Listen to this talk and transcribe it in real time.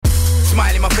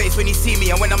when you see me,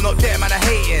 and when I'm not there, man, I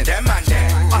hating. Them man there.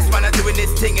 Us man are doing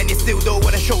this thing, and you still don't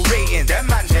wanna show ratings. Them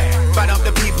man there. Bad up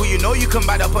the people you know you can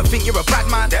bad up and think you're a bad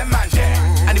man. Them man there.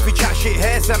 And if we chat shit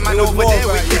here, some man over there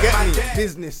with you get man me? there.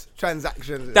 Business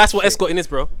transactions. That's what escorting is,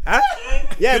 bro. Huh?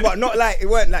 Yeah, but not like it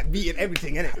weren't like beating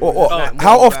everything, innit?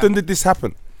 How often did this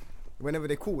happen? Whenever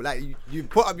they call, like you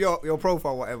put up your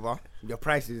profile, whatever, your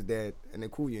price is there, and they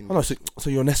call you. Oh no, so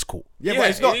you're an escort. Yeah,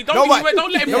 but it's not. Don't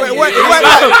let him. It weren't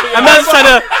like, A man's trying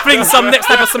to fling some next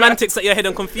type of semantics at your head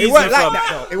and confuse you. weren't like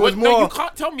that though. It was more. No, you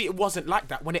can't tell me it wasn't like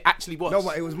that when it actually was. No,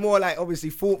 but it was more like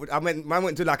obviously thought. I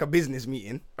went to like a business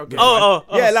meeting. Okay. Oh,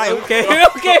 Yeah, like okay.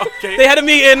 Okay. They had a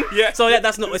meeting. Yeah. So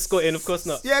that's not escorting, of course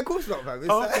not. Yeah, of course not, fam.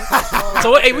 So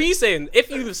what are you saying?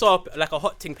 If you saw like a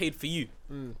hot thing paid for you,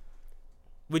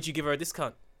 would you give her a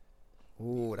discount?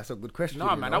 Oh, that's a good question.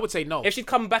 Nah, man, I would say no. If she'd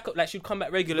come back, like she'd come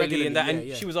back regularly and that, yeah, and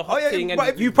yeah. she was a hot yeah, thing, but and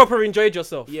if- you proper enjoyed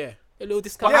yourself. Yeah. A little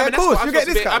discount. Yeah, I mean, of that's course, what you I'm get supposed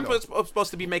to be- discount, I'm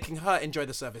supposed to be making her enjoy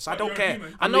the service. I don't care.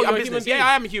 human. I know You're I'm a business. human Yeah, being.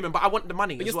 I am a human, but I want the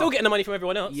money. But as you're well. still getting the money from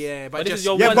everyone else. Yeah, but this just- is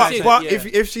your Yeah, one but thing.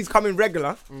 yeah. if she's coming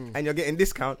regular and you're getting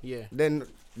discount, Yeah. then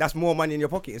that's more money in your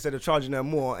pocket instead of charging her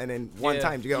more and then one Yeah.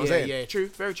 time. Do you get what I'm Yeah, saying? yeah, true,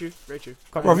 very true, very true.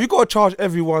 Bro, you got to charge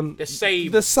everyone The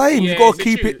same. The same. Yeah, You got to it's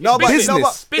keep true. it No, but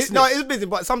business. no, it is business.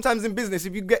 But sometimes in business,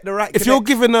 if you get the right, If you're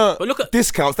giving her But look at-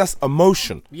 discounts, that's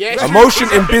emotion. Yeah, it's Emotion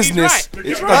true. in He's business right. it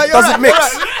He's doesn't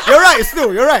mix. You're right.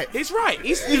 Still, you're right. He's right.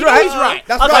 He's right. He's right.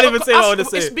 That's I right. can't even say what I want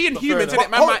to It's say. being But human, fair isn't it,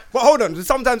 enough. man? But hold on.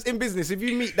 Sometimes in business, if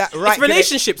you meet that right, It's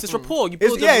relationships. It's rapport. You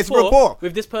build it's a rapport rapport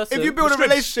with this person. if you build a Scripts.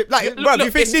 relationship, like, Look, bro, look,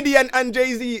 you think it's- Diddy and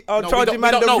Jay-Z are No, charging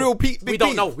man the real big We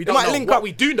don't know. We don't know. link What up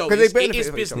we do know 'cause is they it benefit is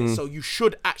from each other. business, so you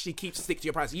should actually stick to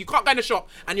your prices. You can't go in the shop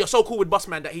and you're so cool with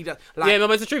Bossman that he does. Like, Yeah,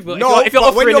 but it's the truth. But No, if you're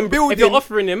but when offering you're him, if building- you're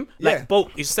offering him Yeah. like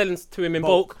bulk, you're selling to him in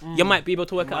bulk. You might be able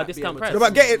to work out a Might be discount able price. to. No,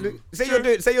 but get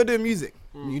it. Say you're doing music.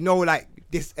 You know, like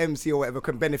this MC or whatever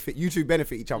can benefit. You two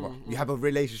benefit each other. You have a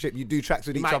relationship. You do tracks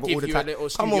with each might other give all the you a time. little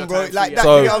Come studio on, bro. time Like too, that.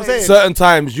 yeah. You know what I'm So saying? certain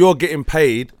times you're getting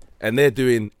paid and they're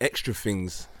doing extra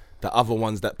things that other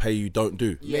ones that pay you don't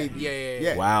do.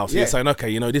 Yeah. Wow. So Yeah. you're saying, okay,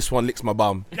 you know, this one licks my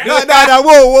bum. No.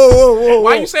 Whoa.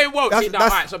 Why are you saying whoa? That's- See, now,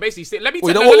 that's- alright, so basically, let me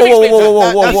Wait, tell whoa, let me whoa, explain whoa,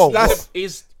 that. whoa, whoa, whoa.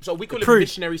 That's- So we call it Prove.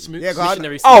 missionary smooth. Yeah, go on.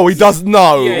 Missionary Oh, he does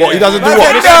know. Yeah, What? He doesn't do yeah.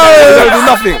 what? No! He doesn't do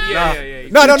nothing. Yeah.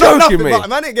 No, joking, nothing. mate. But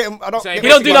man, ain't getting. I don't. So get He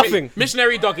don't do basically- nothing.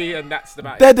 Missionary doggy, and that's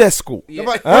about it. Dead escort. No,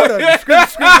 but hold on.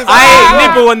 Scribbles I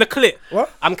nibble on the clip.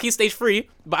 What? I'm key stage 3,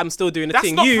 but I'm still doing the That's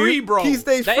thing. not you, free, bro. Key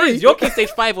stage That 3. is. You're key stage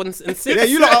 5 and 6. Yeah,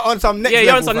 you lot are on some next. Yeah, you're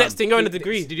on level, some fam. next thing. You're on a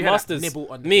degree. Did you hear that? Masters. Nibble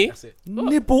on the Me. That's it.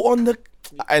 Nibble on the.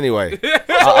 Anyway,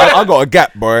 I got a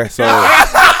gap, boy. So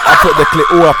I put the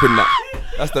clip all up in that.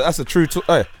 That's the true.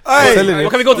 I'm telling you. Well,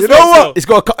 can we go to You know smokes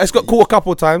what? now? It's got caught a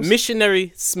couple of times.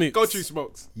 Missionary Smooks. Go to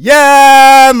smokes.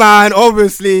 Yeah, man.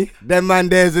 Obviously, them man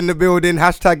there's in the building.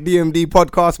 Hashtag DMD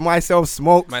podcast. Myself,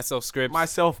 Smokes. Myself, Scribs.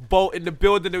 Myself, Bolt in the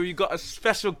building, and we got a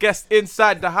special guest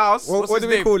inside the house. What What's do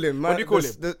his we call him, man? What do you call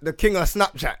him? The king of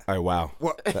Snapchat. Oh wow.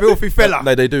 What? Filthy fella.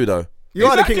 No, they do though. You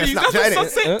are the king of Exactly, Snapchat, that's what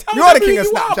innit? I'm saying. You are the Tell king them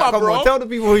of who you are, Snapchat. Come bro. on, tell the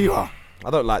people who you are. I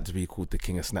don't like to be called the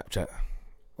king of Snapchat.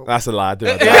 That's a lie. I do.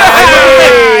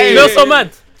 You know, so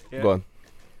mad. Go on.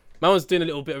 Man was doing a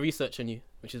little bit of research on you,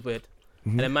 which is weird.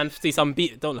 And then man see some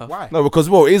beat. Don't laugh. Why? No, because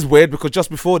it is weird because just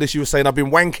before this you were saying I've been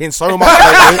wanking so much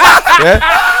lately,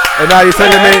 yeah? And now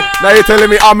you're telling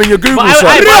me I'm in your Google But search.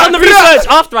 I done the research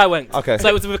after I went. Okay. So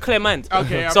it was with a clear mind.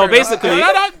 Okay. So basically,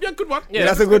 yeah, good one. yeah.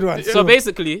 That's a good one. So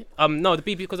basically, no, the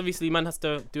BB, because obviously man has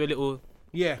to do a little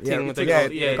Yeah. thing with the yeah,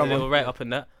 the come little on. write up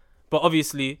and that. But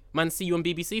obviously, man see you on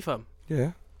BBC, fam.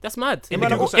 Yeah. That's mad. In the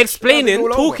Google search. Explaining, All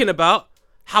over. talking about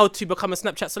how to become a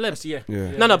Snapchat celeb. Yeah.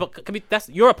 Yeah. No, but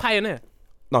you're a pioneer.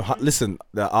 No, listen,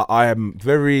 I am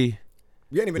very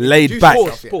You ain't even laid introduced back.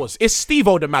 yourself yet. Pause. It's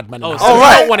Steve-O the madman. Oh, Oh,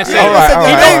 sorry. he don't want to say it. All right, He all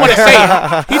don't right. want to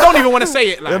say it. He don't even want to say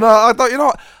it. Like. You know, I don't. You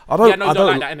know, I don't. Yeah, no, I you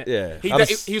don't like that, innit?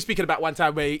 Yeah. He was speaking about one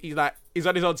time where he's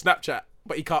on his own Snapchat,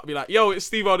 but he can't be like, yo, it's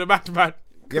Steve-O the madman.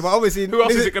 Yeah, but obviously, Who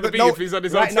else is it gonna be if he's on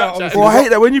his own right now, Snapchat? obviously, Well, I hate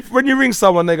that when you ring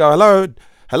someone, they go,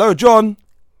 hello, John.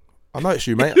 I know it's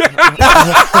you, mate.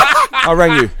 I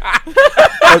rang you.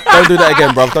 Don't do that again,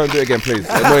 bruv. Don't do it again, please. It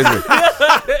annoys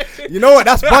me. You know what?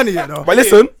 That's funny, you know. But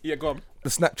listen, Yeah, go on. the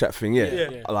Snapchat thing,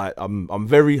 yeah. Like I'm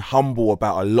very humble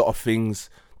about a lot of things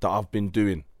that I've been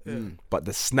doing. But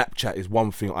the Snapchat is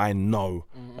one thing I know,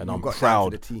 and I'm got down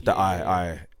proud to the T. that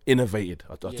I innovated.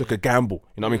 I took a gamble.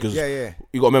 You know what I mean? Because Yeah.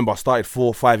 you got to remember, I started 4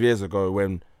 or 5 years ago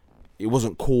when it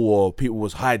wasn't cool, or people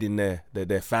was hiding their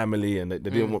family, and they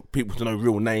didn't want people to know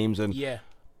real names. And Yeah.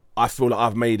 I feel like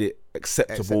I've made it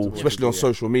acceptable, especially on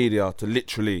social media, to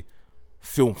literally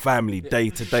film family day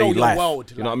to Show day your life.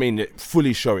 world, You know what I mean?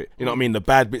 Fully show it. You know what I mean? The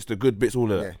bad bits, the good bits,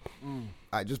 all of that.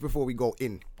 just before we go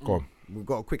in, Go on. we've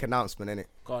got a quick announcement, innit?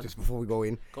 Go on. Just before we go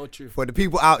in. Go true. For the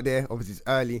people out there, obviously it's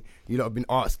early. You lot have been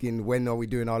asking when are we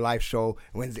doing our live show?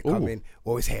 When's it coming?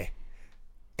 Oh, it's here.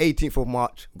 18th of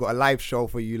March. We've got a live show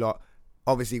for you lot.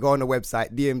 Obviously, go on the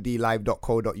website,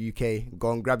 dmdlive.co.uk.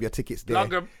 Go and grab your tickets there.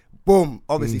 Plug 'em. Boom.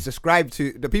 Obviously, subscribe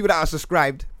to the people that are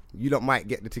subscribed. You lot might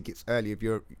get the tickets early if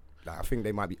you're. Like, I think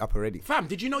they might be up already. Fam,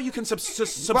 did you know you can But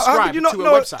subscribe how could you not to a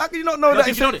know? website? How could you not know that?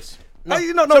 Did you know this? How do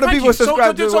you not know the thank people you.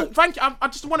 subscribe to? So thank you. I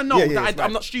just want to know Yeah, yeah, that it's I'm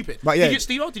right. not stupid. But yeah. Did you,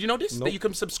 Steve, did you know this? That you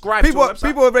can subscribe People, to a website?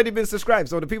 people have already been subscribed.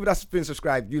 So the people that's been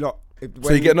subscribed, you lot.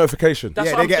 So you get a notification. That's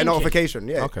Yeah, what they I'm get a thinking. notification.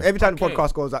 Yeah. Okay. Every time the Okay.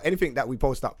 podcast goes out, anything that we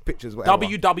post up, pictures, whatever.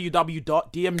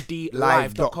 www.dmdlive.co.uk.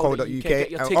 live.co.uk. Get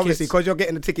your And tickets. obviously, because you're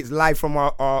getting the tickets live from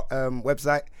our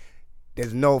website,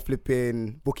 there's no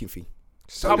flipping booking fee.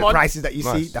 So Come the on. prices that you see,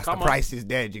 Nice. that's Come the on. prices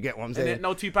there. Do you get what I'm And saying? then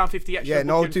no £2.50 extra. Yeah,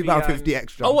 no booking fee £2.50 and-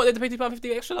 extra. Oh, what? Did they pay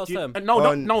 £2.50 extra last time? No,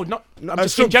 On- no. No, I'm on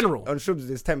just in Shubs- general. On Shubs,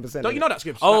 there's 10%. Don't you know that,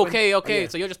 Scripps? Oh, Like, okay, okay. yeah.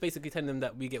 So you're just basically telling them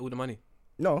that we get all the money.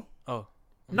 No. Oh.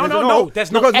 No.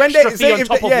 There's no Because when extra they fee say on if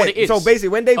top they- of yeah, what it is. So basically,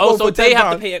 when they Oh, go so for they £10,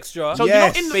 have to pay extra. So Yes. you're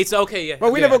not in the... Basically, okay, yeah.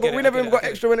 But we yeah, never I get got, we it, never I even get got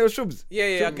it, extra when it was Shubs. Yeah,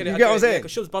 yeah, I get it. You I get what I'm it, saying? Yeah,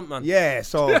 'cause Shubs bump, man. Yeah.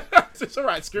 So It's all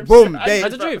right, Scripps. boom, they.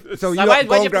 That's the truth. So you Like, lot why go do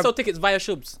you and have to grab- sell tickets via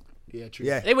Shubs? Yeah, true.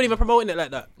 Yeah. They weren't even promoting it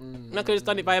like that. I could have just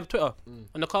done it via Twitter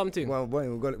on the calm thing. Well,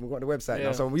 we've got the website now.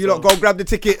 Yeah. So you lot go grab the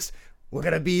tickets. We're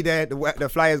gonna be there. The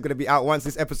flyer's gonna be out once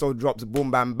this episode drops.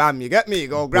 Boom, bam, bam. You get me?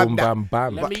 Go grab Boom, that. bam,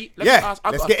 bam. Let me yeah, ask.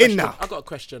 I've let's got a get in question. now. I've got a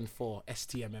question for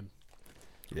STMM.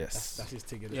 Yes. That's his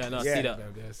thing. Yeah, no, I Yeah. see that.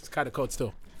 It's kind of cold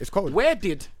still. It's cold. Where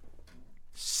did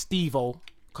Steve-O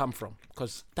come from?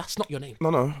 Because that's not your name.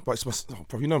 No, but it's my,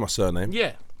 bro, you know my surname.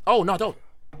 Yeah. Oh no, don't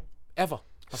ever.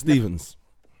 Stevens.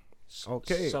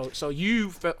 Okay. So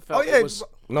you felt Oh, yeah, it was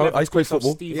No, clever I used to play to call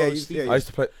football. Steve-O Yeah, you- Steve-O. yeah, I used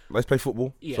to play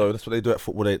football. Yeah. So that's what they do at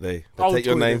football. They Oh, take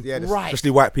your cool. name. Yeah, that's- Right.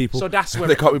 Especially white people. So that's where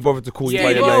they it can't be bothered to call you Yeah, by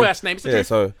you your know name. that's name. It's the yeah, truth.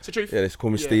 so It's the truth. yeah, they just call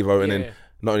me Yeah, Steve-O, and yeah. then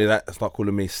not only that, they start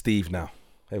calling me Steve now.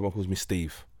 Everyone calls me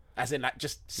Steve. As in like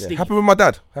just Yeah. Steve. Happened with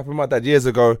my dad. Years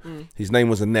ago. His name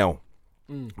was Anel,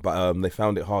 but they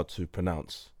found it hard to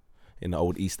pronounce in the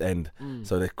old East End,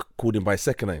 so they called him by his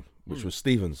second name, which was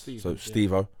Stevens. So Stevens, yeah.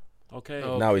 Steve-O. Okay.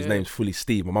 Oh. Now his Okay. name's fully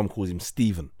Steve. My mum calls him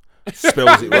Steven.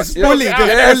 Spells it right. It's fully, Yeah,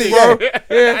 just fully, bro. yeah.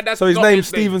 Yeah. That's So his not name's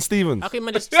his name. Steven Stevens. How can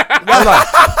man just... No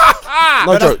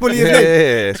that's joke. fully Yeah, his yeah, name.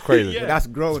 yeah, it's crazy. Yeah. That's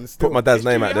grown. Still. Put my dad's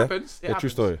name It out there. happens. It Yeah, true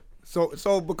happens. story.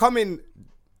 So becoming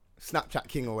Snapchat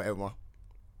king or whatever.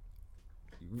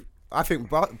 I think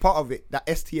part of it, that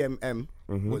STMM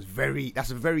was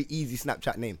that's a very easy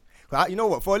Snapchat name. 'Cause you know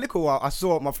what? For a little while, I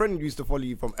saw my friend used to follow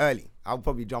you from early. I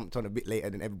probably jumped on a bit later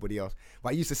than everybody else, but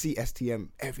I used to see STM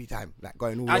every time, like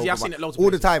going all I've over. seen it loads of all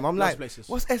the places. time. I'm Loads like, of places.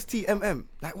 what's STMM?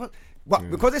 Like what? But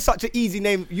because it's such an easy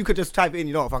name, you could just type it in.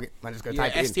 You know, fuck it, man, just go Yeah,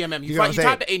 type it in. STMM. You You know what I'm saying?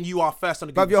 type it in, you are first on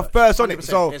the Google But you're search. first on it. 100%.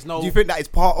 So There's no, do you think that it's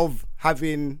part of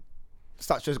having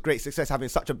such a great success, having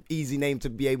such an easy name to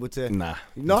be able to? Nah.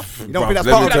 No, you don't Bruv, think that's let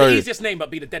me part you of have tell the you. easiest name, but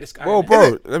be the deadest guy. Well, innit?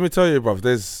 bro, let me tell you, bro.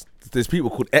 There's people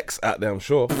called X out there. I'm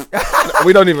sure.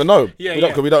 We don't even know. Yeah, we don't,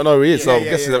 yeah. 'cause we don't know who he is. Yeah, so I'm yeah,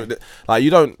 guessing yeah. that, like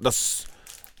you don't just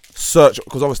search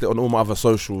because obviously on all my other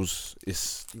socials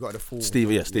it's You got the full.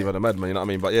 Steve. Yeah, Steve and the Madman. You know what I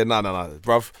mean? But yeah, no,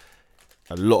 bruv.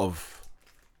 A lot of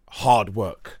hard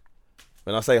work.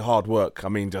 When I say hard work, I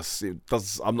mean just it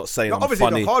does. I'm not saying No, I'm obviously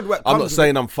the funny. hard work I'm comes not with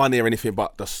saying I'm funny or anything,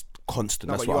 but just constant.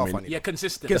 No, That's but what you I are mean. funny. Yeah,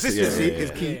 consistent. Consistency yeah, is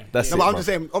yeah, key. yeah. That's no, it, but I'm bruv. just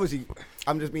saying, obviously,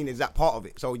 I'm just meaning is that part of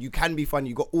it. So you can be funny.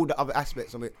 You got all the other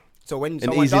aspects of it. So when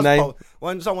someone easy does name.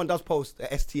 when someone does post a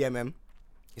STMM,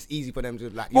 it's easy for them to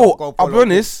like. Well, go I'll be follow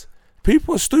honest.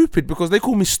 People are stupid because they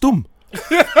call me Stum.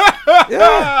 You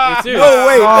serious? No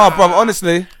way. Ah, bro,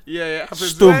 honestly, Yeah.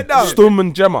 Stum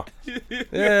and Gemma.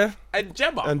 Yeah. And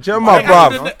Gemma. And Gemma,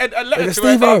 bruv.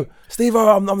 And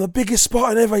Steve-O, I'm the biggest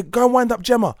Spartan ever. Go and wind up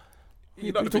Gemma.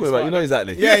 You What are you talking about? You know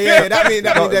exactly. Yeah. That means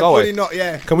Go- they're go fully away. not.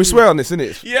 Yeah. Can we swear on this,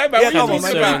 innit? Yeah, man. Yeah, What you come on,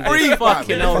 talking man. about? Breathe,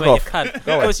 Fucking hell, Fuck man, you off. can. Of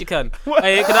course you can.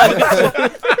 Hey, can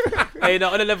I? Hey, no,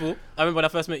 on a level, I remember when I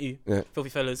first met you, Yeah. Filthy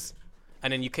Fellas,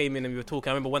 and then you came in and we were talking.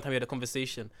 I remember one time we had a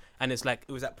conversation, and it's like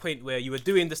it was that point where you were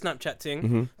doing the Snapchat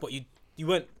thing, but you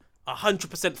weren't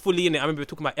 100% fully in it. I remember we were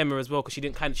talking about Emma as well because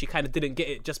she kind of didn't get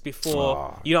it just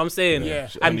before. You know what I'm saying? Yeah.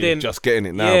 And Only then just getting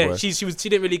it now, yeah, bro. she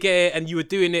didn't really get it, and you were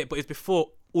doing it, but it's before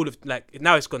all of like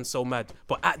now it's gone so mad.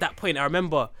 But at that point, I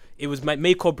remember it was my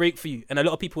make or break for you, and a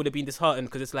lot of people would have been disheartened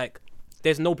because it's like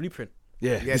there's no blueprint.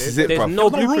 Yeah, this there's- is it, There's bro. no There's no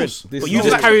blueprint, rules. There's but you no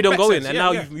just rules. carried on Makes going, sense, and yeah,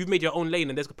 now yeah. you've made your own lane,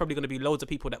 and there's probably going to be loads of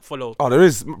people that follow. Oh, there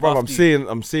is, bro. After you.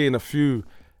 I'm seeing a few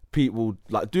people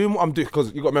like doing what I'm doing because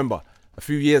you got to remember a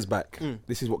few years back.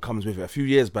 This is what comes with it. A few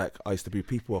years back, I used to be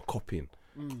people are copying.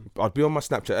 I'd be on my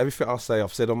Snapchat. Everything I say,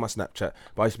 I've said on my Snapchat.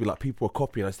 But I used to be like, people are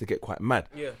copying. I used to get quite mad.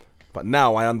 Yeah. But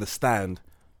now I understand.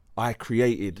 I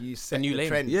created. You set new the lane.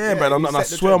 trend. Yeah, man. And I set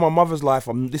the swear on trend. my mother's life,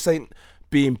 this ain't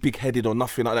being big-headed or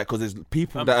nothing like that. Because there's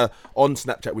people that are on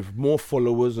Snapchat with more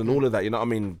followers and all of that. You know what I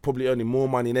mean? Probably earning more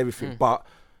money and everything. But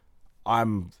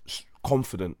I'm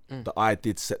confident that I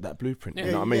did set that blueprint. You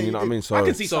know what I mean? yeah, You know what I mean? So I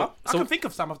can see some. I so- can think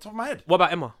of some off the top of my head. What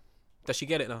about Emma? Does she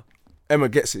get it now? Emma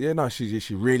gets it. Yeah, no, she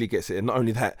really gets it. And not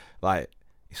only that, like,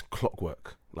 it's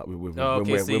clockwork. Like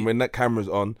when that camera's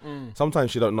on,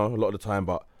 sometimes she don't know a lot of the time,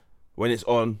 but when it's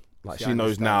on, like she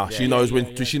knows now. understands, She knows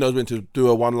when she knows when to do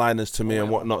her one-liners to me and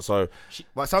whatnot. So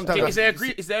But sometimes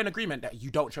Is there an agreement that you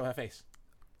don't show her face?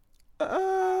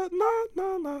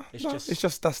 no. It's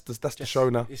just that's the show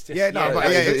now. It's just, yeah, no, but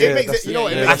yeah, it yeah, makes that's it. You know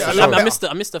what? it, It yeah. makes it a I, lot I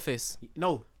better. missed her face.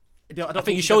 No. I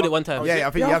think you showed it one time. Yeah,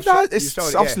 I think Yeah, you have no, showed. it's You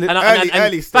showed, absolute- yeah.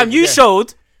 Early fam, stage, you yeah.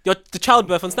 showed the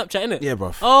childbirth on Snapchat, innit? Yeah,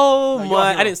 bro. Oh You're a my!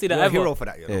 hero. I didn't see that You're a ever. hero for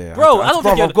that, you know. Yeah, Bro, I don't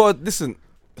think I've you're- got listen.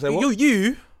 Say what?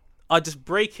 You are just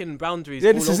breaking boundaries. Yeah,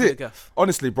 all this is over it. the gaff.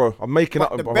 Honestly, bro, I'm making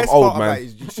But up. the I'm best old, part man. of that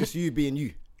is it's just you being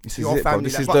you. This is Your it, bro. family,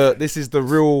 This is the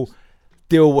real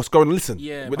deal. What's going on? Listen,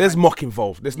 Yeah, but there's mock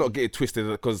involved. Let's not get it twisted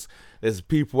because there's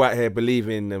people out here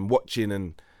believing and watching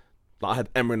and. Like I had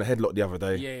Emma in a headlock the other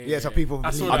day. Yeah, so people.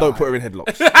 I saw believe I that. don't put her in headlocks.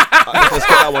 Let's get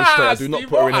that one straight. I do not Steve,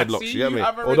 put her in I headlocks. see You get you me?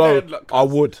 have her in Although a headlock, I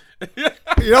would.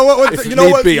 You know what was? If You know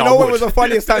need what? be, You I know what would. was the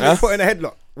funniest time Huh? you put in a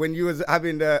headlock when you was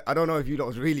having the. I don't know if you lot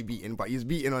was really beating, but you was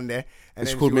beating on there. And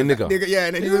She then called she me was like, nigga. Yeah,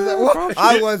 and then you was like, what?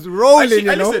 I was rolling,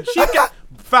 you know. Listen, she get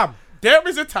fam. There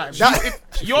is a time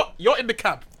you're in the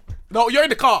cab. No, you're in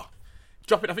the car.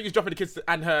 Dropping. I think he's dropping the kids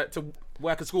and her to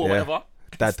work at school or Yeah. whatever.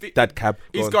 Dad cab.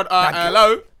 He's Go on. got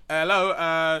hello.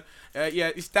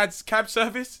 Yeah, it's Dad's cab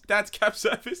service. Dad's cab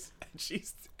service. And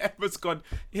Emma's gone.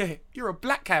 Yeah, you're a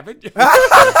black cab, aren't you?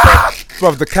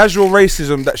 Bruv, the casual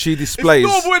racism that she displays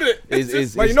It's normal, innit?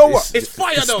 is But you know what? It's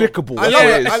fire, though. despicable. I It love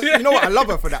is. her. You know what? I love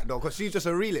her for that though, because she's just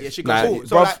a realist. Yeah, she Nah, goes. Cool.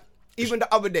 So bruv. like, even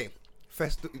the other day,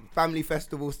 family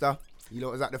festival stuff. You know,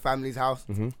 it was at the family's house.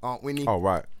 Aunt Winnie. Oh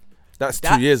right, that's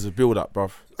 2 years of build up,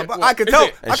 bruv. But I can is tell.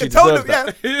 it? I And she can tell them.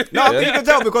 deserved Yeah. No, you can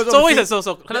tell because So wait, obviously-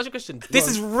 so can I ask you a question? This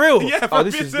is real. Yeah, Oh,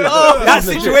 this is that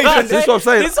situation. This is what I'm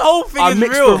saying. This whole thing I is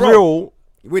mixed real. the real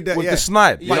with the with yeah. the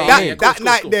snipe. But You know what I that mean? that Cool,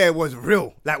 night cool. there was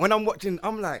real. Like when I'm watching,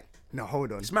 I'm like, no,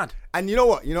 hold on. It's mad. And you know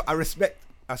what? You know, I respect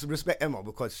Emma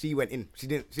because she went in. She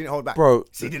didn't hold back. Bro,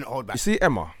 She didn't hold back. You see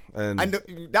Emma and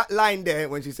That line there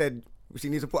when she said she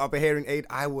needs to put up a hearing aid,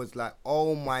 I was like,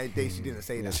 oh my day, she didn't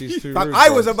say that. she's too But rude, I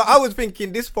bro. was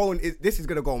thinking this is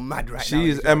gonna go mad right now. she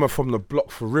is Emma from the block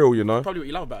for real, you know. Probably what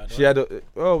you love about her. She had a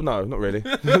no, not really.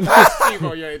 Steve,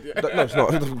 oh, yeah, yeah. No, it's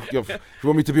not. If you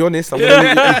want me to be honest, you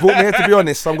brought me here to be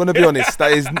honest. So I'm gonna be honest.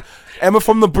 That is Emma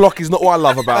from the block is not what I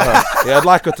love about her. Yeah, I'd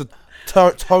like her to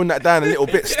tone that down a little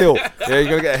bit still. Yeah, you're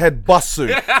gonna get a head bust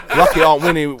soon. Lucky Aunt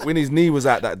Winnie's knee was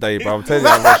out that day, bro. I'm telling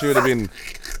you, man, she would have been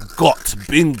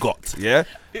got. Yeah,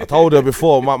 I told her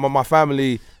before. My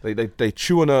family they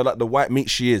chew on her like the white meat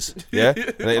she is. Yeah, and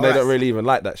they don't really even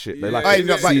like that shit. They like Hey, it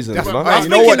no, but seasoned, that's you what- know? hey, you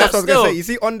know thinking what? That's that what I was gonna still. say. You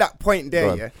see, on that point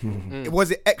there, Go yeah,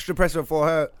 was it extra pressure for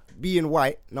her being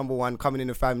white? Number one, coming in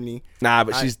the family. Nah,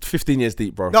 but she's 15 years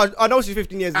deep, bro. No, I know she's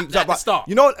 15 years deep. at the but start.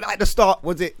 you know, at the start,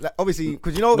 was it like, obviously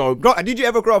because you know? No. Did you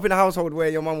ever grow up in a household where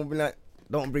your mum would be like,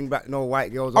 "Don't bring back no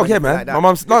white girls"? or Oh yeah, anything man. like that? My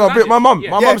mum's my mum. Yeah.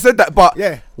 My Yeah. mum said that, but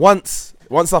Yeah. once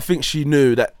I think she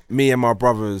knew that me and my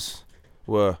brothers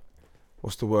were,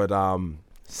 what's the word?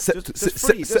 Just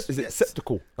free, just- Is it yes.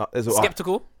 skeptical?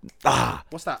 Skeptical.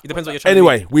 What's that? It depends what you're trying to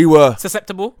Anyway, we were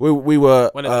susceptible. we were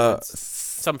One of the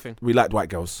something. we liked white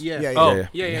girls. Yeah. Yeah, Oh. yeah.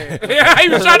 Yeah. Yeah, he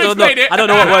was trying to explain it. I don't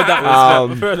know what word that was.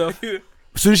 but fair enough.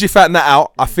 As soon as she found that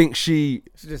out, I think she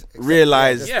She just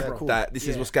realised Yeah, bro. that this is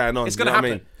Yeah. what's going on. It's you gonna know what I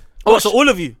happen. mean? Oh, so all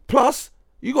of you. Plus,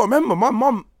 you got to remember, my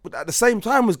mum at the same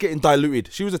time was getting diluted.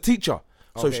 She was a teacher,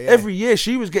 so Okay, yeah. every year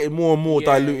she was getting more and more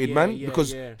Yeah, diluted, yeah, man. yeah,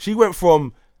 because yeah. she went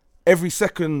from every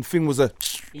second thing was a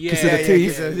kiss of the yeah,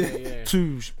 teeth yeah.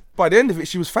 to by the end of it,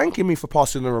 she was thanking me for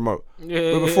passing the remote.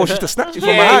 Yeah, But before she just snatched it from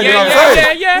my Yeah, hand, you know what I'm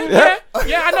saying? yeah.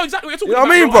 I know exactly what you're talking You know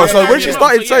what I about. mean, bro? So yeah, when yeah, she yeah.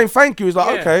 started So, saying thank you, it's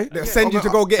like, Yeah. okay. They'll send you to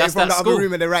go get it That's from that the other school.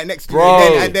 room and they're right next to Bro.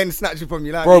 you, and then snatch it from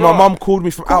you. Like, Bro, you my know. mum called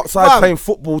me from outside fam. playing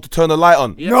football to turn the light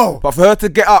on. No. But for her to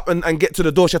get up and get to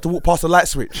the door, she had to walk past the light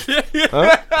switch.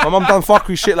 Huh? My mum done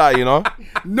fuckery shit like that, you know?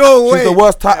 No way. She's the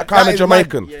worst kind That of is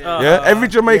Jamaican. mad. Yeah, every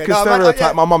Jamaican Yeah, no, man, stereotype,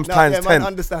 yeah. my mum's No, times yeah, man, 10.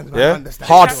 understands, man, Yeah, understands.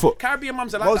 hard foot. Caribbean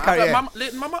mums are like Most that.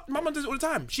 Caribbean. My mum does it all the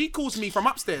time. She calls me from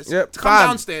upstairs Yep. to come Fam.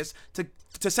 downstairs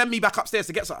to send me back upstairs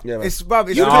to get something. Yeah, man. It's bruv,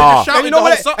 it's You not- could've just and shouted you know the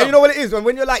what whole it, song. and you know what it is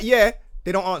when you're like, yeah,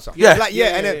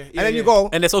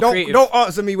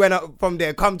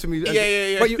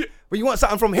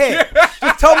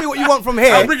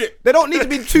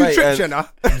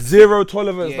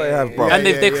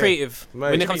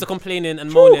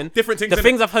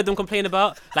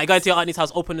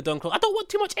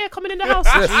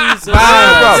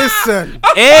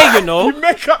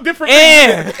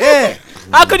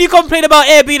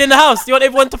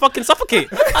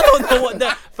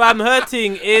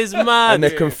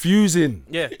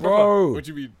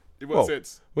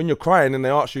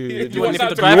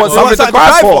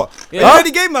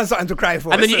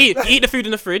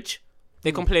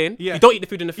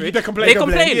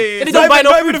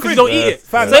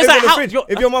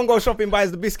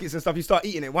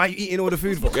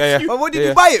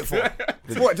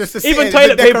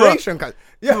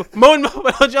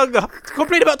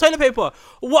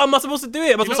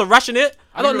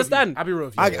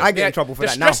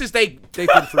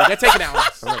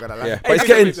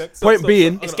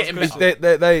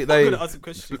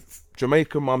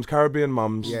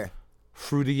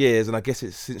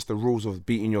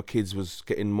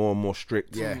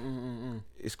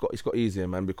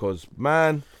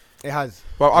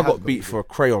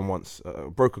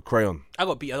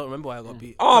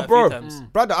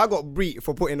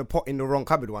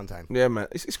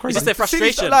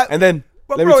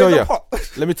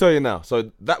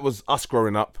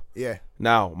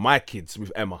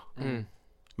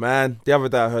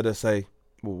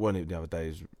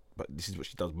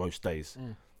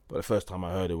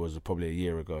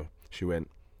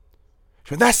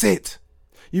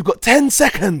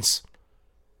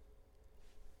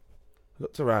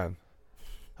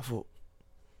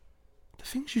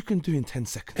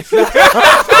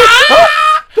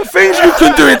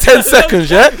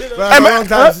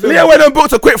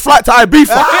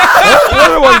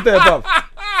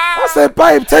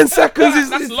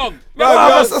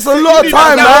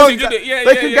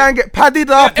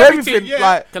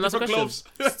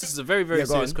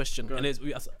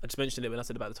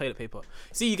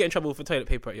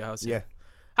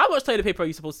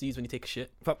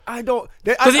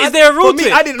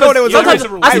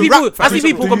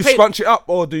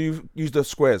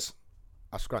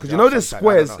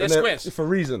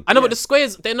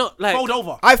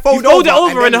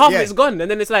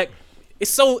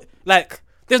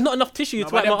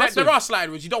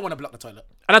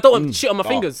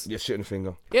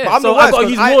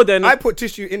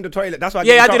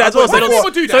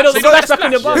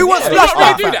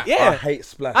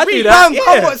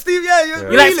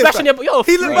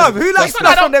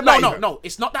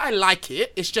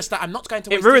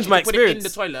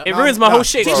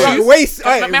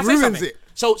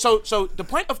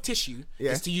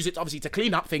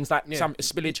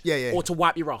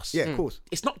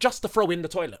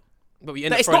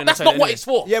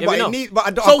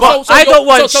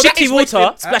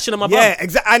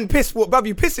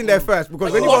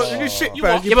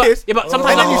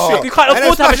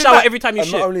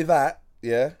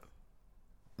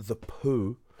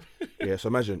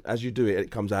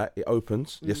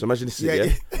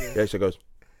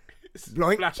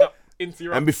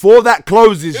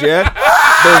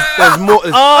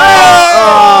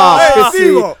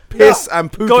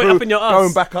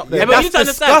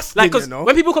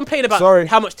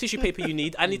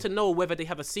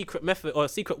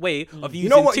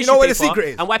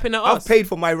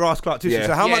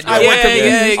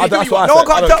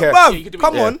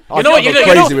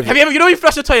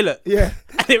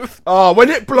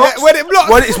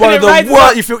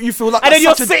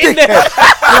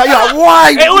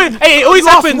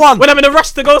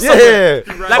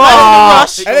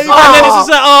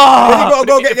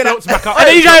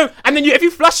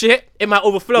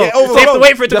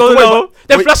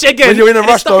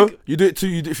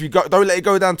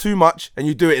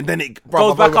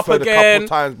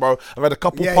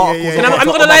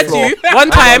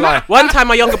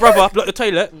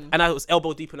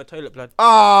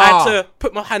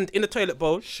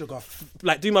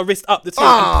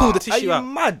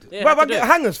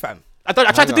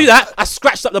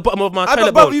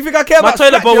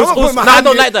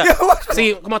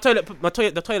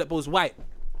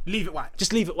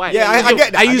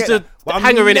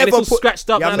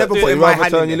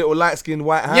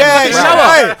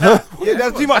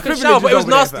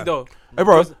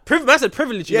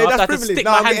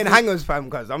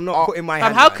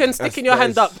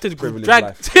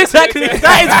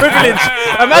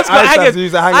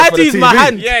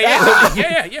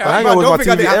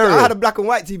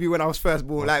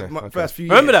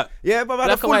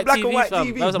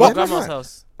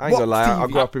 Fox lie. I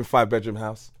TV. grew up in 5-bedroom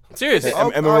house. Serious?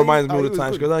 Emma reminds me all the it was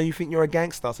time. She good. goes, "Oh, you think you're a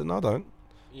gangster?" I said, "No, I don't.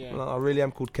 Yeah. No, I really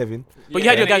am called Kevin." But you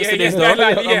had your gangster days, though.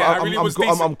 I really was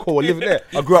decent. I'm cool. I live there.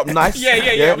 I grew up nice.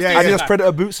 Yeah. Adidas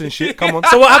Predator boots and shit. Come on.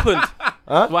 So what happened?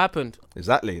 What happened?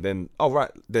 Exactly. Then,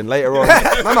 then later on,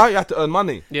 no, you have to earn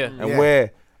money. Yeah. And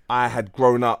where I had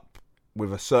grown up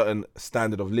with a certain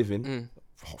standard of living, wanna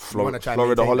Florida try and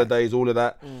maintain holidays, all of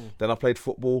that. Then I played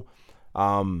football.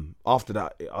 After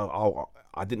that,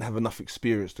 I didn't have enough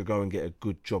experience to go and get a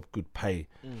good job, good pay,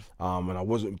 and I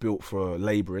wasn't built for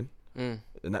labouring.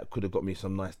 And that could have got me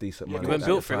some nice, decent money. You weren't at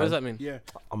built the for it. What does time. that mean? Yeah.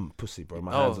 I'm a pussy, bro.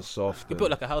 My hands Oh. are soft. You built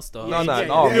like a house star. No, Yeah,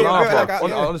 bro.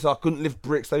 yeah. Honestly, I couldn't lift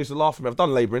bricks. They used to laugh at me. I've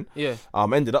done labouring. Yeah.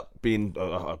 Ended up being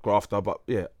a grafter, but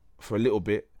yeah, for a little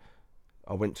bit,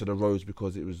 I went to the roads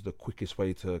because it was the quickest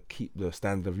way to keep the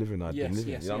standard of living I'd been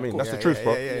living. Yes, you know what I of mean? course. That's the truth,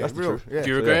 bro. Yeah, That's the real. truth. Yeah. Do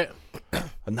you So, regret it?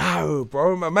 No,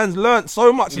 bro. My man's learnt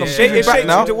so much, and I'm Yeah. giving It back shapes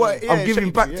now. you to what- yeah, I'm it giving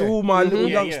shapes back you, to yeah. all my little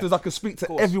Yeah, youngsters. yeah. I can speak to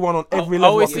course. everyone on every I level. I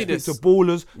always can see speak this. to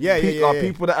ballers. Yeah.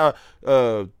 People that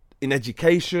are in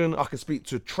education. I can speak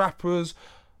to trappers.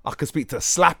 I can speak to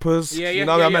slappers. Yeah, you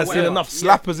know, yeah, I've yeah, seen whatever. enough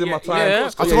Yeah, slappers in yeah, my time. yeah. I Yeah,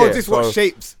 suppose this is what so-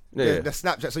 shapes Yeah. the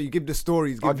Snapchat. So you give the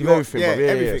stories, I give your- everything, bro. Yeah,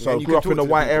 everything. So I and you grew can up in talk a to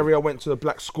the white people. area. I went to a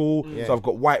black school, Yeah. so I've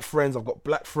got white friends. I've got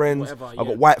black friends. Whatever, I've yeah.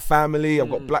 got white family. I've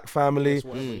got black family. Yes,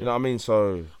 whatever, You know what I mean?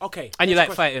 So Okay. And you here's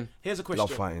like a question. fighting? Here's a question.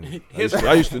 love fighting. Here's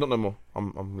I used to, not no more.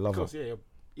 I'm a lover. course,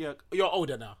 yeah. You're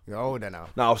older now. You're older now.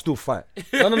 No, I'll still fight.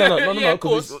 No. Yeah, of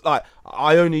Because course. like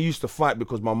I only used to fight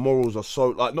because my morals are so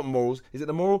like not morals. Is it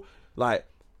the moral? Like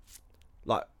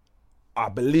I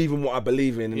believe in what I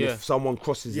believe in, and Yeah. if someone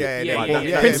crosses Yeah, it, yeah, like yeah, that,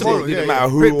 yeah, principle, yeah, it didn't yeah. matter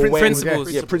who or when.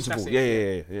 Principles. Yeah, principle. That's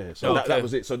it. Yeah. So that Okay.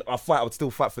 was it. So I would still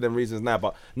fight for them reasons now,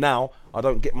 but now I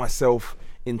don't get myself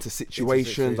into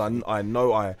situations. I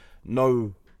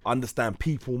know. Understand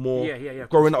people more. Yeah.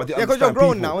 Growing up, I didn't Yeah, 'cause you're understand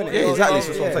grown people. now, innit? Yeah, exactly. Yeah, That's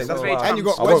what I'm saying. That's yeah. why And you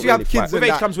got- I once won't you have really kids fight. and With age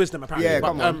that- comes wisdom, apparently. Yeah, But,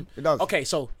 come on. It does. Okay,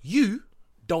 so you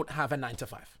don't have a 9 to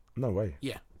 5. No way.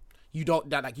 Yeah. You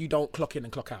don't clock in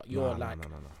and clock out. You're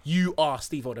you are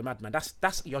Steve-O the Madman.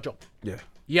 That's your job. Yeah.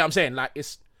 Yeah, I'm saying like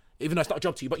it's even though it's not a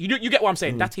job to you, but you get what I'm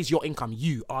saying. That is your income.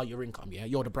 You are your income. Yeah,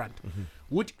 you're the brand.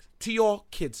 Would to your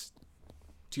kids,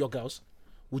 to your girls,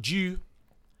 would you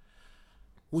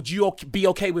be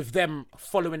okay with them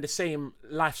following the same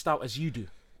lifestyle as you do?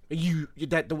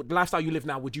 The lifestyle you live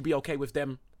now, would you be okay with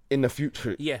them? In the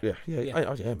future. Yeah.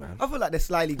 Yeah, man. I feel like they're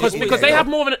slightly Because getting they there. have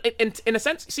more of an in a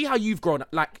sense. See how you've grown up.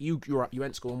 Like you grew up, you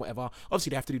went to school and whatever. Obviously,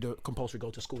 they have to do the compulsory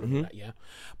go to school and all that. Yeah,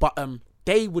 but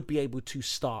they would be able to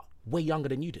start way younger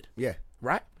than you did. Yeah.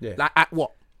 Right. Yeah. Like at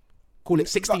what? Call it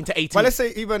 16 to 18. But let's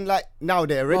say even like now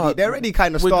they're already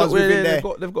kind of stars within there. They've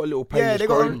got a little pay Yeah, they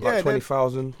got- growing, yeah, like they-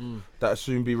 20,000. That'll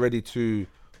soon be ready to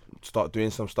start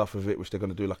doing some stuff with it, which they're going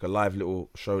to do like a live little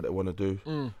show that they want to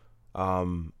do.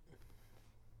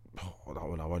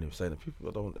 I won't even say that.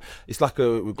 People don't. It's like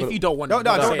a. We've got If you don't want No, it,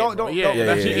 no, don't say it, don't- bro. don't- Yeah, don't-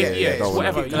 that's yeah, it, yeah, it's don't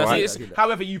whatever. want it. You see, Right. it's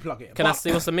however you plug it. Can I But-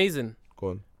 say what's amazing? Go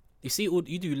on. You see,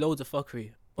 you do loads of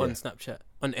fuckery on Snapchat,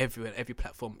 on every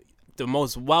platform. The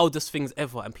most wildest things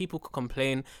ever, and people could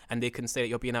complain and they can say that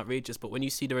you're being outrageous. But when you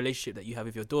see the relationship that you have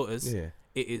with your daughters, Yeah.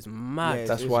 it is mad. Yeah,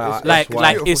 That's it's- why. it's- like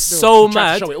beautiful it's still. so You try to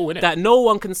mad show it all, innit? that no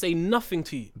one can say nothing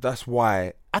to you. That's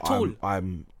why. At all.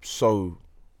 I'm so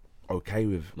okay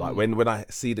with like when I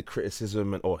see the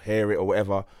criticism or hear it or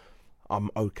whatever, I'm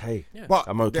okay. Yeah. But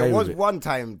I'm okay there with was it. one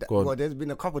time. Go on. Well, there's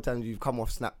been a couple times you've come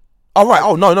off Snap. Oh right.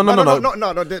 Oh no.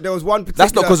 No. There was one particular.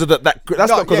 That's not because of that. That's No,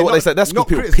 not because yeah, of what they not- said. That's because not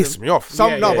people criticism. piss me off.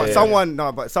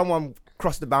 Someone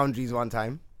crossed the boundaries one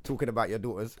time talking about your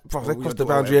daughters. Bro, or they your cross the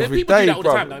daughter, boundary whatever. every People do day, that all the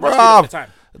bro. time, though. They do that all the time.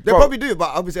 They Bro. probably do, but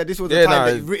obviously this was the Yeah,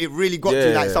 time no, that it really got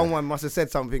to like yeah. someone must have said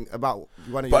something about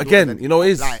one of your But again, daughters. you know, it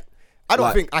is like I don't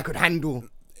like- think I could handle.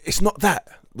 It's not that,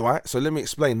 right? So let me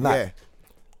explain that. Yeah,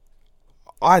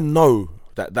 I know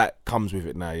that comes with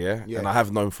it now, yeah? Yeah. And I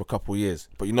have known for a couple of years.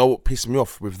 But you know what pissed me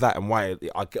off with that and why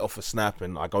I get off a Snap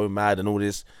and I go mad and all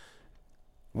this?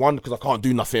 One, because I can't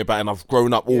do nothing about it and I've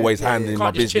grown up always handling my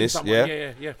Can't just chin business, someone.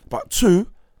 yeah? Yeah. But two,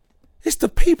 it's the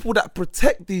people that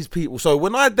protect these people. So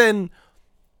when I then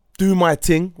do my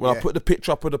thing, when I Yeah. put the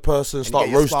picture up of the person, start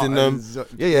get your roasting them,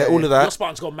 Spartans, yeah, all of Your that.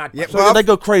 Spartans go mad. Yeah, bruv. So Bruv. they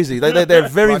go crazy. They're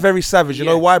very, very savage. You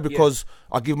know Yeah, why? yeah. Because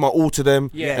I give my all to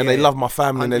them, Yeah, and they yeah. love my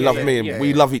family, and they Yeah, love yeah, me, and yeah, we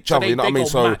yeah. love each So other. You know what I they mean? go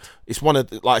So mad. it's one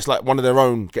of their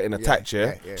own getting attacked.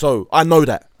 Yeah. yeah. So I know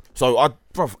that. So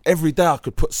every day I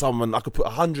could put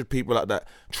 100 people like that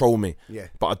troll me. Yeah.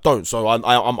 But I don't. So I'm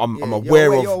you're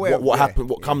aware of aware of what yeah, happened,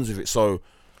 what comes with it. So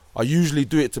I usually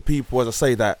do it to people, as I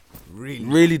say, that Really?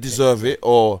 really deserve it,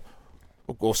 or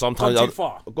sometimes Gone too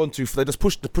far. I've gone too far. They just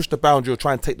push the boundary or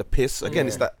try and take the piss. Again,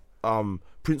 it's that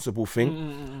principle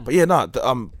thing. But yeah,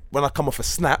 when I come off a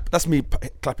snap, that's me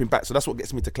clapping back. So that's what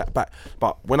gets me to clap back.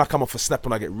 But when I come off a snap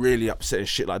and I get really upset and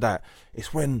shit like that,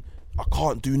 it's when I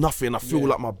can't do nothing. I feel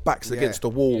like my back's against the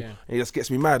wall, and it just gets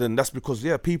me mad. And that's because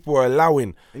people are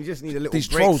allowing. And you just need a little these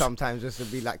break trolls. sometimes, just to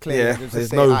be like clear. Yeah, Just to there's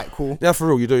say, no. alright, cool. Yeah, for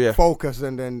real, you do. Yeah. Focus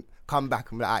and then come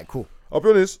back and be like, alright, cool. I'll be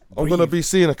honest. I'm gonna Breathe. be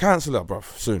seeing a counsellor, bruv,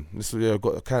 soon. I've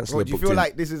got a counsellor. What, do you booked feel in.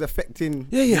 like this is affecting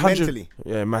Yeah, you 100. mentally?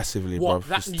 Yeah, massively, What?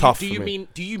 bruv. It's tough Do for you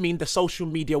me. mean the social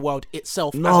media world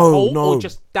itself as a No, whole, no. or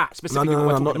just that specifically? No, what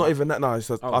we're talking not about? even that. No, it's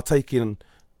just, I take in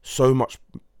so much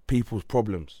people's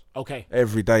problems Okay.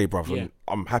 every day, bruv. Yeah. And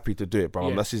I'm happy to do it, bruv.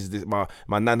 Yeah. That's just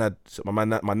my nan had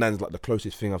my nan's like the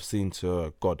closest thing I've seen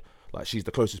to God. Like she's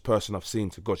the closest person I've seen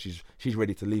to God. She's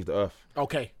ready to leave the earth,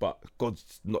 Okay. but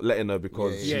God's not letting her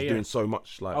because Yeah, she's doing so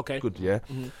much. Like Okay. good, yeah.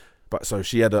 But so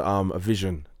she had a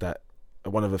vision that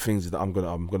one of the things is that I'm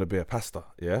gonna be a pastor,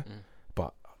 yeah.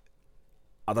 But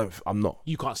I'm not.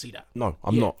 You can't see that. No,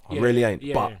 I'm Yeah, not. I yeah, really yeah, ain't.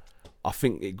 yeah, but yeah. I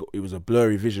think it was a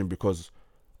blurry vision because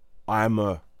I am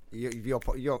a. You're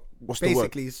What's the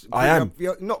word? basically. I am.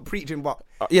 You're not preaching, but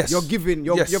Yes. you're giving.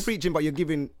 You're Yes. preaching, but you're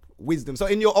giving wisdom. So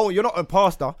in your own, you're not a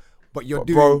pastor, but you're But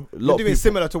doing. bro, a lot you're of doing people-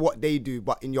 similar to what they do,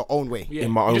 but in your own way. Yeah.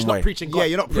 In my You're own just way. not preaching God. Yeah,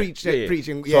 you're not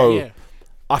preaching. Yeah, So Yeah.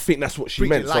 I think that's what she Preaching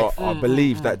meant. life. So I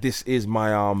believe that this is my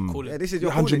yeah, this is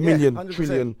your 100 calling, million,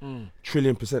 100%.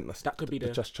 trillion percent. That could be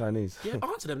the- just Chinese. Yeah,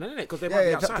 answer them then, innit? Because they Yeah, might be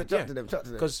yeah, outside. chat to them.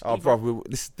 Because Oh, bro,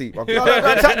 this is deep. No,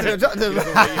 chat to them. Chat to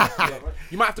them.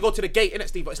 you might have to go to the gate, innit,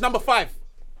 Steve? But it's number 5.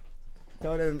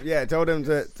 Tell them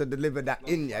to deliver that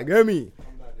in. Yeah, get me.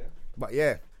 But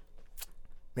yeah,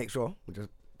 make sure we just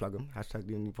plug them. Hashtag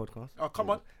the new podcast. Oh, come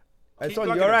on. Hey, Keep son,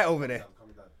 plugging you alright them. over there?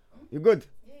 You good?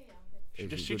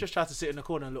 She just tries to sit in the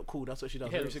corner and look cool. That's what she does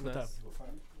every single time.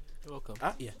 You're welcome.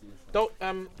 Yeah. Don't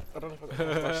I don't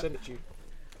know if I send it to you.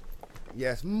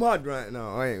 Yeah, it's mud right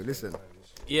now. Hey, listen.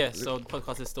 Yeah, so the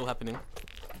podcast is still happening.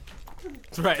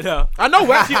 Right now. I know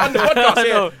we're actually on the podcast I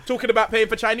know. here talking about paying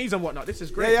for Chinese and whatnot. This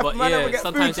is great. Yeah, But man, yeah, never get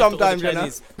sometimes food you have to order sometimes, you know.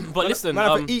 Chinese. But listen,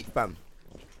 Man, have to eat, fam.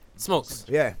 Smokes.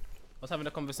 Yeah. I was having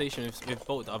a conversation with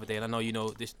Bolt the other day, and I know you know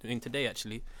this thing today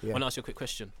actually. Yeah. I want to ask you a quick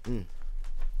question.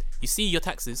 You see your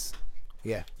taxes,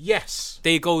 Yeah. Yes.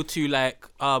 they go to like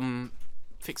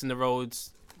fixing the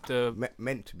roads,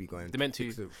 Meant to be going. they're meant to.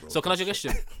 fix the road. So can I ask you a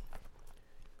question?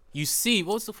 You see,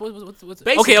 what's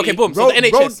Basically, okay, boom. So Road, the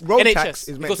NHS, road NHS, tax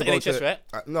is it meant goes to to go NHS, to,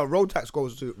 right? No, road tax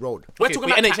goes to road. We're Okay, talking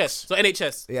but about NHS. tax. So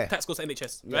NHS, Yeah. tax goes to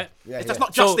NHS, right? Yeah, That's yeah.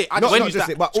 not just So- it. I Not just not use just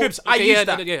that. it, but Scribs, I Okay, use yeah,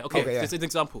 that. yeah, okay. Okay, yeah. This is an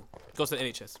example. It goes to the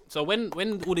NHS. So when all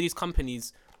of these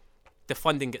companies, the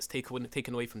funding gets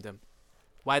taken away from them,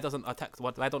 why don't our taxes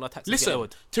get Listen,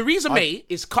 lowered? Theresa May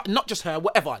is cut. Not just her,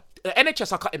 whatever.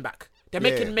 NHS are cutting back. They're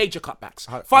making yeah. major cutbacks.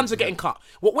 Funds are getting cut.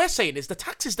 What we're saying is the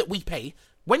taxes that we pay.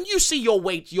 When you see your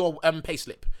wage, your pay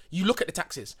slip, you look at the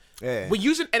taxes. Yeah. We're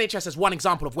using NHS as one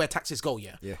example of where taxes go.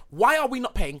 Yeah. Yeah. Why are we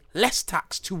not paying less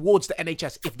tax towards the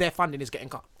NHS if their funding is getting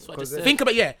cut? That's what I just said. Think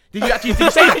about Did you actually did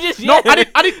you say that? Just- No, yeah.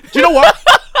 I didn't. Do you know what?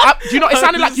 Do you know? It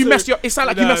sounded like you messed your. It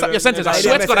sounded like you messed up your sentence. I They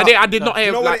swear to mess God, it I up. did not Do hear.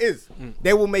 you know like, what it is?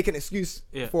 They will make an excuse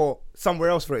Yeah. for somewhere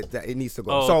else for it that it needs to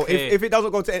go. Oh, so okay. if it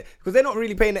doesn't go to, because they're not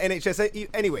really paying the NHS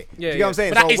anyway. Yeah, Do you get yeah. what I'm saying?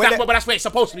 But, that, So is when that, they- but that's where it's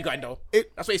supposed to be going, though.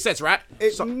 That's what it says, right?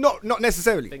 It's not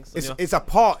necessarily. Thanks, It's yeah. it's a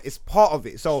part. It's part of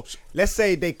it. So let's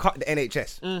say they cut the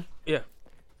NHS. Yeah.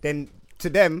 Then to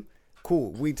them,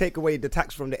 cool. We take away the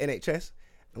tax from the NHS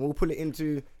and we'll put it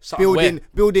into Where?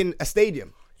 building a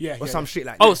stadium. Yeah, or yeah, some yeah. shit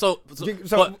like Oh, that. so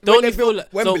but don't when they you feel build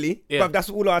like Wembley, yeah. bruv, that's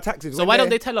all our taxes. So When why don't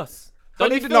they're- they tell us? No, Don't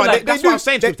they you do. feel No, like that's what I'm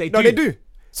saying to you, No, they do.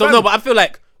 So Fam, no, but I feel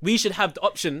like we should have the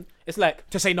option. It's like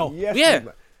To say no. yes, Yeah.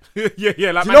 man.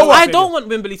 yeah. Like, Do you know what? I don't want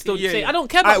Wembley still. Yeah, say, yeah. I don't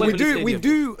care about we Wembley we Stadium.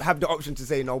 do have the option to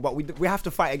say no, but we have to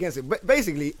fight against it. But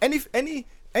basically,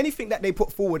 anything that they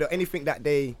put forward or anything that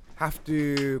they have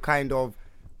to kind of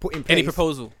put in place, Any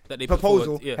proposal that they put proposal.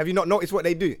 forward, yeah. Have you not noticed what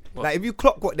they do? Like if you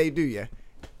clock what they do, yeah,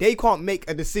 they can't make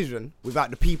a decision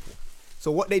without the people. So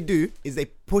what they do is they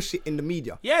push it in the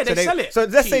media. Yeah, so they sell it So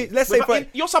let's to say you. Without-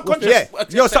 you're subconscious. Yeah,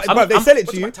 you're I'm- they sell it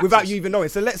what's to you about without taxes? you even knowing.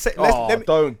 So let's say, Oh, let me,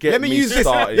 don't get let me me use this.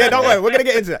 started. Yeah, don't worry, we're gonna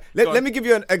get into that. Go on. Let me give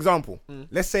you an example.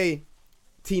 Let's say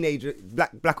teenager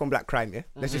black on black crime. Yeah,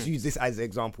 let's just use this as an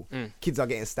example. Kids are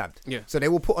getting stabbed. Yeah. So they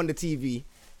will put on the TV,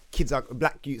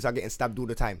 black youths are getting stabbed all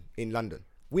the time in London.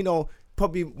 We know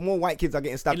probably more white kids are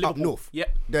getting stabbed In up Liverpool. north Yep.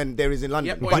 than there is in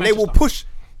London. Yep, or but in they will Manchester. push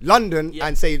London Yep.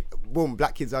 and say, boom,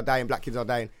 black kids are dying, black kids are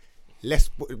dying. Let's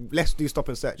do stop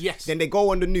and search. Yes. Then they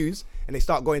go on the news and they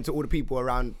start going to all the people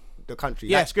around the country.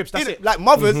 Yeah, like, Scripps, that's it. Like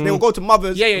mothers, they will go to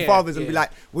mothers Yeah, yeah, and yeah, fathers and yeah. be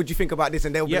like, "What do you think about this?"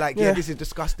 And they'll be like, "Yeah, this is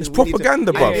disgusting." It's We need to-"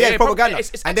 propaganda, bro. Yeah, it's propaganda.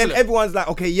 It's and then excellent. everyone's like,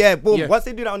 "Okay, yeah, boom." Yeah. Once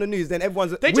they do that on the news, then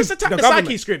everyone's They just attack the government.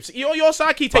 psyche, Scripps. Your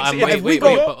psyche takes I'm it. But wait, if we wait, go,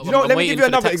 wait, but you know, I'm let me waiting give you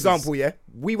for the another taxes. example. Yeah,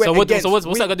 we went So against. what's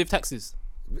we- that got to do with taxes?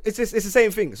 it's the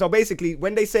same thing. So basically,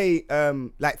 when they say,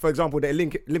 like for example, the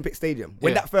Olympic Stadium,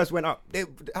 when Yeah. that first went up,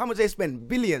 how much they spend?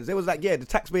 Billions. They was like, yeah, the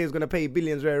taxpayer's gonna pay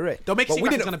billions, rare. They'll make it But seem we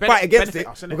like it's didn't gonna fight against benefit it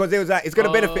us, innit? because they was like, it's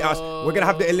gonna benefit us. We're gonna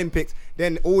have the Olympics.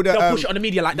 Then all the They'll push it on the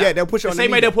media like that. Yeah, they'll push it on the the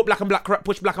same way media. they'll put black and black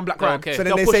push black and black crime. okay. So then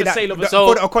They'll they push say the that sale of the, a-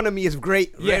 for the economy is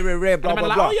great, Yeah. rare, blah And blah I'm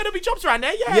like, blah. oh yeah, there'll be jobs around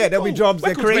there. Yeah, Yeah, there'll be cool. jobs, they're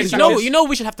Records crazy. based You know, taxes.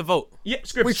 we should have to vote. Yeah,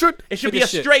 Scripps. We should. It should For be a this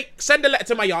shit. straight. Send a letter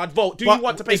to my yard. Vote. Do you But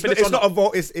want to pay it's for not, this or it's not not? a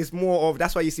vote. It's more of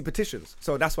that's why you see petitions.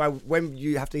 So that's why when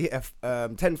you have to hit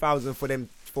 10,000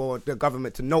 for the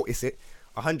government to notice it,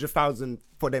 100,000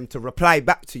 for them to reply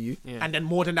back to you. And then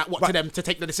more than that, what to them to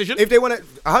take the decision? If they want to,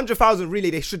 100,000 really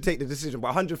they should take the decision, but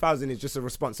 100,000 is just a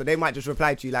response. So they might just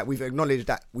reply to you like, we've acknowledged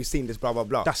that we've seen this, blah blah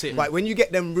blah. That's it. But when you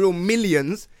get them real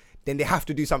millions, then they have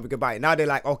to do something about it. Now they're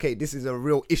like, okay, this is a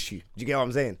real issue. Do you get what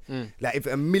I'm saying? Like if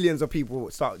millions of people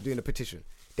start doing a petition,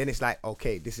 then it's like,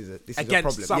 okay, this is a Against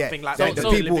problem. something like that. that. The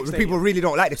So- people Olympic people really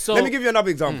don't like this. So- Let me give you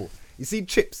another example. You see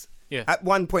chips. Yeah. At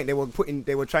one point they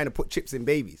were trying to put chips in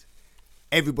babies.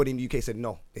 Everybody in the UK said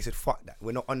no. They said fuck that.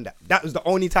 We're not on that. That was the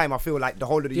only time I feel like the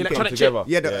whole of the The UK electronic together.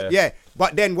 chip. yeah.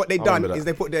 But then what they done remember is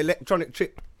that. they put the electronic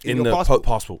chip in, in your the passport.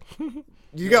 passport.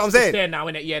 You get what I'm It's saying? there now,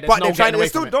 innit? Yeah, there's But no they're trying. getting They away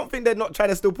still from it. don't think they're not trying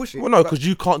to still push it. Well, no, because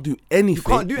you can't do anything. you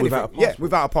can't do anything. without a passport.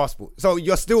 Without a passport. So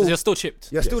you're still You're still chipped.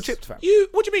 still chipped, fam.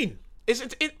 What do you mean? Is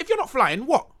it if you're not flying?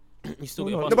 What? You still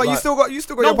get a No, passport. but you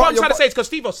still got No, your what I'm your trying to say is because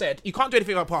Steve said you can't do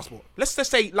anything without a passport. Let's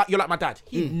just say like you're like my dad.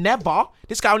 He never.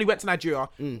 This guy only went to Nigeria.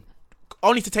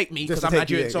 Only to take me Just because to I'm take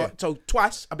you, Nigerian. yeah. So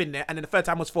twice I've been there, and then the third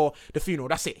time was for the funeral.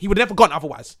 That's it. He would have never gone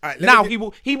otherwise. Alright, let Now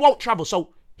me he won't travel, so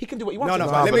he can do what he wants. No,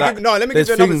 to. but let me but give that- let me there's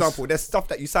give you another things- example. There's stuff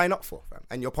that you sign up for, fam,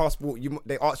 and your passport.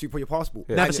 They ask you for your passport.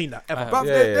 Never And seen that ever. Bruv,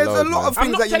 Yeah, there's loads, a lot of man. things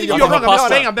I'm not that you telling need you to you're know. wrong, I'm just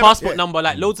saying I've never- passport Yeah. number,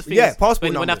 like loads of things. Yeah, passport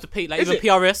when you number. have to pay, like Is even it?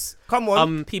 PRS. Come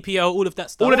on. PPL, all of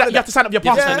that stuff. All of that you have to sign up your You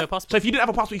have to passport. sign up your passport. So if you didn't have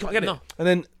a passport, you can't get it. No. And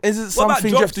then is it What some about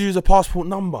things you have jobs? to use a passport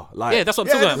number? Like, Yeah, that's what I'm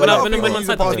Yeah, talking there's about. a lot of When things man you use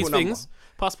signs a up for these passport number. things,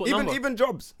 passport number. Even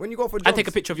jobs. When you go for jobs, I take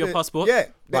a picture of your passport. Yeah.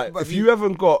 like but if you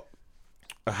haven't got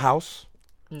a house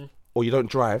or you don't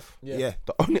drive, yeah.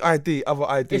 the only other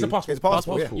ID It's a passport. It's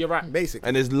passport. You're right. Basic.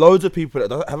 And there's loads of people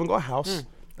that haven't got a house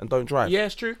and don't drive. Yeah,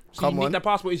 it's true. So Come you on. need that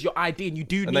passport is your ID, and you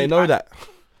do And need. they know that.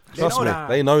 Trust know me, that.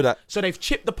 they know that. So they've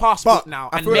chipped the passport But now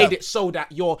I and feel made like- it so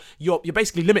that you're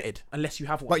basically limited unless you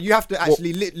have one. But you have to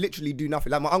actually literally do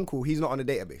nothing. Like my uncle, he's not on a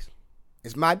database.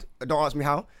 It's mad. Don't ask me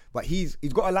how. But he's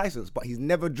got a license, but he's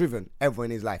never driven ever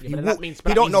in his life. but then that means- but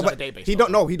he that don't means know. he's on But a database, he though.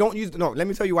 don't know. He don't use. No, let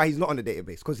me tell you why he's not on the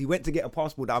database. Because he went to get a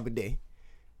passport the other day,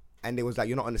 and they was like,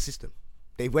 "You're not on the system."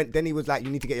 They went. Then he was like, "You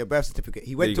need to get your birth certificate."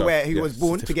 He went you to go. where he Yeah, was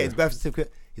born to get his certificate. birth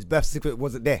certificate. His birth certificate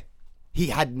wasn't there. He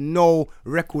had no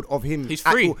record of him. He's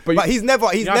at free. all. But he's never.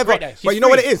 He's know, it's never. great that But he's you know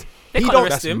what it free. is? They He can't don't.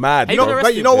 arrest That's him. mad, Hey, bro. don't arrest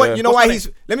But you him. know what? Yeah. You know What's why the he's.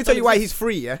 name? Let me tell you why he's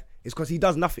free. Yeah, it's because he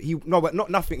does nothing. But not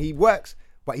nothing. He works,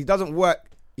 but he doesn't work.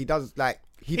 He does like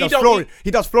he does don't- flooring.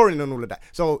 He does flooring and all of that.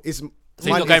 So it's. he's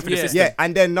not going for the system. Yeah,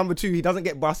 and then number 2, he doesn't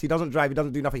get bus. He doesn't drive. He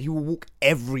doesn't do nothing. He will walk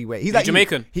everywhere. He's like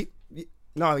Jamaican?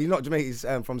 No, he's not Jamaican. He's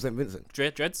from St Vincent.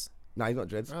 Dreads? No, he's not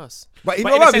Dreads. Us. But you But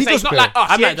know in a what? sense He that he's just not like us.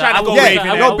 I'm He like ain't trying that. to go I yeah, will raving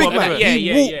walk no I big walk man. everywhere.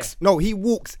 He walks. No, he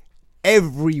walks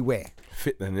everywhere.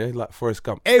 Fit then, yeah, like Forrest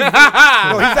Gump. No, he's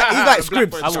like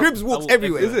Scribs. I walk- Scribs I walks walk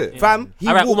everywhere. everywhere. Is it? Fam, he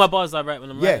I write all walks. my bars I write when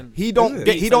I'm Yeah, writing. he don't Beats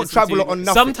get. He I don't listen travel to. on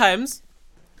nothing. Sometimes,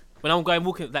 when I'm going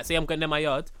walking, like say I'm going near my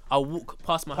yard, I'll walk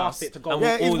past my house it to go. and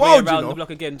Yeah, walk it's all the wild, way you around know. the block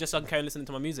again just so I can carry on listening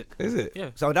to my music. Is it? Yeah.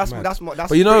 So that's Mad. that's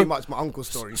But you know- pretty much my uncle's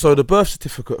story. So the birth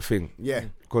certificate thing, Yeah.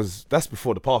 because that's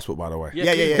before the passport, by the way.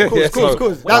 Yeah. Yeah, Cool.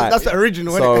 so- That's the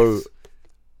original. So innit?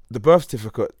 the birth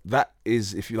certificate, that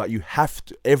is, if you like, you have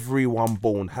to. Everyone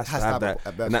born has to have that,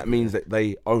 a birth and that means that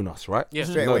they own us, right? Yeah.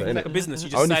 Straight No, away. It's innit? like a business. You I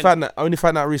just only sign.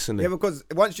 found that recently. Yeah, because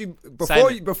once you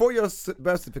Sign it. before your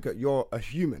birth certificate, you're a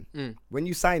human. When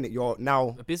you sign it, you're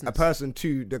now a business. person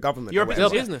to the government. You're or a It's a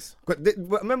whatever. business. But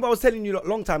remember, I was telling you a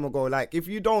long time ago, like if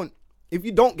you don't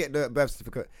get the birth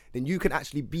certificate, then you can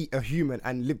actually be a human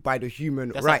and live by the human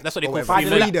That's right. like- that's what they or call whatever.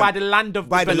 freedom. Freedom. By the land of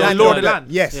By the land law of of the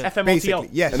land. Yes, FMOTL. basically.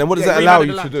 Yes. And then what does Yeah, that free allow man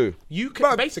you of the to land. do? You can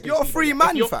Bruv, basically. you're a free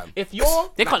man, fam. If you're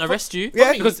They can't arrest you.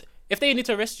 Yeah. Because if they need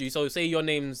to arrest you, so say your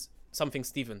name's something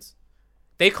Stevens,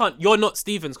 they can't. You're not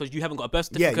Stevens because you haven't got a birth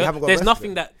certificate. you haven't got a There's birth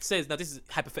nothing that says. Now this is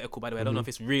hypothetical, by the way. I don't know if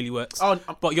this really works.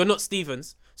 But you're not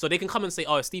Stevens, so they can come and say,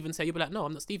 "Oh, Stevens here." You'll be like, "No,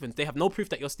 I'm not Stevens." They have no proof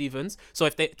that you're Stevens. So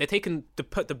if they're taking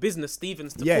the business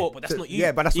Stevens to court, but that's not you.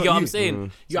 Yeah, but that's you not get what you. I'm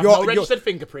saying. You have no registered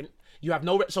fingerprint. You have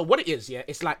no. So what it is, yeah,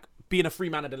 it's like being a free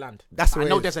man of the land. That's what I it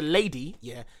know. is. There's a lady,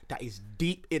 yeah, that is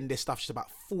deep in this stuff. She's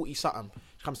about 40 something.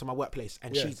 She comes to my workplace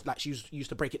and she's like, she used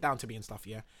to break it down to me and stuff.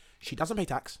 Yeah, she doesn't pay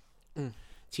tax.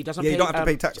 She doesn't. Yeah, pay, you don't have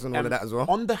to pay tax on all of that as well.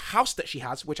 On the house that she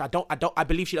has, which I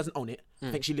believe she doesn't own it. I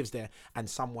think she lives there and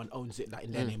someone owns it like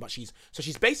in their name. But she's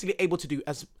basically able to do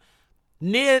as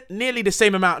nearly the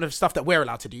same amount of stuff that we're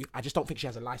allowed to do. I just don't think she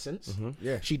has a license.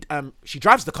 Yeah. She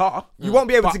drives the car. You won't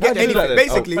be able to get how do you do anything. that then?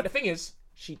 Basically, But the thing is,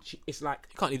 she it's like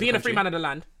can't leave the being a country. free man of the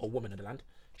land or woman of the land.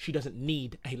 She doesn't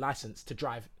need a license to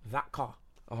drive that car.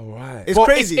 All right. it's Well,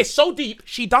 crazy. It's so deep.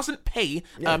 She doesn't pay.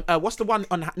 What's the one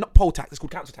on not poll tax? It's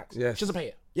called council tax. Yes. She doesn't pay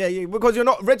it. Yeah, because you're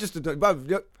not registered.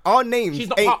 But our names She's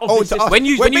not ain't part of owed this to system. us. When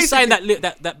you We're sign basically-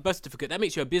 that birth certificate, that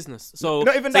makes you a business. So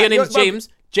Not even say your that, name is you're- James.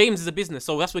 James is a business.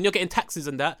 So that's when you're getting taxes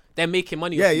and that they're making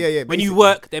money. Yeah, off you. yeah, yeah, When you basically.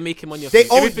 work, they're making money. Off They you.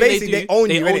 own Everything basically. They own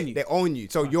you. They innit? They own you.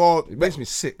 So you're. It makes me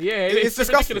sick. Yeah, It's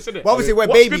disgusting. ridiculous, isn't it? But obviously, we're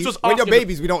What babies. Scripps was When you're asking-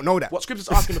 babies, we don't know that. What Scripps is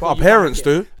asking But our before you parents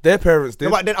can't get. do. Their parents do.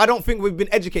 No, but then I don't think we've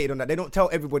been educated on that. They don't tell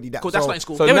everybody that. Because that's not in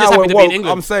school. So They were now just happy we're to be in woke.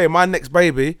 England. I'm saying my next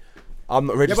baby, I'm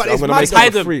not registered. it's I'm gonna mad make though. Hide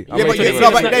it them. free. Yeah, I'm Yeah, gonna but, make yeah, it no,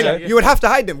 yeah, but free. yeah, then you would have to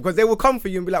hide them because they will come for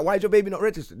you and be like, "Why is your baby not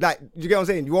registered?" Like, you get what I'm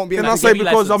saying? You won't be. Can able I to say get-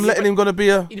 because I'm license. letting him gonna be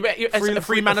a As a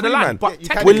free man of the free land. man. But Yeah, you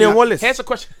technically- can William Wallace. Here's a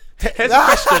question. Here's a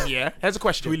question. Yeah. Here's a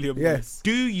question. William. Yes.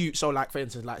 Do you so like for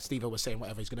instance like Steve was saying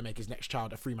whatever he's gonna make his next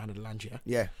child a free man of the land? Yeah.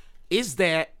 Yeah. Is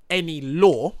there any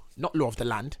law, not law of the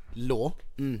land, law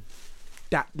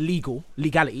that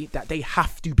legality that they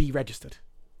have to be registered?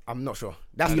 I'm not sure.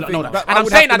 That's You the lot thing. know that. But And I'm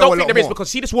would saying have I to know don't a think lot there is more. because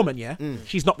see this woman, yeah,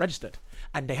 she's not registered,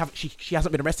 and she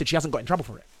hasn't been arrested. She hasn't got in trouble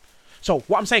for it. So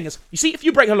what I'm saying is, you see, if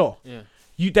you break her law,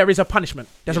 there is a punishment.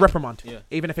 There's a reprimand,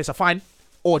 even if it's a fine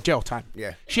or jail time.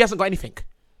 Yeah. She hasn't got anything.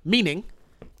 Meaning,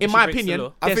 in She my breaks the opinion,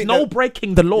 law. I there's think no that-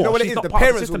 breaking the law. You know what it She's is? not The part of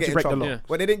the parents will system get to in break the trouble. law. Yeah.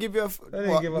 But they didn't give you a.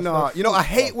 didn't give us Nah, stuff. you know I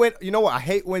hate when I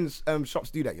hate when shops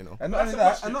do that. You know. And not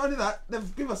only that,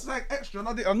 they've given us something extra. And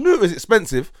I knew it was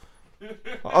expensive.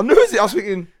 I knew it. I was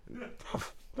thinking,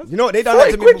 You know what they done that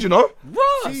 30 to me. quid, you know?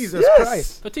 Jesus Yes.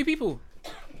 Christ. For 2 people.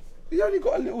 You only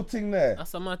got a little thing there.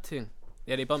 That's a mad thing.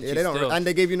 Yeah, they bumped Yeah, you they don't. still. And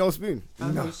they gave you no spoon.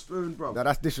 No spoon, bro. No,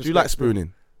 that's disrespectful. Do you like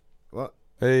spooning? What?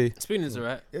 Hey, Spooning's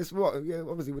alright. It's what? Yeah,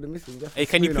 obviously with the missing. Hey,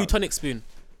 can you plutonic spoon?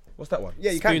 what's that one? Yeah,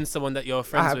 you Spoon can. someone that you're I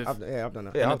friends have. with. I've done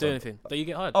that. Yeah, Not I've do done. anything. Don't you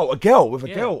get hard? Oh, a girl with a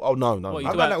Yeah. girl? Oh no, no. What, you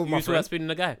I've do done that that with my you do that friend. spooning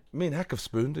a guy? Me and Hack have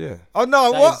spooned, yeah. Oh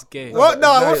no! That What? is gay. What?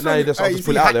 No, No, what's no, wrong? you just have Hey, to you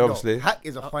pull see, it out Hack, there, though. obviously. Hack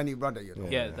is a funny brother, you know.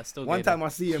 Yeah, that's still One gay. time I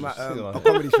see him at Still a on.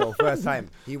 comedy show, first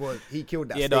time. He killed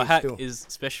that Yeah, stage no, hack still. is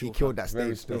special. He killed fam. that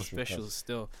Very stage still. Special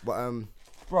still. But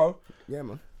Bro, yeah,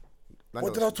 man.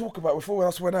 what did I talk about before we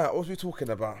else went out? What was we talking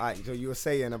about? Alright, so you were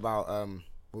saying about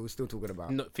what we're still talking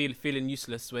about. Not feeling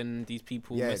useless when these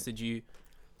people Yeah. message you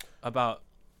about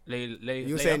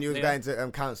You were saying you was going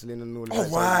to counselling and all of Oh, that.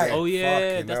 so, right. yeah, Oh yeah,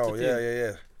 Fucking that's hell, the thing.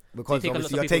 yeah. because taking obviously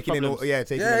lots you're of taking in all, people's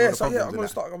taking in Yeah, all yeah. the So yeah,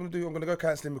 problems and that. I'm gonna go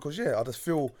counselling because I just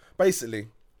feel basically,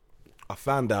 I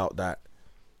found out that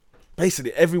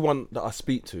basically everyone that I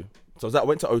speak to. So I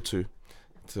went to O2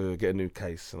 to get a new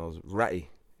case, and I was ratty.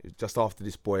 It was just after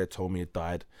this boy had told me he had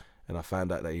died, and I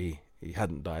found out that he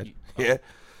hadn't died. Yeah.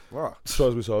 What? So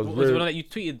I was What was the very, one that you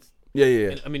tweeted?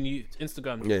 yeah. I mean, you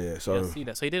Instagram. Yeah. So I see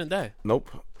that. So he didn't die. nope.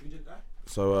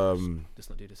 So Let's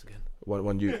not do this again.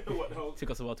 when you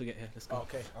Took us a while to get here. Let's go.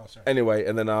 Okay. Oh, sorry. anyway,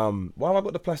 and then why have I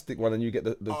got the plastic one and you get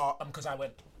the Because I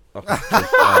went. Okay,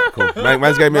 cool.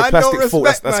 Man's gave me a Man, plastic don't fork.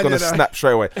 respect That's man, gonna you know. snap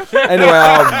straight away.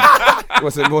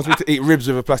 Anyway, he wants me to eat ribs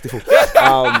with a plastic fork.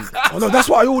 Oh no, that's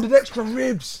why I ordered extra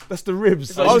ribs. That's the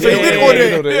ribs. Oh, so you did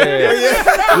order it?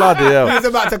 Yeah. Bloody hell. He was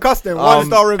about to cuss them.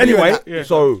 1-star review. Anyway, and that.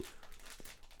 so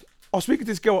I was speaking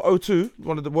to this girl at O2,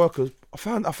 one of the workers. I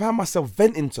found myself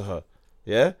venting to her.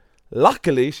 Yeah.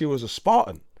 Luckily, she was a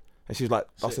Spartan. And she's like,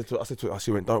 I said to her,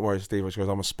 she went, "Don't worry, Steve." She goes,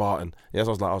 "I'm a Spartan." Yes, I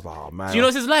was like, oh man. Do you know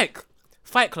what this is like?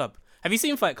 Fight Club. Have you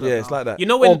seen Fight Club? Yeah, it's like that. You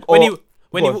know when Or- he go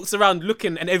he on. walks around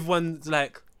looking and everyone's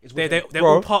like they're Bro,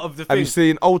 all part of the Have thing. you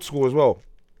seen Old School as well?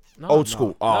 No, Old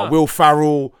School. no. Will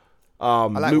Farrell, I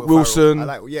like Luke Will Wilson. Ferrell.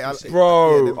 I like, yeah,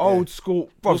 Bro, yeah, Old School.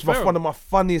 Bro, it's Ferrell. one of my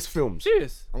funniest films.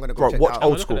 Serious? I'm gonna go Bro, check watch that out.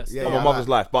 Old look at School. that It's stuff. my Yeah, mother's I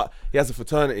like- life. But he has a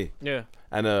fraternity. Yeah.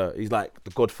 And he's like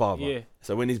the godfather. Yeah.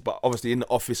 So when but obviously in the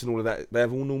office and all of that, they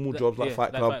have all normal jobs like Yeah,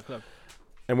 Fight like Club. Fight Club.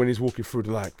 And when he's walking through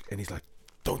and he's like,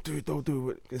 don't do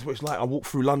it. It's what it's like. I walk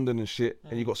through London and shit,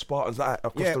 and you got Spartans like that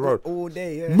across Yeah, the road. all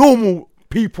day. Yeah. Normal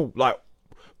people, like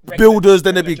builders,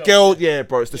 then there'd be girls. Yeah,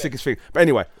 bro, it's the sickest thing. But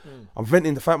anyway, I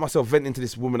found myself venting to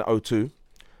this woman at O2, and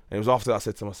it was after that I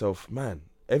said to myself, man,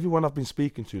 everyone I've been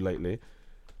speaking to lately,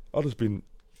 I've just been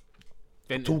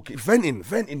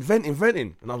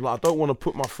venting, and I'm like, I don't want to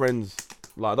put my friends,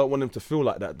 like, I don't want them to feel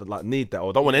like that, like need that, or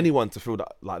I don't want anyone to feel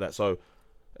that like that. So,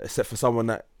 except for someone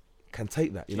that can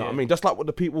take that, you know what I mean? Just like what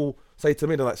the people say to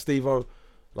me, they're like, Steve-O,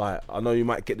 like, I know you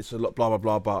might get this a lot, blah blah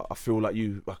blah, but I feel like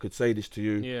I could say this to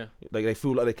you. Yeah. Like they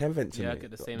feel like they can vent to me. I get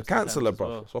the same. The counsellor, sometimes as bro.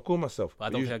 well. So I call myself. But I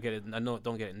don't think I get it. I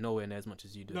don't get it nowhere near as much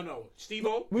as you do. No,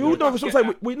 Steve-O. We all know. That's what I'm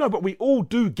saying. We know, but we all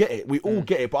do get it. We all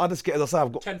get it. But I just get, as I say,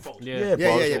 I've got Tenfold. Yeah.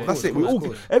 bro. Yeah, That's of it. We course, all of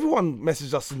course. everyone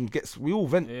messages us and gets. We all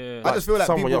vent. Yeah. I just feel like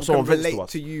someone people someone can vents to relate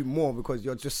us. to you more because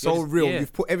you're just You're so just- real. yeah.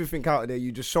 You've put everything out there.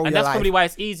 You just show And your that's life. probably why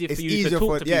it's easier It's for you to easier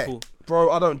talk for- to yeah. people.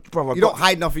 Bro, I don't, bro. You don't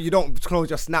hide nothing. You don't close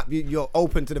your snap. You're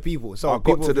open to the people. So I got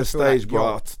people to the just feel like, stage,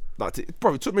 bro.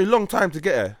 Bro, it took me a long time to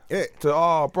get there.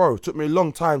 Yeah. Bro, it took me a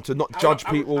long time to not judge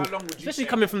people. How long would you Especially say,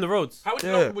 coming from the roads. How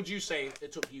Yeah. long would you say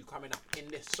it took you coming up in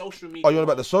this social media? Oh, you're on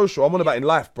about the social? I'm on about in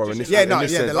life, bro. In this, Yeah, in no,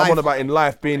 this yeah, sense. the I'm on life. about in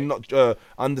life being not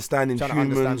understanding Trying to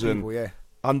humans understand and people, yeah.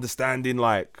 understanding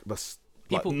like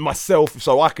People- myself,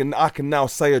 so I can now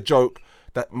say a joke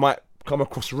that might come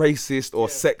across racist or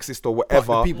sexist or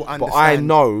whatever. people But I understand.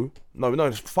 know,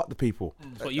 no, fuck the people.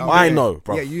 But you I get it. know,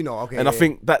 bro. Yeah, you know, okay, And I yeah.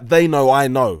 think that they know I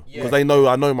know because they know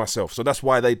I know myself. So that's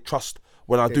why they trust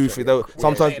when I do things.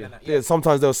 Sometimes,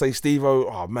 sometimes they'll say, Steve-O,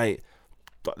 oh mate,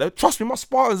 trust me, my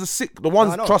Spartans are sick. The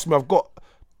ones, I know. trust me, I've got.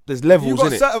 There's You levels got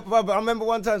in it. certain, but I remember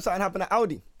one time something happened at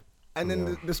Audi. And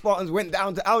then the Spartans went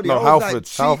down to Audi. No, I was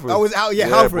Halford. like, I was out, Yeah,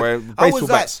 Halford. boy, I was baseball like,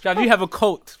 bats. Jav, you have a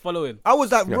cult following.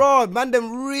 bro, man,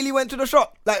 them really went to the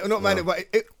shop. Like, not man, but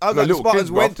I was like, the little Spartans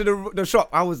kids, went to the shop.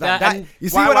 I was like, Yeah, that. and You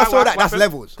see, why- when I why- saw why- that, why- that's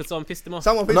levels. Because someone pissed him off.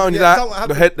 Someone, Not only someone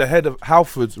that, had- the head of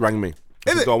Halfords rang me.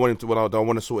 He Is said, it? do I want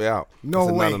to sort it out? No I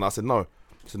said, way. No, I said no. I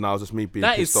said no, it was just me being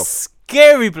That pissed is off.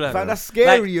 scary, blood. Fam, that's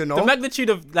scary, Like, you know. The magnitude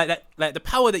of like the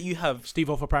power that you have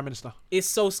Steve-O for Prime Minister. is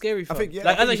so scary. Fam. think, yeah,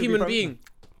 like I as think a he should be human Prime being,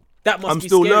 that must I'm be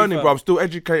still scary, learning, fam. bro. I'm still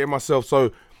educating myself.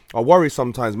 So I worry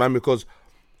sometimes, man, because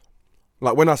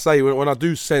like when I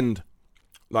do send,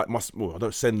 like I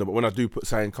don't send them, but when I do put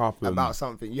saying carpet about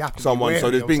something. You have to be someone. So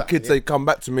wary there's of been something, kids yeah. they come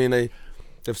back to me and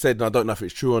they've said, and I don't know if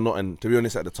it's true or not. And to be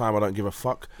honest, at the time I don't give a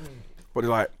fuck. But they're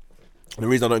like, the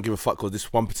reason I don't give a fuck because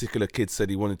this one particular kid said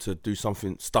he wanted to do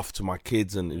stuff to my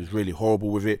kids, and he was really horrible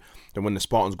with it. Then when the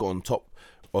Spartans got on top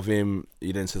of him,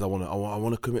 he then says, I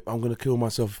want to commit. I'm going to kill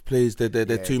myself. Please, they're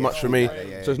too much for me.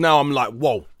 So now I'm like,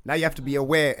 whoa. Now you have to be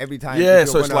aware every time. Yeah, if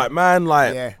so you're it's gonna- like, man,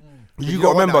 like Yeah. you You got to don't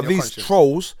want that remember on your these conscience.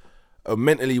 trolls are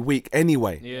mentally weak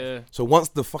anyway. Yeah. So once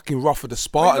the fucking wrath of the You know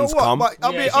Spartans what? come, But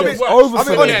I'll Yeah, be it's honest. even worse. over I'll for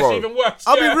be them, honest. bro. It's even worse.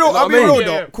 I'll be Yeah. real. You know I'll be what I real mean?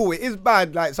 though. Yeah. Cool. It is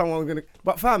bad. Like someone's gonna.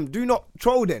 But fam, do not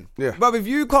troll then. Yeah. But if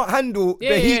you can't handle Yeah,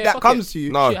 the heat yeah, that fuck comes it. to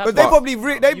you, No, because they but- probably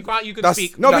they. You can't. You can That's-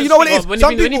 speak. No, but you know what it is. When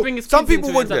Some you people, bring his some kids people into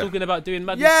it would. and start talking about doing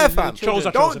madness. Yeah, with fam. little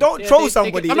children. Trolls are Don't Yeah, troll they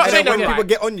somebody. get- I'm not and saying then when they're people right.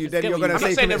 get on you, then get you're what gonna you say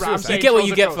I'm not saying commit they're right. I'm suicide. saying You get what trolls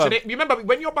you are get, trolls. fam. So you remember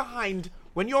when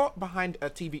you're behind a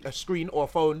TV, a screen or a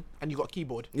phone, and you got a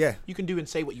keyboard. Yeah. You can do and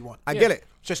say what you want. I get it.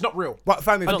 So it's not real. But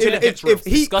fam, I don't think if it's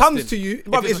heat disgusting. comes to you, If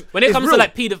bruv, it's- it's when it it's comes real. to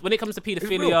like when it comes to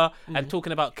paedophilia real. and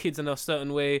talking about kids in a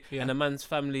certain way and a man's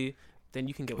family, then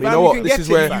you can get. you Fam, know you what? can This get is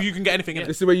it, where fam. You can get anything in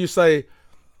this it. is where you say,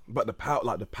 but the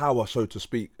power, so to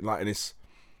speak, like, and it's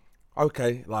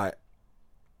okay, like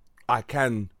I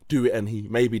can do it, and he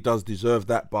maybe does deserve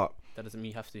that, but That doesn't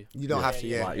mean you have to. You don't have to,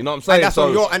 yeah. like, you know what I'm saying? And that's So-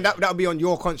 on your, and that'll be on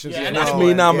your conscience. Yeah, as and that's well,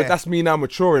 me now. yeah. That's me now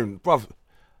maturing, bruv.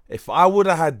 If I would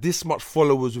have had this much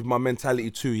followers with my mentality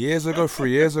 2 years ago,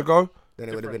 3 years ago, Then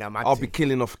it would have been a mad I'll thing. be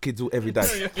killing off kids every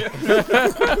day.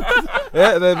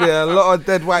 Yeah, there'd be a lot of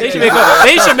dead white They should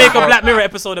kids. make a Black Mirror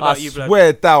episode I about you, blood.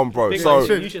 swear down, bro. Big So up.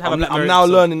 You should have a I'm, Black Mirror I'm now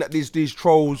episode. learning that these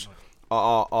trolls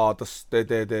are just,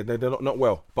 they're not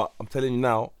well. But I'm telling you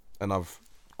now, and I've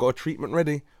got a treatment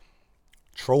ready.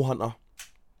 Troll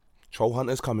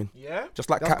hunter's coming. Yeah. Just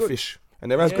like That's good. Catfish.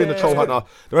 And there has been a troll hunter.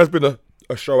 There has been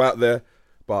a show out there,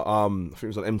 but I think it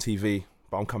was on MTV.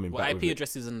 But I'm coming What back. IP with it.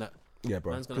 addresses and that. Yeah,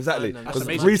 bro. Man's gonna Exactly. find them. That's Because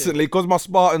amazing. recently, because my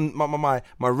Spartan,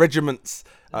 my regiments,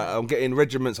 I'm getting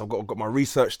regiments. I've got my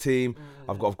research team.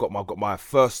 I've got my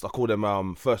first. I call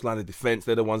them first line of defense.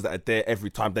 They're the ones that are there every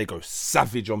time. They go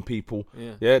savage on people.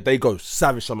 Yeah, they go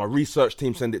savage. So my research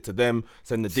team send it to them.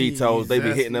 Send the details. They be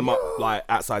Jesus. hitting them up like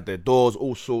outside their doors,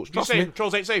 all sorts. You Trust saying me.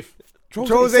 trolls ain't safe?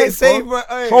 Trolls ain't safe, bro. bro.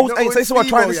 Hey, Trolls no, ain't safe. it's So I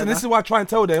try. Steve-O, Listen, yeah, this is why I try and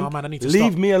tell them. Oh, man, I need to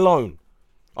leave stop. me alone.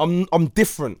 I'm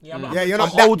different. Yeah, I'm not- Yeah, you're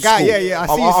not I'm that old guy. school. Yeah, yeah. I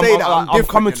see you say that. I'm I'm different,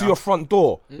 coming you to know. your front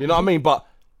door. You know what I mean? But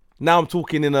now I'm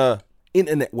talking in a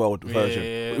internet world version,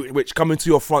 Yeah. which coming to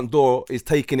your front door is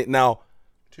taking it now.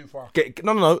 Too far.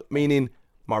 No. Meaning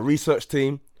my research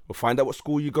team, will find out what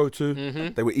school you go to.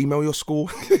 They will email your school.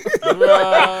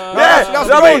 That's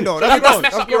Yeah, great though. That's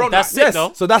mess up your own That's life. it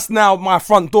though. So that's now my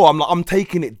front door. I'm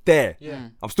taking it there.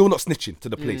 I'm still not snitching to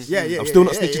the police. I'm still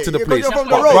not snitching to the police. You're from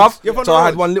the But, roads. You're from so the I had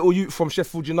roads. one little youth from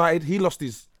Sheffield United. He lost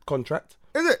his contract.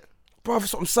 Is it? Bro,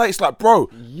 that's what I'm saying. It's like, bro,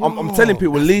 I'm telling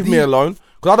people, leave me alone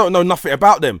because I don't know nothing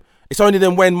about them. It's only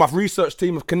then when my research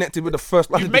team have connected with the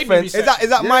first line of made me defence. research. Is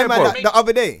that Yeah, my man bro. the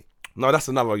other day? No, that's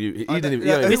another you. He didn't even.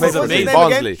 Yeah, He this played is for amazing.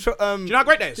 Barnsley. Do you know how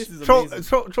great that is?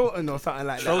 Troughton or something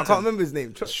like that. I can't remember his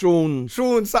name. Sean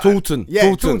Sean something. Toulton. Yeah,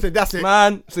 Toulton. Toulton, that's it.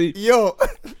 Man, see, Yo.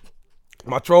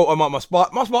 my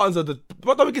Spartans are the.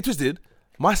 But don't get twisted.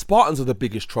 My Spartans are the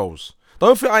biggest trolls.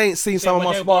 Don't think I ain't seen some of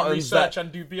my Spartans. That,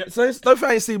 and do so don't think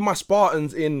I ain't seen my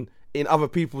Spartans in other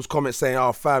people's comments saying,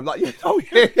 "Oh, fam, like, yeah, oh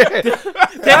yeah."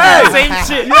 Same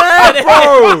shit. Yeah,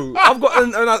 bro. I've got,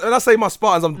 and I say my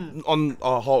Spartans, I'm on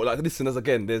a whole. Like, listeners,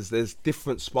 again, there's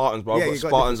different Spartans, bro. Yeah, I've got you got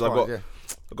Spartans. different I've got,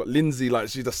 I've got Lindsay. Like,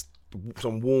 she's just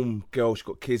some warm girl. She's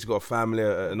got kids. She's got a family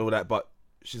and all that. But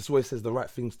she just always says the right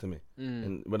things to me,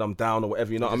 and when I'm down or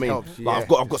whatever, you know what I mean. helps, Like,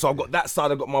 yeah. I've got that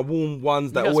side. I've got my warm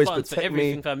ones that You got always Spartans for protect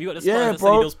everything, me. fam. You got the Yeah, Spartans that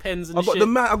send you bro. those pens and I've got shit. the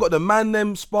man. I've got the man.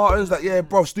 Them Spartans that, yeah,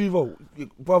 bro, Steve-O,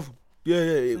 bro. Yeah,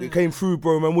 it came through,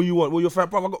 bro, man. What you want? What your fan,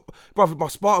 bro? My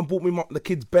Spartan bought me the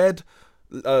kid's bed,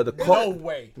 the cot. No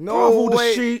way. No all the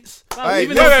way. sheets. Hey,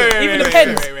 Even listen. the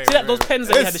pens. See that those pens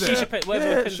that you had, the Listen. shisha pen,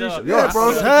 whatever pens are. Yeah,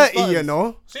 bro. That's 30, you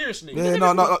know. Seriously. Yeah,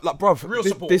 no, like, bro. Real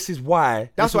This, support. this is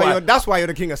why. That's why you're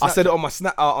the king of I Snapchat. said it on my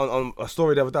snap on a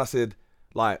story the other day. I said,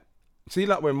 like, see,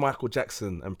 like when Michael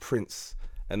Jackson and Prince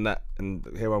and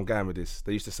here I'm going with this.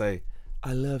 They used to say,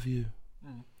 "I love you."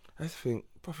 I just think,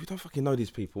 bro, you don't fucking know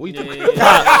these people. What are you doing?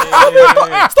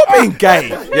 Stop being gay.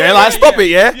 Yeah, like, stop it.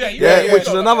 Yeah, which is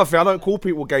another thing. I don't call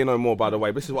people gay no more, by the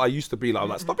way. This is what I used to be like. I'm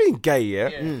like, stop being gay. Yeah.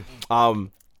 I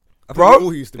think we Bro,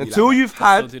 all used to be until like you've Still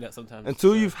had do that sometimes.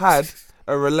 you've had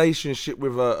a relationship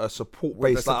with a support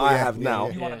base the like support, I yeah, have yeah, now,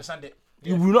 yeah. You won't understand it.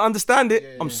 you will not understand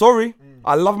it. I'm sorry.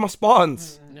 I love my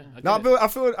Spartans. No, I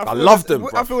feel love them, I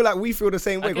bro. feel like we feel the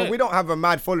same way get because it. we don't have a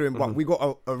mad following, but we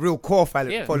got a real core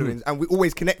following, and we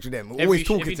always connect with them. We're always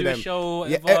talking if you to do a them. show,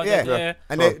 Yeah, whatever, yeah.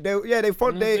 And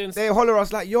they holler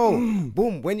us like, yo,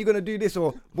 boom, when you gonna do this,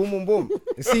 or boom, boom, boom.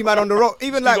 And see man on the rock.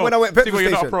 Even like when I went petrol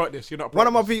You're not a station. pro at this. You're not a pro One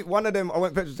of at my one of them, I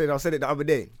went petrol station. I said it the other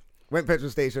day. Went petrol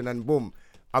station and boom,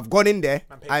 I've gone in there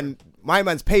and my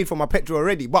man's paid for my petrol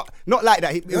already, but not like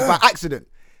that. It was by accident.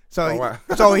 So, wow.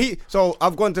 so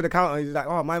I've gone to the counter. He's like,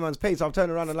 "Oh, my man's paid." So I've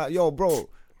turned around and like, "Yo, bro,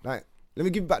 like, let me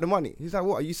give you back the money." He's like,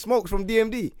 "What? Are you smoked from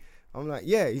DMD?" I'm like,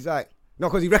 "Yeah." He's like, "No,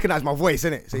 because he recognised my voice,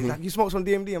 innit?" So he's like, "You smoked from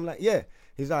DMD?" I'm like, "Yeah."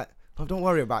 He's like, "Oh, don't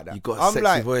worry about that." You got a I'm sexy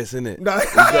like, voice, innit? No. He's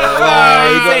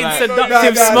saying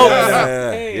seductive no, smoke. no,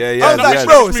 no. Yeah. I was like, yeah.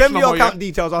 bro, send me no your more, account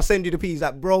details. I'll send you the P. He's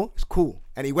like, bro, it's cool.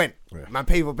 And he went. Man,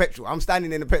 pay for petrol. I'm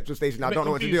standing in the petrol station. I bit don't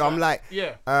know what to confused, do. I'm like, like,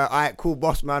 yeah. all right, cool,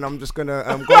 boss, man. I'm just gonna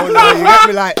go now. You get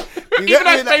me, like, you get Even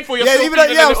though me, it's paid for, you're yeah, still even though,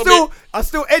 feeling yeah, a little I'm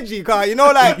still edgy, car. You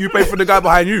know, like, You pay for the guy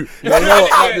behind you. You know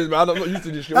what? Like this, man. I'm not used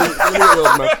to this shit. Let me get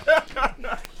yours,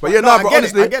 man. But yeah, no, bro, I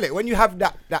honestly. get it. When you have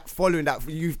that following, that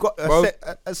you've got Bro.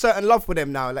 a certain love for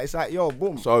them now. Like, it's like, yo,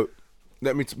 boom. So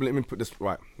let me put this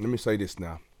right. Let me say this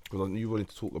now because you wanted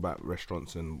to talk about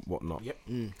restaurants and whatnot. Yep.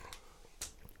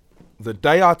 The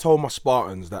day I told my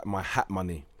Spartans that my hat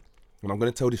money, and I'm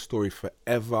going to tell this story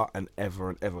forever and ever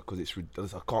and ever because it's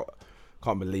ridiculous. I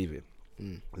can't believe it.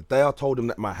 The day I told them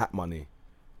that my hat money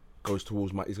goes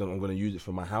towards I'm going to use it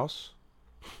for my house.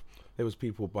 There was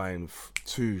people buying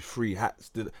 2-3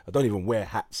 hats. I don't even wear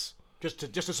hats. Just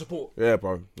to support. Yeah,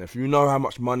 bro. If you know how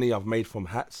much money I've made from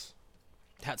hats,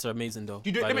 Hats are amazing though.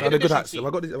 You do it by the limited way. they're good edition, hats. see? Have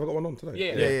I got one on today?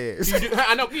 Yeah. Yeah. Do you do,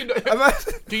 I know. You know, I'm-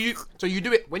 do you? So you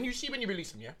do it when you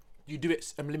release them, yeah? You do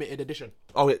it limited edition.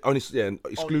 Oh,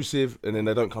 exclusive, and then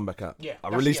they don't come back out. Yeah, I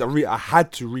that's- released. yeah. I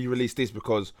had to re-release this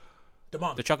because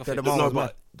Demand. The trucker The fit. demand.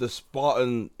 but the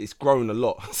Spartan, it's grown a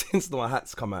lot since my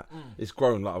hats come out. It's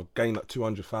grown. Like I've gained like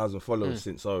 200,000 followers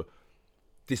since. So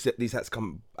these hats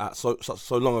come out so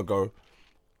long ago.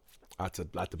 I had to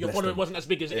Your bless following them. wasn't as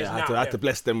big as it is I now. had to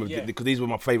bless them with Yeah. because these were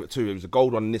my favourite too. It was a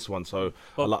gold one and this one, so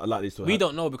I like these two. We hats.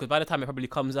 don't know because by the time it probably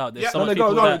comes out, there's Yeah. so No, much they go.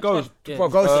 people No, that it goes. Yeah. Bro,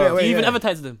 Go straight Do away. you even yeah.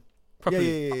 advertise them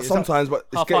properly? Yeah. Sometimes, but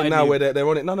it's Half-heartedly. getting now where they're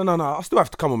on it. No. I still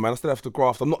have to come on, man. I still have to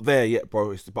graft. I'm not there yet,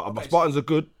 bro. But my Spartans are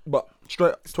good, but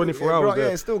straight 24 hours. Yeah,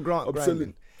 there. it's still I'm grinding.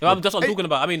 selling. No, that's what I'm talking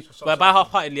about. I mean, by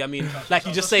half-heartedly, I mean, like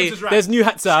you just say, Sims is right. there's new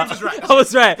hats out. Sims is right. I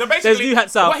was right. So There's basically, new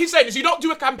hats out. What he's saying is you don't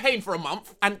do a campaign for a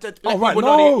month and let right, people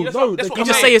know. no, That's no, what they I'm You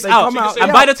just saying. say it's They out, come out, and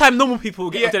yeah. by the time normal people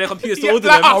get onto their computers to order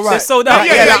like them, us. they're sold out.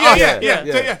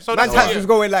 Yeah. So Man's that's hats was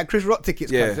going like Chris Rock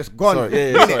tickets, Yeah, cuz, just gone. Sorry,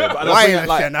 Minute. sorry. But Why I bring is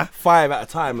like Shenna? 5 at a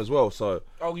time as well. So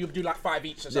Oh, you do like 5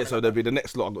 each or something. yeah, so there'll be the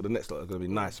next lot. I've got the next lot. It's gonna be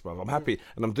nice, bro. I'm happy,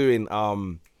 and I'm doing.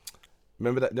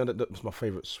 Remember that? That was my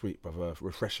favorite sweet, brother.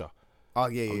 Refresher. Oh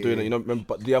yeah. I'm doing it. You know, remember,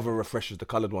 but the other refreshers, the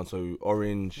coloured ones, so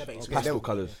orange, pastel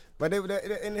colours. But they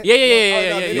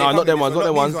Yeah. No, not them ones. Not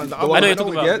them ones. The I know you're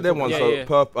talking about. Yeah, them ones. Yeah, So yeah.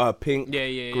 purple, pink,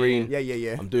 Yeah. green.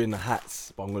 Yeah. I'm doing the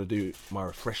hats, but I'm gonna do my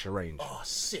refresher range. Oh,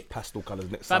 sick. Pastel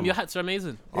colours next Fam, summer. your hats are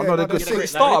amazing. I know they're good. sick.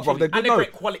 Starter, bro. They're And good. they're No,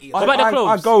 great quality. What about the I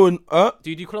clothes? go and Do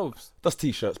you do clothes? that's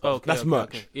t-shirts, but Oh, okay, that's okay, merch.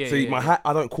 okay. Yeah, See, yeah, my yeah. hat,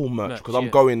 I don't call merch Merch, because I'm yeah.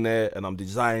 going there and I'm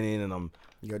designing and I'm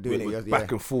You're doing with it, back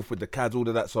yeah. and forth with the CADs, all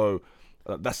of that. So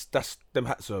that's them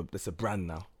hats are that's a brand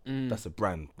now. That's a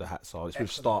brand. The hats are. It's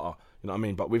with Starter. You know what I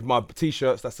mean? But with my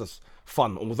t-shirts, that's just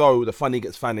fun. Although the funny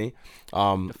gets fanny.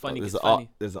 funny there's gets an funny.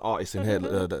 there's an artist in here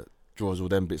that draws all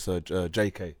them bits.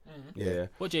 JK. Yeah.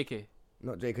 What JK?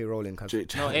 Not J.K. Rowling, cuz.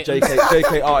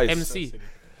 JK artist.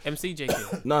 MC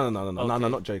JK. No, Okay.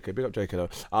 not JK. Big up JK though.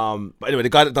 But anyway, the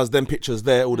guy that does them pictures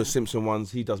there, all the Simpson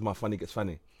ones, he does my funny gets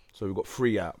funny. So we've got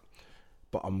 3 out.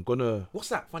 But I'm gonna. What's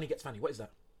that? Funny gets funny. What is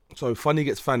that? So funny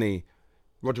gets funny.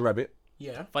 Roger Rabbit.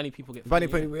 Yeah. Funny people get Funny,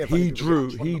 funny. funny, yeah, He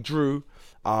funny. drew.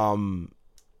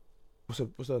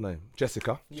 What's her name?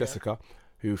 Jessica. Jessica,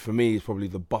 who for me is probably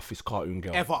the buffest cartoon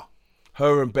girl Ever.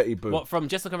 Her and Betty Boo. What from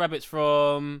Jessica Rabbit's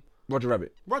from Roger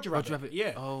Rabbit. Roger Roger Rabbit. Rabbit?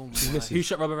 Yeah. Oh my. missus. Who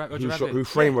shot Roger Rabbit? Who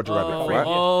framed Roger Rabbit? Oh, Right.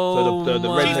 oh so the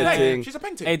my She's, redhead thing. she's a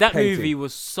painting. Hey, that Painting. movie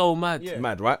was so mad. Yeah.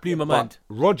 Mad, right? Blew my But mind.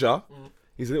 Roger,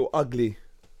 he's a little ugly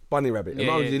bunny rabbit. And Yeah,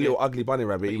 not only yeah, is he a little yeah. ugly bunny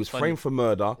rabbit, he he's was funny. framed for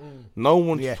murder. No one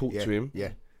wanted Yeah, to talk yeah, to him. Yeah.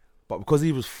 But because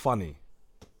he was funny,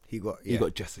 He got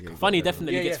Jessica. Funny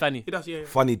definitely Yeah, gets yeah. funny. He does, yeah.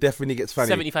 Funny definitely gets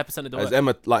funny. 75% of the As work.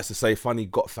 Emma likes to say, funny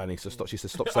got funny. So stop. She said,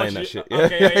 stop saying that shit.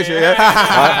 okay,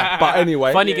 Yeah. But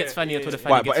anyway. Funny gets funny until the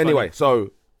funny Right, gets but anyway, funny.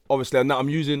 so obviously now I'm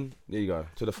using. There you go.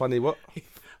 To the funny what?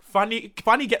 Funny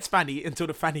gets funny until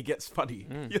the fanny gets funny.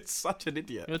 You're such an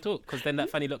idiot. You'll talk, because then that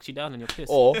funny locks you down and you're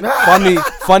pissed. Or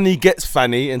funny gets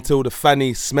fanny until the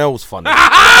fanny smells funny.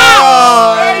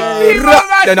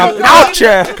 Then I'm out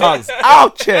chair, cuz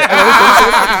out chair.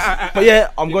 But yeah,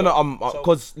 I'm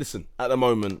because listen, at the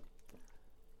moment,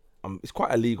 it's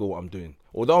quite illegal what I'm doing.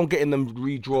 Although I'm getting them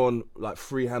redrawn like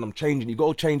freehand, I'm changing. You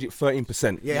got to change it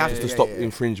 13%, just to stop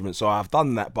infringement. So I've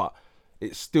done that, but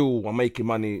it's still I'm making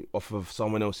money off of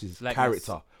someone else's Likeness.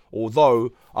 character.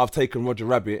 Although I've taken Roger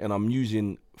Rabbit and I'm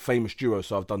using famous duos,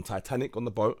 so I've done Titanic on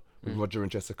the boat with Roger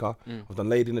and Jessica. I've done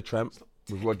Lady in the Tramp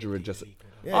with Roger and Jessica.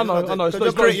 I know. It's not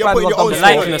as bad as you're putting I've your done own before.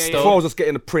 story. likeness though. Before I was just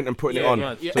getting the print and putting it on.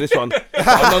 right. So this one,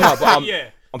 but Yeah.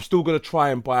 I'm still gonna try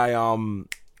and buy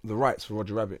the rights for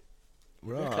Roger Rabbit.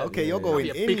 Okay, you're going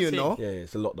That'd be a in, big you thing. know. Yeah,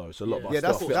 it's a lot though. It's a lot. But Yeah, I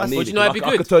still that's- feel I that's- need But you it. know it'd be I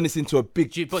good. could turn this into a big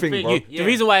But thing, bro. the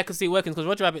reason why I could see it working is because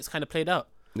Roger Rabbit's kind of played out.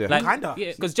 Yeah. Like, Kinda.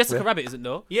 Yeah, because Jessica Rabbit isn't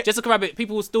though. Yeah. Jessica Rabbit,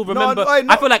 people will still remember. no,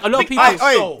 I feel like a lot of people.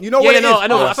 You know what it is? I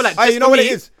know. I feel like Hey, just you know for what it me,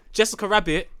 is? Jessica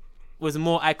Rabbit was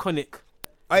more iconic.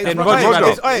 It's Then not- Roger it's- Rabbit.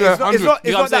 it's- it's Yeah, not- it's 100. not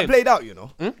You know what I'm that saying? played out, you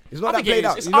know. It's not I that think it played is.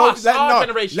 out. It's You know, us, our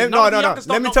generation. No, No, the no. youngsters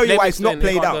Let don't me know. tell you Let why me it's not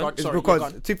explain it. played Go on, out. It's sorry, go because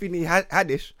on. Tiffany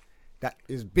Haddish, that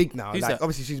is big now. Who's Like that?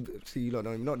 obviously you don't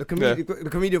know him, not the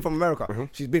comedian from America.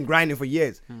 She's been grinding for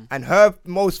years, and her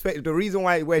the reason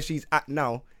where she's at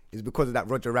now is because of that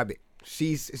Roger Rabbit.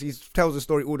 She tells a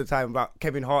story all the time about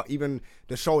Kevin Hart, even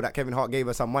the show that Kevin Hart gave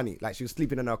her some money. Like she was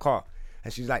sleeping in her car,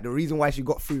 and she's like, the reason why she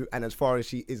got through and as far as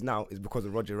she is now is because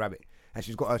of Roger Rabbit. And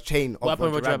she's got a chain of happened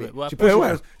Roger with Roger Rabbit. Rabbit? What She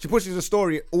happened? pushes the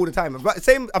story all the time. But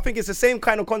I think it's the same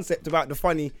kind of concept about the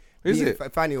funny. Is being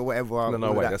it? Fanny or whatever? No,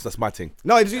 all wait, that. that's my thing.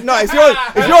 No, it's your thing. Not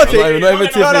even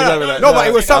Tiffany's over that. No, but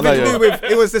it was something I know to you do are. with.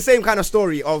 It was the same kind of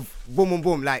story of boom, boom,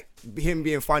 boom, like him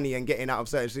being funny and getting out of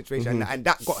certain situations, and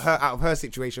that got her out of her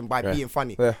situation by being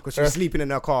funny Yeah. because she was sleeping in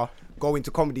her car, going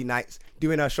to comedy nights,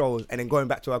 doing her shows, and then going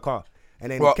back to her car.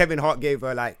 And then Well- Kevin Hart gave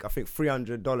her like I think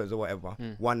 $300 or whatever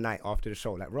one night after the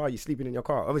show. Like, "Raw, you sleeping in your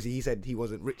car?" Obviously, he said he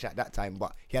wasn't rich at that time,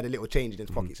 but he had a little change in his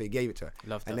pocket, so he gave it to her.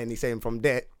 Love that. And then he's saying from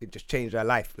there, it just changed her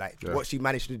life. Like what she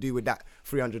managed to do with that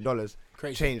 $300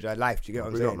 changed her life. Do you get what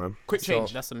I'm Big up, saying? man. Quick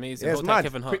change. That's amazing. Yeah, Well it's done, mad.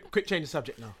 Kevin Hart. Quick change the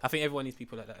subject now. I think everyone needs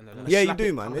people like that in their life. Yeah, you Slap do,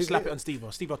 it. man. I'm gonna slap it on Steve.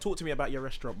 Steve, talk to me about your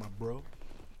restaurant, my bro.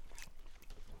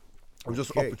 It was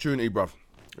just Okay. opportunity, bruv.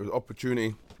 It was opportunity.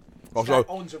 Guy Also,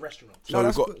 owns a restaurant. so No, we've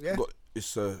that's got, good, yeah.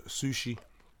 it's sushi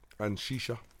and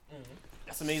shisha.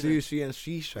 That's amazing. Sushi and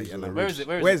shisha. Yeah, man. Where is it?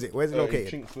 Where's it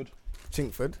located? Chinkford.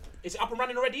 Chingford. Is it up and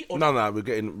running already? Or No, it's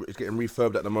getting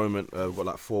refurbed at the moment. We've got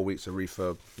like 4 weeks of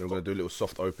refurb. Then we're gonna do a little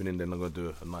soft opening. Then I'm gonna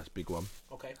do a nice big one.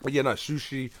 Okay. But yeah, no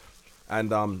sushi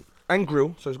and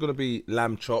grill. So it's gonna be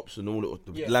lamb chops and all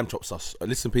the lamb chops.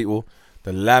 Listen, people,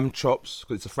 the lamb chops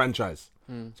because it's a franchise.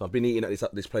 So I've been eating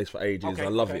at this place for ages. Okay, I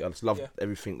love okay. it. I just love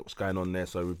everything that's going on there.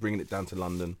 So we're bringing it down to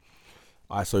London.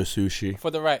 ISO sushi. For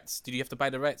the rights, did you have to buy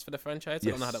the rights for the franchise?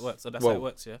 I don't know how that works. So that's how it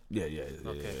works, yeah. Yeah.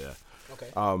 Okay.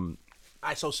 Um,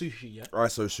 ISO sushi, yeah.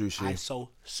 ISO sushi. ISO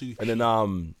sushi. And then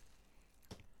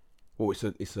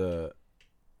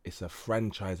it's a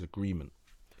franchise agreement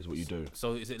is what you do.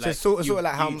 So is it So like it's sort of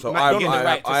like how So you get McDonald's. the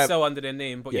right to I- sell under their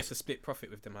name, but you Yes. have to split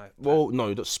profit with them? Well, no,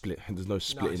 you don't split. There's no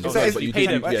split. it's in not. it. It's- But you pay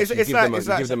give them. them, yes, you It's give like- them a- it's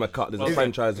you like- give them a cut. There's Okay. a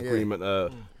franchise Yeah. agreement,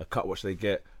 a cut which they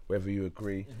get, whether you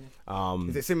agree.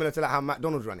 Is it similar to like how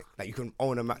McDonald's run it? Like you can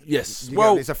own a Mac. Yes. You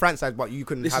Well, it's a franchise, but you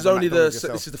can. This have is a only McDonald's this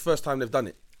yourself. is the first time they've done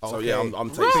it. So Okay. yeah, I'm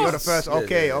taking. So you're the first.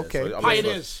 Okay, okay. So I'm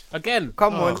Pioneers. Again.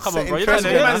 Come on, come on, setting bro. You're trends,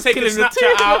 trying man. to Man's taking killing the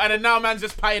Snapchat team. out, and then now man's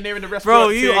just pioneering the restaurant. Bro,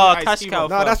 you thing. are Like, cash Steve-O. cow.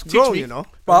 No, that's Teach grown, me. you know.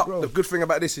 But the good thing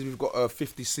about this is we've got a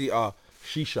 50-seater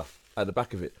shisha at the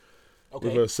back of it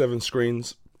Okay. with 7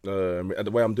 screens. And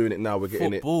the way I'm doing it now, we're getting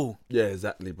Football. it. Yeah,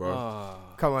 exactly, bro.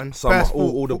 Come on. Some First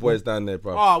all the boys down there,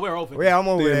 bro. Oh, we're over. Yeah, I'm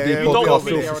over there. D&D Yeah, don't podcast, go over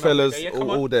feel there for on fellas, that. Yeah, come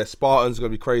all on. there. Spartans gonna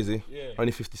be crazy. Yeah.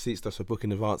 Only 50 seats though, so book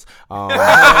in advance.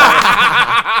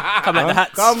 Come like the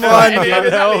hats. Come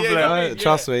on.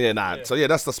 Trust me, yeah, nah. So yeah,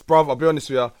 that's the brother. I'll be honest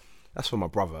with you, that's for my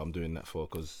brother. I'm doing that for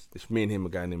because it's me and him are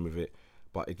going in with it.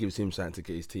 But it gives him something to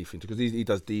get his teeth into because he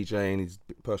does DJing, he's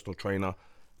a personal trainer.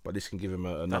 But this can give him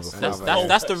another.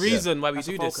 That's the reason why we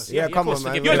do focus. this. Yeah, come of course, on, to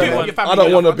man. give You're doing everyone- what your family I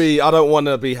don't want to does. be. I don't want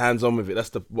to be hands on with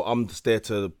it. I'm just there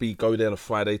to go there on a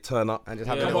Friday, turn up, And just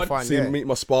have a Yeah. little Come fun. see, Yeah. meet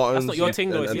my Spartans. That's not your thing,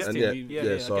 though, it's and- his and thing. yeah, You-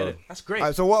 yeah, I so get it. That's great.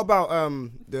 Alright, so what about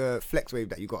the flex wave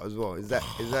that you got as well? Is that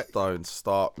don't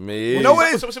start me. You know what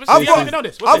it is? What's I've you don't got even know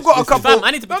this. What's I've got a this? couple. Fam,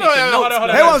 I need to be taking notes. hold on.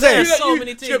 Hey, what I'm saying? There's so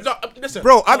many things. Listen,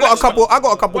 Bro, I got a couple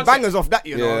One sec. bangers off that,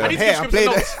 you know. Yeah. I need to Hey, give I you played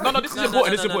some it. notes. No, this is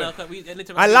important. This is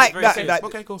important. I like that.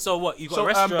 Okay, cool. So what? You got So a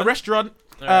restaurant. a restaurant,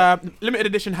 Alright. limited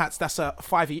edition hats. That's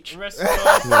 5 each. Restaurant.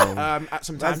 At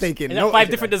some That's times. taking Is that notes. 5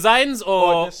 different designs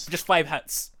or just- just 5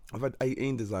 hats? I've had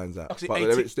 18 designs out, Okay, but 18.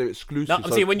 they're exclusive. No, I'm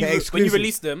so- saying when you They're when you exclusive.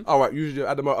 release them. All right, usually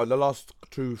at the moment, the last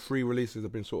 2-3 releases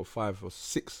have been sort of 5 or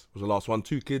 6 was the last one.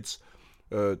 2 kids,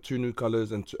 2 new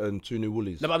colours and 2 new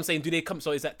woolies. No, but I'm saying, do they come?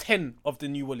 So is that 10 of the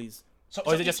new woolies, So-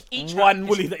 or is so it just each one hat is-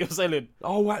 woolly that you're selling?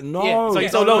 Oh, right, no. Yeah, so Yeah.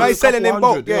 it's all over. No, he's selling in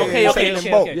bulk. Yeah, Okay, yeah, okay, selling okay,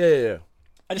 in bulk. okay. Yeah.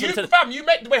 I just You, wanted to, fam, you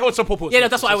make. Wait, hold on, pause. yeah, no,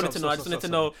 that's what I wanted to know. I just wanted to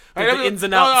know the ins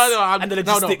and No, outs and the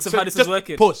logistics of So how this is just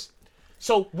working. Pause.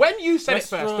 So when you said it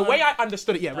first, the Restaurant. way I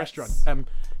understood it, restaurant.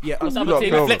 Yeah. What's You the lot other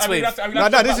thing? know. Flex wave. No,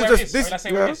 this is just this.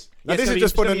 This No, this is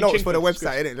just for the notes for the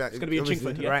website, isn't it? It's going to be in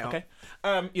Chingford, yeah. Right.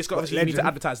 Okay. It's got obviously you need to Legend.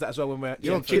 advertise that as well when we're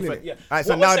You're in killing Chingford. it. Yeah. Alright,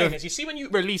 so What now we're saying the- is, you see when you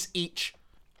release each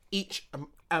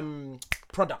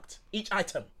product, each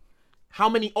item, how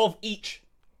many of each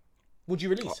would you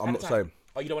release? I'm at not a time? saying.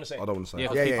 Oh, you don't want to say? I don't want to say.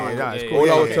 Yeah, Yeah, people- yeah, it's yeah, cool. All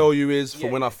Yeah, I will yeah. tell you is, from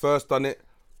Yeah. when I first done it,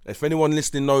 if anyone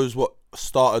listening knows what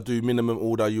starter do minimum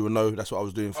order, you will know that's what I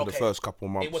was doing for the Okay. first couple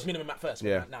of months. It was minimum at first.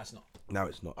 Yeah. But now it's not. Now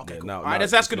it's not. Okay, Yeah, cool. now, Alright, now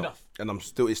that's it's good not. enough.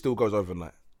 And it still goes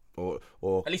overnight, or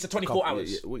At least a 24 couple,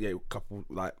 hours. Yeah, couple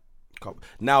like couple.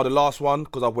 Now the last one,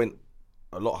 because I went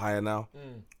a lot higher now. I've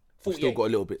still 48. got a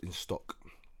little bit in stock.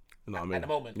 You know what I mean? the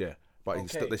moment? Yeah, but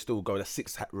it's Okay. they still go. There's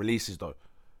 6 releases though.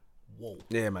 Whoa.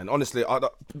 Yeah, man. Honestly,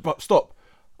 but stop.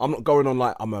 I'm not going on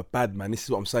like I'm a bad man. This is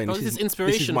what I'm saying. Oh, this this is This is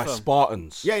inspiration, my fam.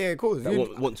 Spartans. Yeah, of course.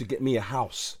 That want to get me a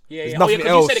house. Yeah, There's yeah. Oh, nothing yeah,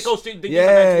 'cause you else. said it goes to the yeah,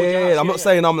 user man towards your yeah. house. I'm Yeah, not yeah.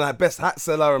 saying I'm the best hat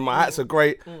seller and my hats are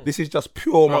great. This is just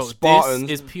pure my Bro, Spartans.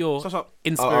 this is pure So,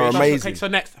 inspiration. amazing. Okay, so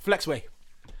next, Flexway.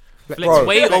 Flex Bro,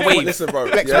 wave or wave? Listen, bro.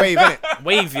 Flex yeah? wave, innit?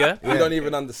 Wave, yeah. You don't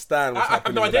even understand what's I have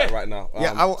happening no with that idea. right now.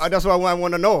 Yeah, that's what I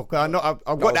want to know. Cause I know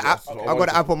I've got the app. that's what I I've got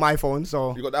wanted. the app on my phone,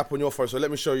 so You got the app on your phone, so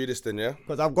let me show you this then, yeah?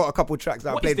 because I've got a couple tracks that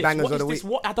I What is played this? bangers What of is the this?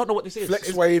 week. What? I don't know what this is.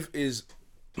 FlexWave is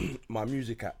my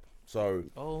music app. So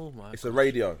Oh my. it's a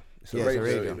radio. It's a Yeah, it's a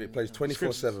radio. radio. It plays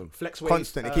 24/7. Flexway.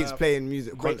 Constant. It keeps playing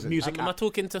music. great Constant. music Am I app.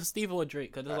 talking to Steve or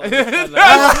Drake? I don't know.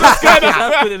 What's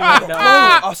happening right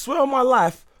now? I swear on my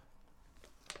life,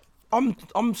 I'm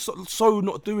so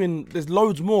not doing. There's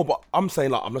loads more, but I'm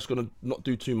saying like I'm just gonna not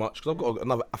do too much because I've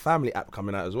got a family app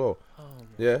coming out as well.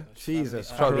 Yeah,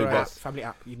 Jesus Trying to do Christ. Family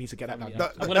app. You need to get that done.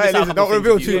 That- I'm gonna hey, miss out listen, a couple don't things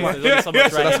reveal with you. too much. There's only so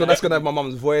much so right that's gonna have my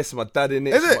mum's voice and my dad in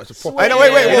it. Is it? It's a proper- Hey, no, wait,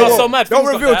 You know whoa, what's so whoa. mad? Don't Things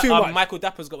got reveal that. too much. Michael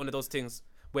Dapper's got one of those things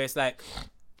where it's like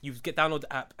you download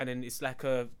the app and then it's like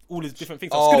all these different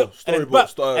things. Oh, and then storyboard, bap,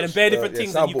 stars, and then bare different yeah,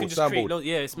 things and you can soundboard, just create. soundboard.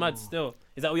 Yeah, it's mad still.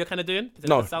 Is that what you're kind of doing? Is it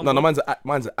No, like a no, soundboard?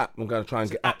 mine's an app. I'm gonna try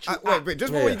and get app. Wait, but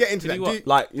just before Yeah. you get into Do that, what? do,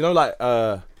 Like you know, like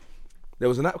there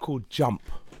was an app called Jump,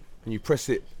 and you press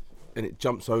it, and it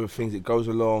jumps over things. It goes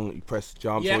along. You press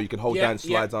jumps, or you can hold down,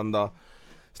 slides under.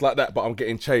 It's like that, but I'm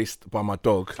getting chased by my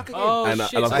dog, Oh, and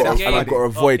shit. I've got to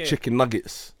avoid Okay. chicken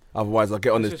nuggets. Otherwise, I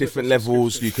get on. There's different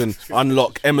levels you can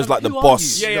unlock. Emma's like the Who are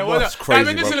boss. you? Yeah, It's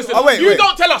crazy, bro. listen. Oh, wait, you wait.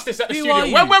 don't tell us this at the Who studio. are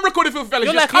you? When we're recording Filthy Fellas,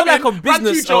 You're just like come in, a run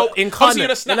business to Joe, incarnate. come see the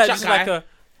You're Snapchat like just guy. like a.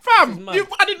 Fam, mad.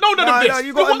 I didn't know none of this.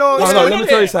 you gotta know. No, Yeah, no, yeah, let me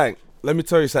tell you something. Let me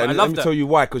tell you something. I Let love me that. tell you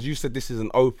why, because you said this is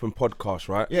an open podcast,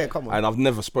 right? Yeah, come on. And I've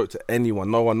never spoke to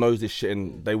anyone. No one knows this shit,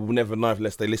 and they will never know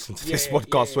unless they listen to this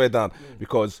podcast. Swear down,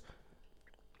 because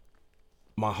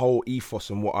my whole ethos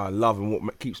and what I love and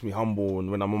what keeps me humble, and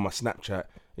when I'm on my Snapchat,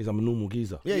 is I'm a normal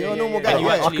geezer. Yeah, you're a normal yeah. guy. You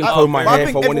yeah. actually I can are. comb my But I hair if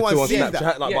think I wanted to everyone on sees Snapchat,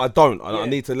 that. but I don't. I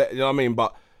need to let you know what I mean.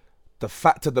 But the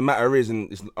fact of the matter is,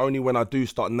 and it's only when I do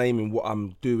start naming what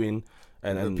I'm doing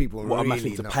and people what I'm really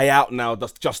having to know. pay out now,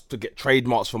 that's just to get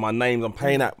trademarks for my names. I'm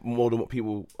paying out more than what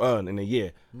people earn in a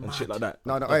year and shit like that.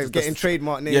 No, That's- getting that's-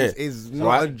 trademark names is not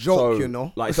right? a joke, So, you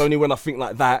know. Like, it's only when I think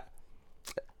like that,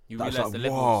 You that's realise like,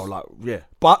 the wow, levels. like, yeah.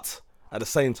 But at the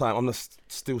same time, I'm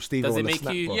still Steve Does on it the make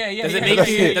snap, you? bro. Does it make That's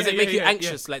you? it. Does it make you Yeah.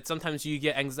 anxious? Like sometimes you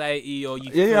get anxiety or you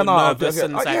Yeah, feel no, nervous I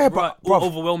and it's get- like yeah, but, right, bruv,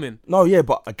 overwhelming. No, yeah,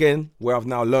 but again, where I've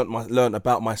now learnt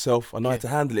about myself, I know how to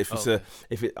handle it.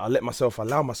 I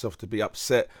allow myself to be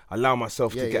upset, allow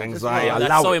myself Yeah, to get yeah, just anxiety, allow That's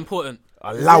allow so it, important.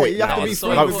 allow Yeah, it. you have to now. be so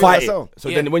free Don't with fight yourself. it. So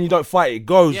Yeah. then when you don't fight it, it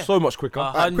goes Yeah. so much quicker.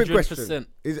 Quick 100%. question: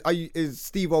 Is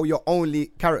Steve-O your only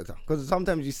character? Because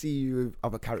sometimes you see you with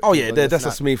other characters. Oh yeah, on that's your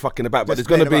just Snap. me fucking about. But Just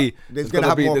there's gonna playing be about. There's gonna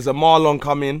have more- there's a Marlon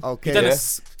coming. Okay. Done Yeah.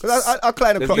 a- Because I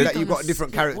kind of clock There's- that you got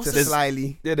different characters this?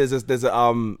 slyly. Yeah, there's a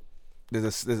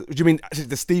do you mean actually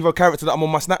the Steve-O character that I'm on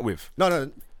my Snap with?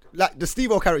 No. Like the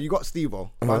Steve-O character, you got Steve-O.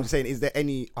 But I'm just saying, is there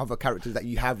any other characters that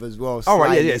you have as well? Oh,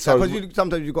 right, yeah. So- because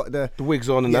sometimes you got the The wigs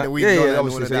on and Yeah, that. the wigs on and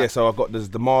obviously. all of So, yeah, that. so I've got there's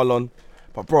the Marlon.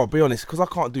 But bro, I'll be honest, because I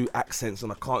can't do accents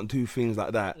and I can't do things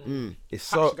like that. It's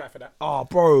so Taxi guy for that. oh,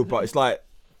 bro. But it's like,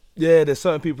 yeah, there's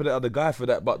certain people that are the guy for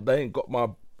that, but they ain't got my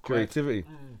creativity.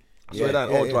 So Yeah, that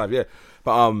yeah, drive, yeah.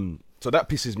 But so that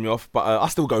pisses me off. But I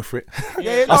still go for it.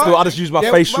 Yeah, I just use my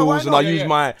yeah, but why facials and not? I Yeah, use yeah.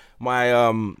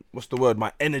 my what's the word?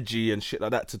 My energy and shit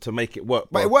like that to make it work.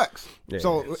 But bro. it works. Yeah,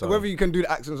 so yeah, so- whether you can do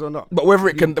the accents or not. But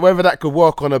whether that could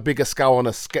work on a bigger scale on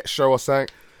a sketch show or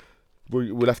something,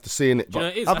 we'll have to see in it. Do you know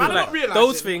But what it is? I I feel not like realise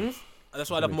those it. things. That's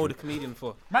why I love Mo the comedian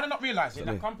for. Man, are not realizing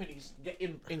that companies get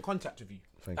in contact with you.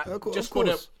 That you. Of course, just of for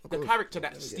course, the character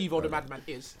that Steve O the Madman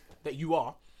is, that you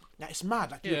are. Now it's mad.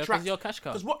 Like you Yeah, 'cause attract. you're a cash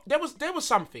cow. Because what there was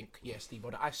something, yeah, Steve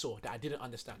O, that I saw that I didn't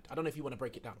understand. I don't know if you want to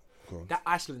break it down. That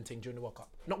Iceland thing during the World Cup,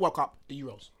 not World Cup, the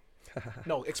Euros.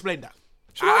 No, explain that.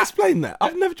 should I explain that?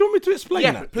 I've never. Do you want me to explain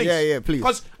Yeah, that? please. Yeah, please.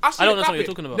 Because I don't know what you're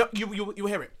talking about. No, you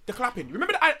hear it. The clapping.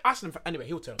 Remember the Iceland? Anyway,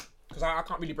 he'll tell. Because I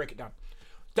can't really break it down.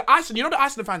 The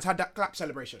Iceland fans had that clap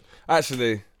celebration.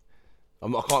 Actually,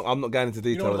 I'm not going into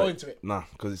detail. wanna of go that. into it? Nah,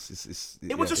 because it's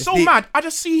It was yeah. just so mad. I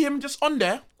just see him just on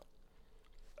there,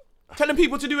 telling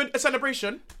people to do a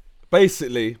celebration.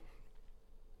 basically.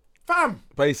 Fam.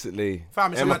 It's a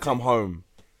Emma mad come thing. home.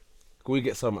 We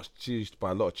get so much cheesed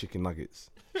by a lot of chicken nuggets.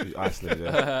 She's Iceland,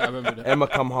 yeah. I remember that. Emma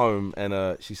come home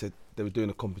and she said they were doing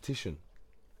a competition.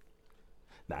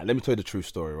 Nah, let me tell you the true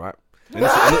story, right?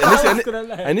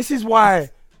 And this is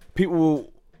why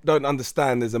people don't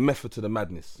understand there's a method to the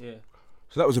madness. Yeah.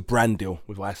 So that was a brand deal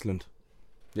with Iceland.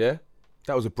 Yeah?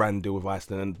 That was a brand deal with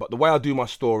Iceland. But the way I do my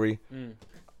story,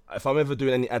 if I'm ever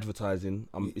doing any advertising,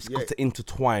 it's got to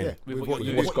intertwine Yeah, with with what what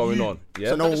you you what's do. going you- on. Yeah?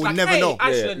 So no one It's would like, never hey, know.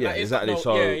 Iceland, Yeah, like, it's exactly. not-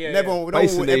 So yeah. Never, no one would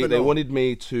basically, ever they know. wanted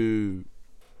me to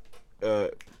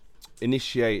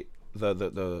initiate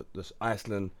the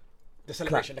Iceland. The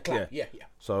celebration, the clap. Yeah. Yeah.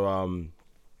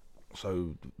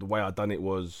 So the way I done it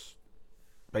was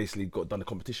basically done the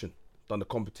competition.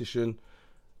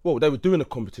 Well, they were doing a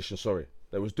competition. Sorry,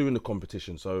 they was doing the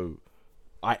competition. So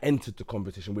I entered the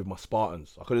competition with my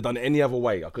Spartans. I could have done it any other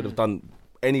way. I could have done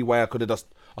any way. I could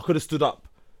have stood up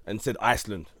and said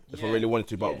Iceland if I really wanted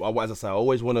to. But as I say, I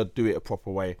always want to do it a proper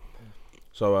way.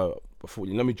 So I thought,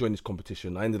 let me join this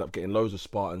competition. I ended up getting loads of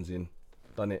Spartans in,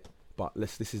 done it. But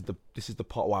this is the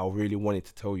part why I really wanted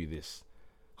to tell you this,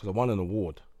 because I won an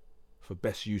award for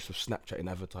best use of Snapchat in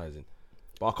advertising.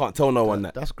 But I can't tell no one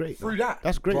that. That's great. Through that.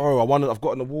 That's great. Bro, I've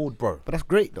got an award, bro. But that's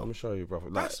great though. Let me show you, bro.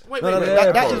 Like, That's wait, No, wait, no,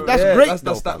 wait. that's great That's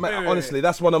though, that, fam. man. Honestly,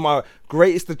 that's one of my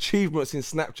greatest achievements in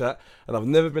Snapchat, and I've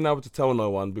never been able to tell no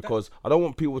one because I don't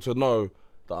want people to know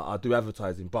that I do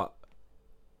advertising, but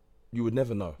you would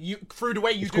never know. You through the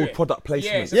way you It's do called it. product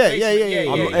placement. it's a Yeah, placement.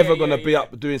 yeah. I'm not ever gonna be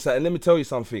up doing something. And let me tell you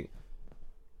something.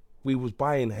 We was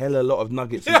buying hella lot of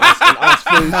nuggets and ice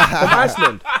food from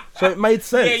Iceland. So it made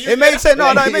sense. It made sense.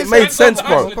 No, it It made sense,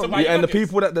 bro. Actually, to my Yeah, and the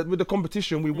youngest. people that with the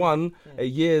competition, we won a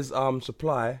year's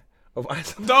supply of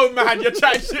ice. No, man, you're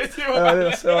trying shit.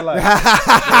 That's so like.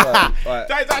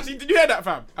 That is actually, did you hear that,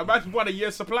 fam? Imagine what a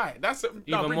year's supply. That's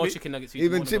Even more chicken nuggets.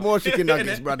 Even more chicken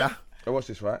nuggets, brother. Hey, watch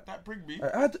this, right? That bring me.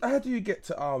 How do you get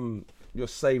to your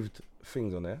saved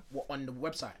things on there? What, on the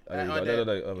website? Oh, there you go.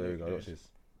 No. Oh, there we go. Watch this.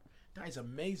 That is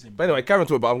amazing. But anyway, carry on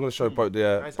to it. But I'm going to show both the.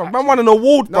 That's Man actually- won an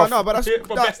award, bro. No, but that's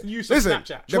For best use of listen,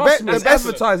 Snapchat. The Trust me, the it's best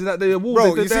advertising at the award. Bro, They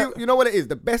you did see, that. you know what it is?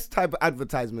 The best type of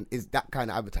advertisement is that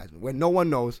kind of advertisement where no one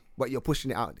knows, but you're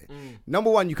pushing it out there. Number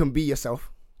one, you can be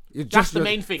yourself. You're That's just the your-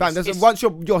 main thing. Fam, It's- once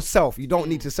you're yourself, you don't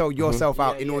need to sell yourself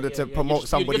out in order to promote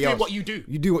somebody you're doing else. what you do.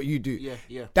 You do what you do.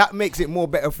 Yeah. That makes it more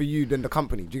better for you than the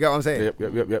company. Do you get what I'm saying?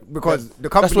 Yep. Because the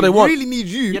company what they want. really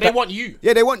needs you. Yeah, they want you.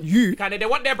 Yeah, they want you. Kinda, they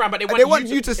want their brand, but they And want, they want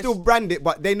you to still brand it,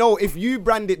 but they know if you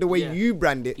brand it the way Yeah. you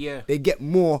brand it, Yeah. they get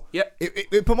more. Yep.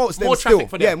 It promotes them More still. traffic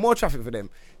for them. Yeah, more traffic for them.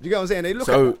 Do you get what I'm saying? They look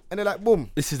So- at it and they're like,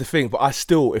 boom. This is the thing, but I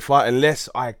still, unless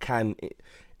I can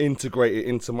integrate it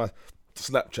into my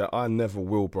Snapchat, I never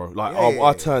will, bro. Like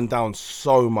I turn down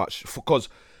so much because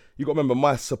you got to remember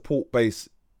my support base.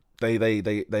 They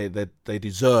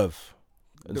deserve.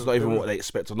 It's not even what they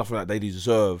expect or nothing like that. They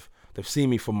deserve. They've seen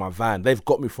me from my van. They've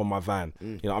got me from my van.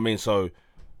 You know what I mean? So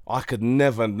I could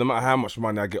never, no matter how much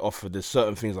money I get offered, there's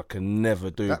certain things I can never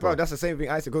do, Bro, bro. that's the same thing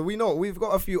I said. Because we know we've got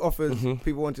a few offers.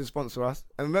 People want to sponsor us.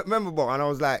 And remember, bro, and I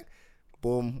was like,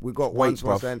 boom, we got one Wait,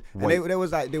 sponsor. bruv. And Wait. they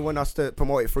was like, they want us to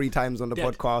promote it 3 times on the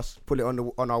podcast, put it on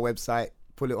our website,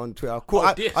 put it on Twitter. Cool.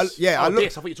 I this. looked. I thought you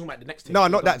were talking about the next thing. No,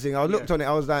 not that thing. I looked on it.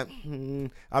 I was like,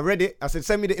 I read it. I said,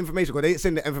 send me the information. Because they didn't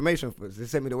send the information first. They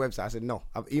sent me the website. I said, no.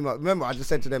 I've emailed. Remember, I just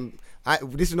said to them,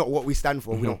 this is not what we stand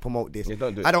for. We don't promote this. Yeah,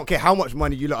 don't do it. I don't care how much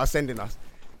money you lot are sending us.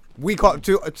 We got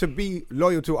to be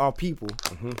loyal to our people.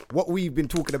 What we've been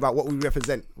talking about, what we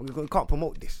represent. We can't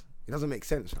promote this. It doesn't make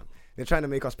sense, man. They're trying to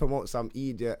make us promote some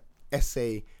idiot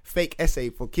fake essay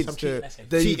for kids Some to cheating essay.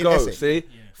 There you cheating go. essay. See,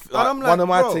 And I'm one like, of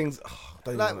my bro, things.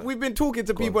 don't even Like know. we've been talking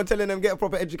to people and telling them get a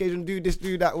proper education, do this,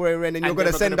 do that, where and you're And gonna then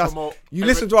we're send gonna us. promote You every-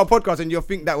 listen to our podcast and you'll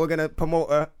think that we're gonna promote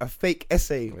a fake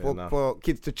essay nah. for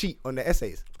kids to cheat on their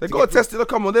essays. They got to test it.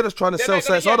 Come on, they're just trying to sell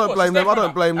sets. I don't blame them. I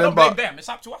don't blame them. But them. It's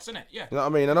up to us, isn't it? Yeah. you know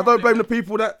what I mean. And I don't blame the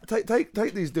people that take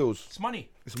these deals. It's money.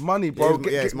 It's money, bro.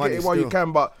 Yeah, it's money Get it while you still.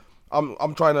 can. But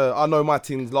I'm trying to. I know my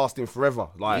team's lasting forever.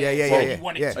 Like Yeah, bro, You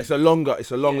want it yeah. to. It's a long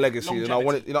legacy, and I want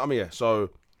longevity. it. You know what I mean? Yeah. So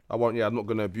I won't. Yeah, I'm not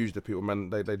gonna abuse the people, man.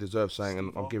 They deserve something,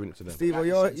 and I'm giving it to them. Steve, That is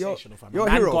you're sensational, fam. a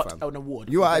Man hero, got fam. an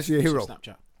award. You for are best actually a use hero. of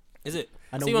Snapchat. Is it?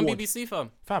 An See him on award. BBC, fam.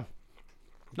 Fam.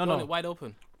 No, On it no. wide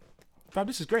open. Fam,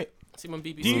 this is great. See him on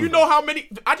BBC. Do you know how many?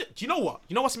 Do you know what?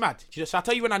 You know what's mad? Shall I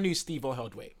tell you when I knew Steve O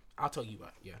held weight? I'll tell you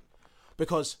what. Yeah,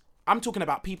 because I'm talking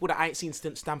about people that I ain't seen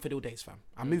since Stamford Hill days, fam.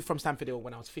 I moved from Stamford Hill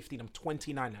when I was 15. I'm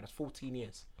 29 now. That's 14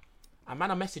 years. And man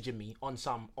are messaging me on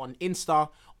Insta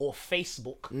or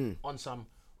Facebook on some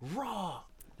raw.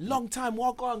 Long time,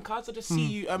 what gone, cuz? I just see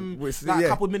you With- like a yeah.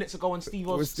 couple of minutes ago on Steve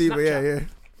O's With Steve, Snapchat. yeah.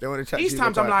 They want to chat. These to you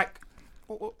times all I'm the time.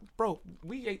 like, bro,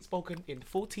 we ain't spoken in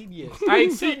 14 years. I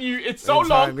ain't seen you in so In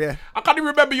long. time, yeah. I can't even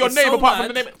remember your It's name so apart from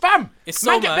the mad. name. Fam, It's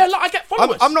man so get mad. there, I get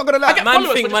followers. I'm not gonna lie. I get Man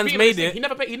followers think for just man's being made on the it. scene. He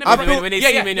never I made feel- it. when they Yeah,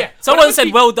 see yeah, me, yeah. someone When I'm said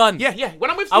with well done. Yeah. When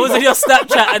I'm with I was Steve-O- in your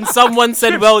Snapchat and someone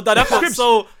said well done. I felt Scripps.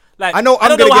 so like I know I'm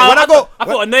don't gonna know get- how when I go- I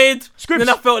felt annoyed. Scripps. Then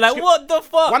I felt like Scripps. what the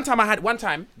fuck. One time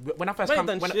when I first Man come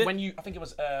done shit. when you I think it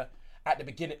was at the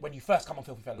beginning when you first come on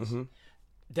Filthy Fellas.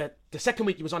 The second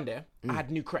week you was on there, I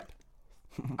had new crepe.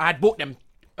 I had bought them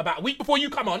about a week before you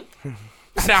come on.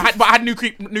 And I had new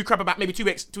crepe about maybe 2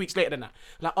 weeks later than that.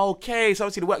 Like, okay, so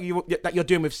obviously the work that you're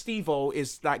doing with Steve-O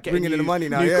is like getting Bringing in you the money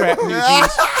now, new yeah. crepe, new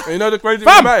jeans. And you know the crazy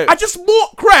thing Fam, about it? I just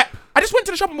bought crepe. I just went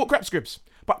to the shop and bought crepe scripts.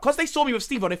 But because they saw me with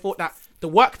Steve-O, they thought that the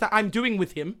work that I'm doing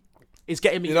with him is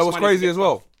getting me. You know this what's money to crazy get as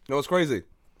well? You know what's crazy?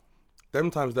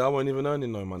 Them times that I wasn't even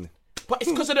earning no money. But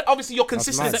it's because of obviously your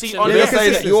consistency mad. on Yeah, They're the yeah,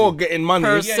 saying that consistency. you're getting money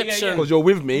Perception. because you're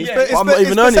with me, Yeah. but I'm It's not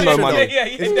even earning no perception, money. though. Yeah,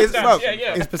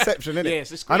 It's yeah. perception, isn't it? Yeah,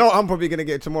 it's I know I'm probably gonna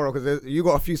get it tomorrow because you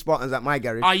got a few Spartans at my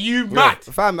garage. Are you mad?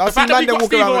 Fam, I've the seen fact that man we them got walk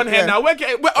Steve around on with- here yeah. now, we're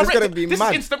getting. We're gonna already, be this mad.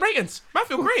 is instant ratings. Man,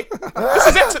 feel great. This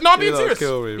is it. No, I'm being You lot serious.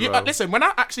 kill me, bro. Listen, when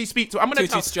I actually speak to, I'm gonna 2-2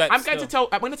 tell. stripes I'm going to still. tell.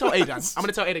 I'm gonna tell Aidan. I'm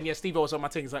gonna tell Aidan. Yeah, Steve was on my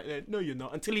thing. He's like, no, you're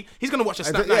not. Until he's gonna watch a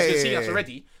snap. Yeah, He's gonna yeah, see us yeah.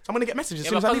 already. So I'm gonna get messages as Yeah,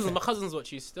 soon as I leave. my cousins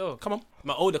watch you still. Come on.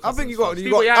 My older I cousins. think you got.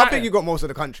 Steve-O, yeah, I out think here. you got most of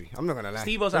the country. I'm not gonna lie.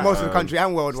 Steve-O's out most here. of the country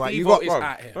and worldwide. You Steve-O got. is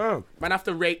out here. Bro. Man, I have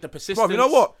to rate the persistence. Bro, you know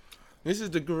what? This is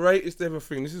the greatest ever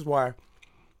thing. This is why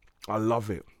I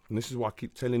love it. And this is why I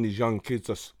keep telling these young kids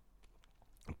to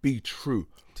be true.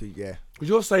 Yeah. Because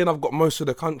you're saying I've got most of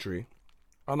the country,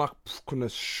 and I can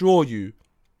assure you,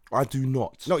 I do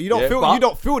not. No, you don't Yeah, feel. but- You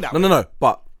don't feel that. No.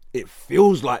 But it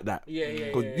feels like that. Yeah.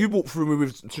 Because you walk through me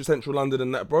with Central London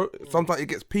and that, bro. Sometimes it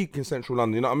gets peak in Central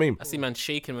London. You know what I mean? I see man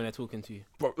shaking when they're talking to you.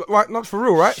 Bro, right, not for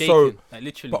real, right? Shaking, So, like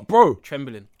literally. but bro,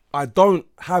 trembling. I don't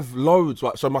have loads.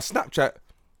 Right? So my Snapchat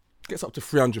gets up to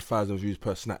 300,000 views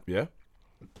per snap. Yeah.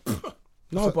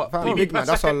 No, but Fam, bro, big man,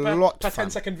 that's a lot. per fam.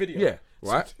 10-second video. yeah,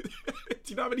 right. Do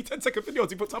you know how many 10-second videos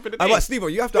he puts up in a But day? Steve,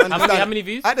 you have to understand. how many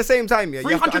views? At the same time, yeah, you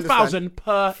have to understand. 300,000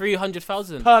 per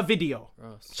 300,000. video.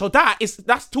 So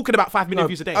that's talking about 5 million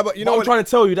views a day. But you You know know I'm what? trying to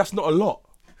tell you, that's not a lot.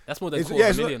 That's more than It's, quarter yeah, of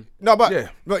it's a not, million. no, but Yeah.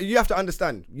 but you have to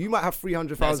understand. You might have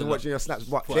 300,000 That's a watching your snaps,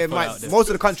 but Put they a photo might out there. most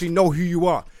of the country know who you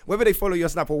are. Whether they follow your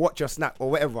snap or watch your snap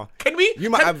or whatever. Can we? You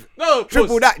might can- have no,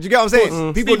 triple pause. that. Do you get what I'm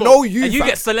saying? People Steve-o. know you. And you fam.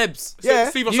 get celebs. Yeah.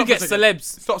 Steve-o, You stop get for a second.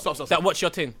 celebs Stop. that watch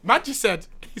your thing. Man just said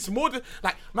it's more than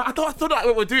like. Man, I thought that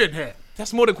what we're doing here.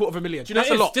 That's more than quarter of a million. Do you know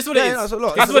that's what a it is? lot. Just what Yeah, it is. that's a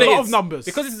lot. That's That's what a it lot is. of numbers.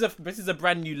 Because this is a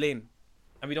brand new lane,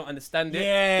 and we don't understand it.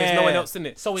 Yeah. There's no one else in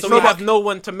it. So So, it's we not- have no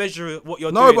one to measure what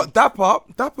you're No, doing. but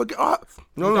Dapper get up.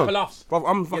 No, Dapper laughs. Bro,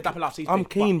 I'm Yeah, Dapper laughs, he's I'm big,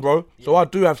 keen, bro. So I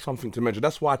do have something to measure.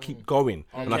 That's why I keep going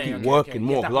and I Okay, keep okay, working okay.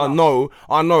 more Yeah, because Dapper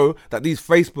I know that these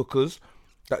Facebookers,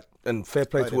 that and fair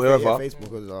play to Yeah, whoever,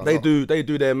 Facebookers are they hot.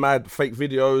 do their mad fake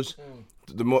videos,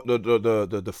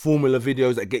 the formula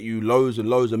videos that get you loads and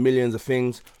loads of millions of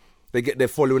things. They get their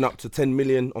following up to 10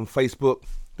 million on Facebook.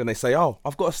 Then they say, "Oh,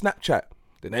 I've got a Snapchat."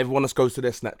 Then everyone else goes to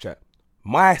their Snapchat.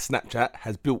 My Snapchat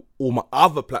has built all my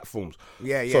other platforms.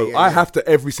 Yeah, So yeah, I yeah. have to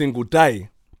every single day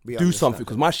Be do on the something Snap.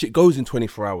 because my shit goes in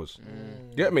 24 hours.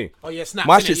 Get me? Oh yeah, Snap.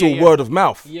 My innit? shit's Yeah, all yeah. word of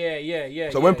mouth. Yeah.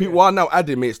 So when people are now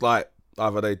adding me, it's like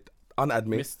either they unadd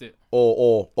me Missed it.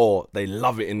 or they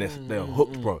love it in this. They're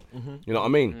hooked, bro. You know what I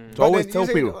mean? So I always tell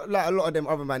people. like a lot of them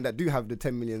other man that do have the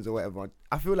 10 millions or whatever.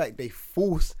 I feel like they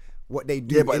force what they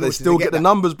do. Yeah, but in they order still to get the that.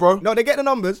 numbers, bro. No, they get the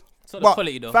numbers. It's not the but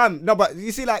quality, though. Fam, no, but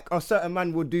you see, like a certain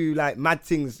man will do like mad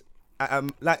things,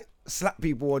 like slap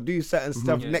people or do certain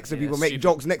stuff next to yeah, people, make stupid.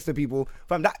 jokes next to people.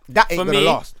 Fam, that ain't For gonna me-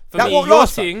 last. for That me, won't your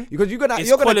last, fam. thing because you're gonna It's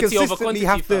consistently quality over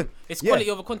have quantity, to. fam. It's yeah. quality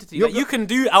over quantity. You're Like, you can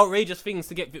do outrageous things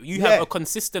to get. You Yeah. have a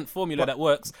consistent formula that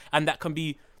works, and that can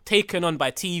be taken on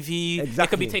by TV. It can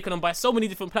Exactly. be taken on by so many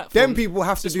different platforms. Them people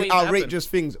have to Just do waiting to happen. outrageous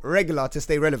things regular to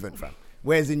stay relevant, fam.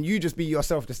 Whereas in you just be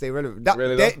yourself to stay relevant. That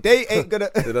Really, they ain't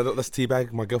gonna. That's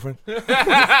teabag, my girlfriend.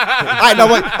 I know,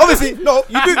 but obviously, no,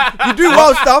 you do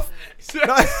wild stuff.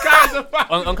 No,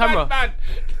 on camera.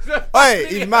 hey,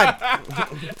 he's mad.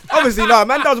 Obviously, no,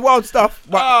 man does wild stuff,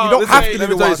 but you don't have to do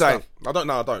the wild stuff. I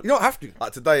don't. You don't have to.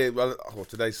 Like today,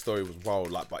 today's story was wild,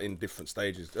 like, but in different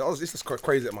stages. It's just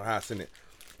crazy at my house, innit?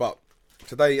 But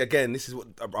today, again, this is what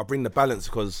I bring the balance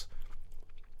because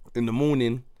in the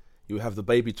morning you have the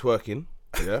baby twerking,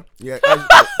 yeah, Yeah,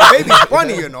 baby's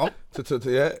funny, you know.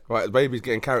 yeah, right. The baby's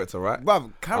getting character, right?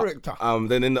 Bruv, character.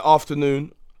 Then in the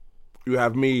afternoon, you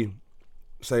have me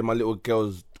say my little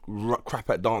girl's crap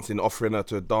at dancing, offering her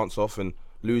to dance off and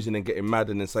losing and getting mad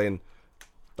and then saying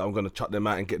that I'm gonna chuck them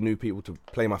out and get new people to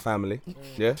play my family.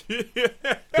 Yeah.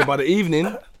 Then by the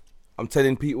evening, I'm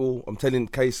telling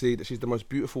Casey that she's the most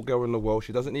beautiful girl in the world.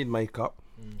 She doesn't need makeup.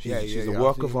 She's a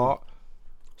work of art.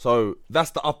 So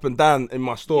that's the up and down in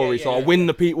my story. Yeah, so yeah, I win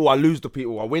the people, I lose the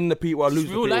people. I win the people, I lose It's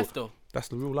the real people. life, though. That's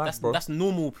the real life, That's bro. that's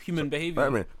normal human behavior. Wait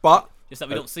a minute. But Just that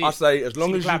we don't see I it. say as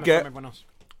long as you get everyone else.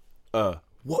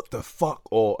 what the fuck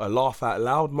or a laugh out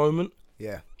loud moment,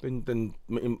 Yeah. then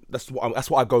that's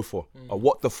what I go for. A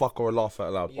what the fuck or a laugh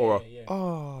out loud or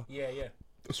a Yeah.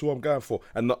 that's what I'm going for.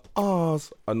 And the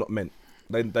ahs are not meant.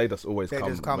 They just always They come.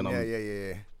 just come. when I'm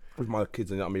Yeah. with my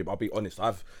kids, and you know what I mean. I'll be honest.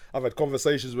 I've had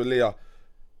conversations with Leah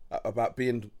about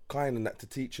being kind and that to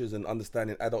teachers and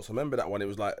understanding adults. I remember that one. It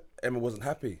was like Emma wasn't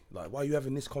happy. Like, why are you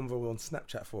having this convo on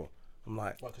Snapchat for? I'm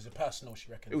like, Well, because it's personal, she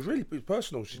reckons. it was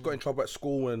personal. She's got in trouble at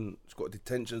school and she's got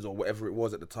detentions or whatever it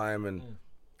was at the time. And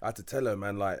I had to tell her,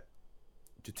 man, like,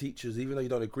 your teachers, even though you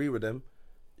don't agree with them,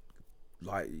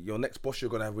 like, your next boss you're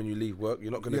going to have when you leave work,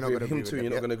 you're not going to agree with him too.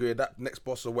 You're not going to agree with that next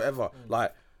boss or whatever.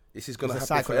 Like, this is going to It's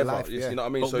a happen cycle of forever. life, You yeah. know what I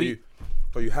mean? But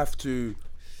So you have to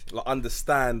like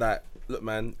understand that, look,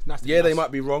 man, Nice to be yeah, they nice.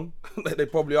 might be wrong. They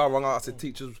probably are wrong. I said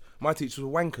my teachers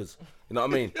were wankers. You know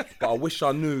what I mean? But I wish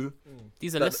I knew.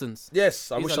 These are lessons.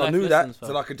 Yes, I These wish are I life knew lessons, that,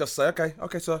 fam. so I could just say,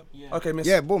 okay, sir, okay, miss.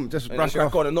 Yeah, boom, just And brush then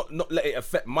off. crack on and not let it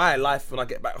affect my life when I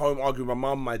get back home, arguing with my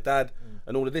mum, my dad,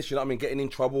 and all of this. You know what I mean? Getting in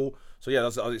trouble. So yeah, I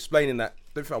was explaining that.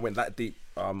 Don't think I went that deep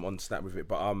on Snap with it,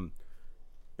 but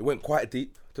it went quite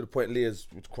deep to the point Leah's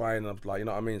was crying. I'm like, you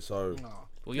know what I mean? So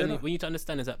What you need to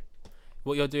understand is that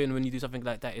what you're doing when you do something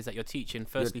like that is that you're teaching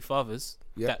firstly fathers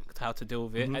that how to deal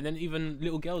with it, and then even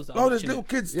little girls that are no, there's watching little it.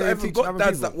 kids Yeah, that you haven't teach got other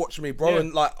dads people. that watch me, bro, Yeah.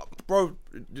 and like, bro.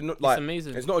 You know, like,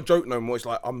 amazing. It's not a joke no more. It's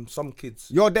like some kids.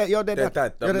 You're their Their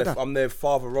dad. dad. I'm their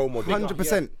father role model.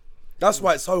 100%. That's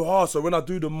why it's so hard. So when I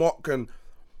do the mock and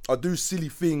I do silly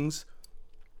things,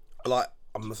 like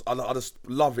I just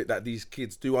love it that these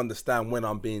kids do understand when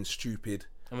I'm being stupid.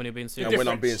 And when you're being And serious. when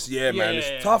I'm being, man, yeah,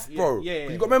 it's tough, bro. yeah.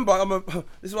 You got to remember,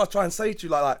 this is what I try and say to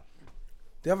you, like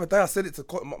the other day I said it to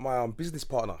my business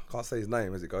partner. Can't say his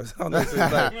name as it goes. I don't say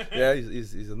his name. Yeah,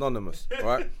 he's anonymous,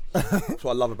 right? That's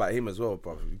what I love about him as well,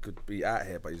 bro. He could be out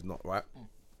here, but he's not, right?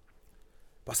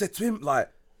 But I said to him, like,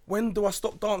 when do I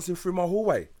stop dancing through my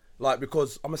hallway? Like,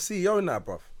 because I'm a CEO now,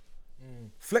 bruv.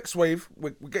 FlexWave,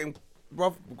 we're getting,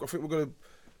 bruv. I think we're gonna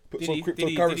put some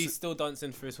cryptocurrency. Did he still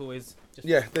dancing for his hallways?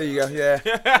 Yeah, there you go. Yeah,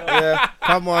 yeah.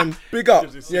 Come on. Big up.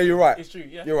 Yeah, you're right. It's true,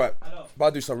 yeah. You're right. But I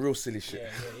do some real silly shit.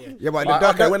 Yeah, but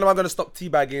Okay, when am I gonna stop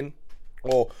teabagging,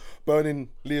 or burning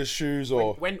Leah's shoes,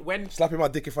 or When slapping my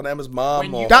dick in front of Emma's mum?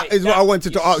 When Or you- that is what I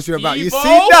wanted to ask you about. You see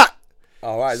Steve-O? that?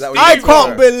 oh, right, is that what I you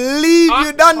can't believe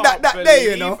you done that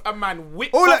day, you know. A man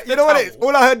whipped All up you know what it is? towel.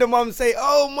 All I heard the mum say,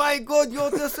 "Oh my God,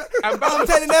 you're just." I'm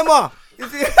telling Emma. You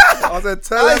see? I said,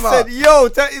 tell I Emma. said, "Yo,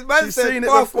 his man She's said, seen it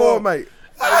fuck before, off." mate.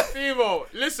 Hey, Steve-O,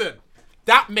 listen,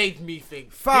 that made me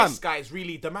think, Fam. this guy's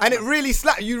really the man. And it really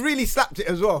slapped. You really slapped it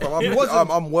as well.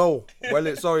 I'm well,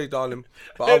 sorry, darling,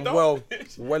 but I'm well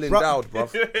endowed,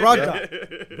 bruv.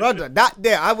 brother. That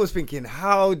day I was thinking,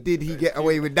 how did he get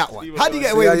away with that one? How did he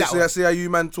get away with that one? See how you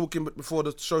man talking before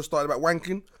the show started about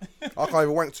wanking? I can't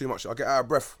even wank too much. I get out of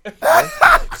breath. Yeah?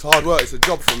 It's hard work. It's a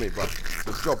job for me, bro.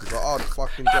 It's a job. It's a hard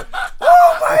fucking job.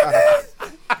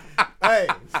 Hey,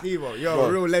 Steve-O, you're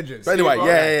a real legend. But anyway, Steve-O,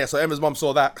 yeah. So Emma's mum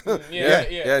saw that.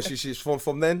 Yeah. She's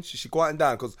from then. She quieting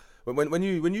down because when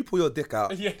you pull your dick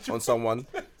out on someone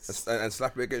and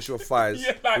slap it against your thighs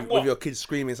with your kids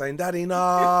screaming saying "Daddy, no!"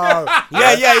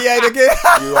 Yeah. The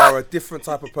kid. You are a different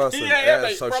type of person.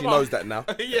 mate, so she brother. knows that now.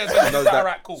 Yeah, so She knows that.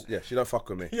 alright, cool. Yeah, she don't fuck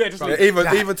with me. Yeah, just like-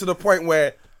 even to the point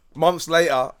where months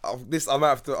later,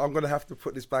 I'm gonna have to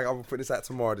put this back. I'm gonna put this out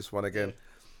tomorrow. This one again.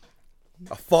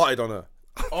 I farted on her.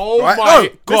 Oh Right? my No,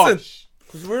 gosh. listen,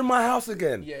 because we're in my house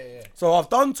again. Yeah. So I've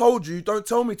told you, don't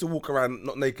tell me to walk around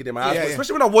not naked in my house. Yeah, yeah.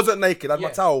 Especially when I wasn't naked, I had my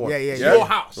Yeah. towel on. Yeah. It's your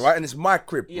house. Right, and it's my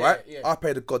crib, Yeah, right? yeah. I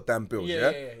pay the goddamn bills, Yeah.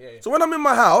 yeah? So when I'm in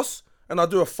my house and I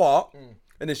do a fart,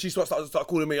 and then she starts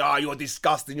calling me, you're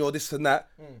disgusting, you're this and that.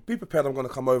 Be prepared, I'm gonna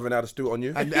come over now to do it on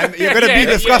you. And you're gonna be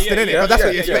disgusting, innit? yeah, That's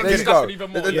what yeah, you yeah, expect. There you innit? Disgusting go.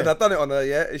 even more, Then I've done it on her,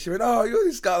 yeah. And she went, you're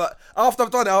this guy. Like, after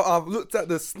I've done it, I've looked at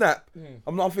the snap.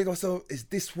 I'm thinking to myself, is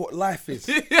this what life is?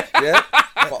 Yeah.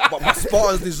 But my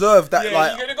Spartans deserve that. Yeah,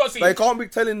 like, you're gonna go see they it. can't be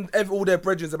telling all their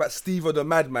brethren about Steve-O the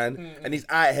madman, and he's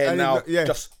out here And now he's not- yeah.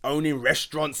 just owning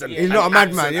restaurants and He's not a and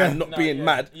madman, acts yeah. and not being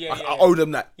mad. Yeah, I owe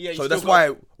them that. Yeah, you so still that's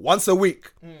got- why once a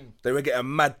week they will get a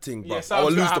mad thing, bro. I sounds will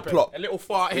gonna lose the happen. plot. A little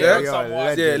fart here Yeah, on someone.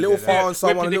 legend. Yeah, a little Yeah. fart on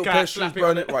someone, a Whipping little the pair guy, of shoes slap it burn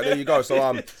on it. it. Right, there you go.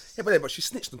 So but she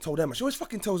snitched and told Emma. She always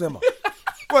fucking tells Emma.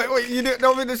 Wait, you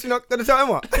don't think she's not gonna tell him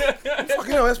what?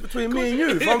 Fucking hell, that's between me and you.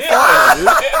 If I'm farting on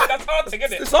you, That's hard thing,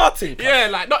 isn't it? it's our thing. Yeah,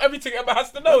 like not everything Emma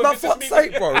has to know. No, This is fuck's me-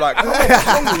 sake, bro. Like, come on, what's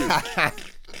wrong with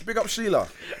you? Big up Sheila.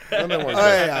 One of them ones,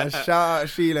 yeah. Hey, shout out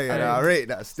Sheila, you know, I rate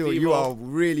that. Still, you Steve-O. are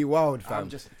really wild, fam.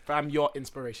 Fam, your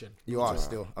inspiration. You are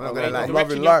still. I'm not I'm gonna lie. loving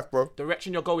Direction life, bro.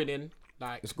 Direction you're going in,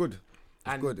 like, It's good.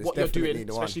 and good. It's what you're definitely doing,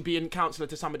 the one. especially being counselor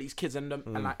to some of these kids and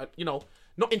like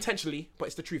not intentionally, but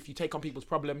it's the truth. You take on people's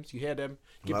problems, you hear them,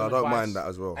 give No, them I don't advice, mind that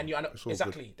as well. And you It's all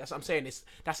exactly that's what I'm saying.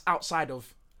 That's outside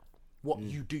of what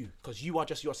you do because you are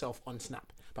just yourself on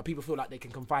Snap. But people feel like they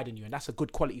can confide in you, and that's a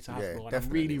good quality to have, Yeah, bro. And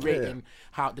definitely. I'm really rating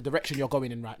how the direction you're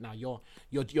going in right now.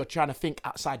 You're trying to think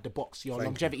outside the box. Your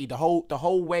longevity, the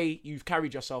whole way you've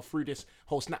carried yourself through this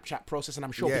whole Snapchat process, and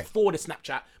I'm sure Yeah. before the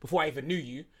Snapchat, before I even knew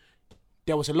you,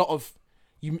 there was a lot of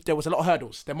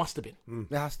hurdles. There must have been.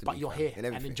 There has to But be, you're fam, here in and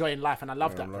everything. enjoying life, and I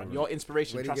love that, man. Your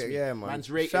inspiration, When you trust get- me. yeah, man. Man's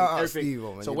rating Shout out everything.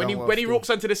 Steve-O, man. So You when he done well when he still. walks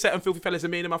onto the set and Filthy Fellas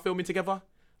and me and him are filming together,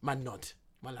 man nod.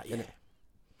 Man like, yeah.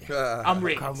 I'm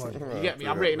rating. You get me?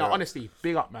 I'm rating. Now, honestly,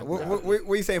 big up, man. What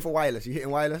are you saying for wireless? You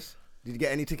hitting wireless? Did you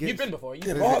get any tickets? You've been before.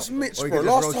 Yeah, last Mitch, Or you bro. could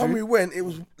just Last roll time through? we went, it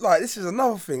was like, this is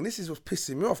another thing. This is what's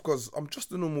pissing me off because I'm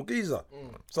just a normal geezer.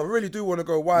 So I really do want to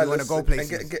go wireless go and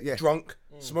places, get yeah. drunk,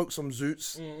 smoke some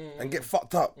zoots, and get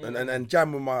fucked up and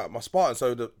jam with my Spartans.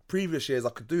 So the previous years I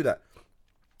could do that,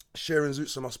 sharing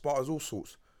zoots with my Spartans, all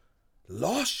sorts.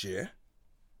 Last year,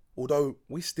 although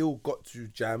we still got to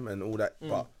jam and all that,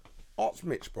 but Arts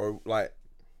Mitch, bro, like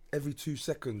every 2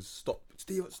 seconds, stop.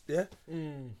 Steve, yeah?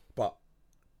 But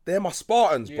they're my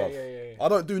Spartans, bro. yeah. I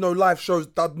don't do no live shows.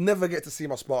 I'd never get to see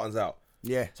my Spartans out.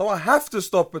 Yeah. So I have to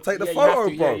stop and take the Yeah, you have photo,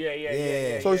 to. bro.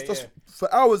 Yeah. So it's just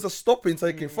for hours of stopping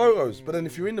taking photos. But then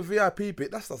if you're in the VIP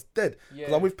bit, that's dead. Because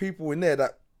Yeah. I'm with people in there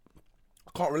that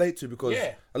I can't relate to because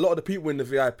a lot of the people in the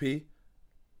VIP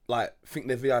like think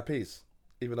they're VIPs,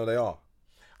 even though they are.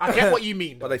 I get what you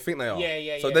mean, But they think they are.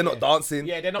 Yeah. So they're not dancing.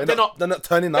 Yeah, they're not turning up.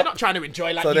 They're not trying to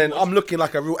enjoy like So you then would. I'm looking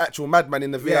like a real actual madman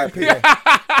in the VIP.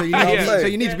 So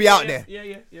you need to be out there.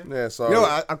 Yeah. Yeah, so You know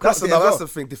what, I that's clocked it as that's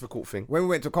well. the difficult thing. When we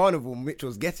went to Carnival, Mitch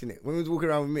was getting it. When we was walking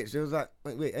around with Mitch, it was like,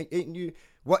 wait, ain't you?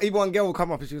 What? Even one girl would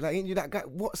come up and she was like, ain't you that guy?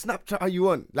 What Snapchat are you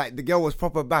on? Like the girl was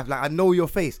proper bad. Like I know your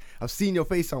face. I've seen your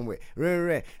face somewhere.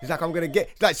 She's like, I'm gonna get.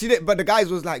 Like she did, but the guys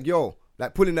was like, yo.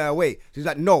 Like pulling her away. She's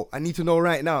like, no, I need to know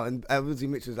right now. And obviously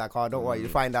Mitch was like, oh, don't worry, you'll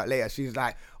find out later. She's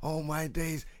like, oh my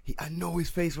days, I know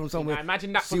his face from somewhere. Now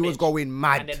imagine that. She for was Mitch, going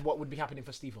mad. And then what would be happening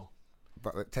for Steve-O?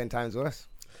 But 10 times worse.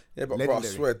 Yeah, but bro, I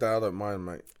Legendary. swear down, I don't mind,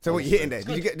 mate. So what you hitting there?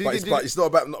 Did you get? But it's not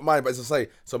about not mine, but as I say,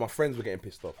 so my friends were getting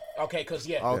pissed off. Okay, because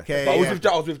Okay. But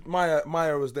Yeah. I was with Maya.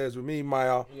 Maya was there. It was with me,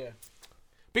 Maya. Yeah.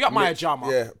 Big up Maya Jama.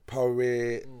 Yeah,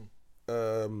 Poet.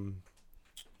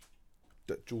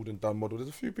 That Jordan Dunn model. There's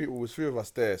a few people. There was a few of us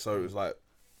there, so it was like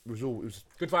it was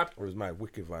Good vibe. It was mad,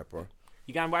 wicked vibe, bro.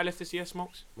 You going wireless this year,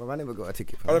 Smokes? Well, I never got a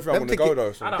ticket. I don't think I'm gonna go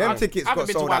though. So. Them tickets I haven't got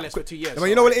been to sold wireless out. for 2 years. But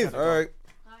you know what it is? All right.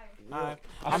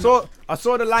 I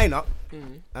saw the lineup,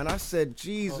 and I said,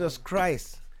 Jesus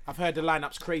Christ, I've heard the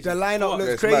lineup's crazy. the lineup Yeah, looks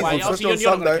it's crazy. mad. Why, It's you're just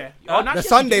not on gonna Sunday. care. Oh, no, The yes,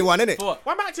 Sunday you do. one, innit? For what?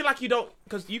 Why am I acting like you don't?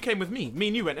 Because you came with me. Me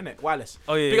and you went, innit? Wireless.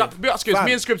 Oh, yeah, Big yeah. up Scribs. Fam.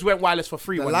 Me and Scribs went wireless for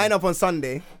free. The one lineup on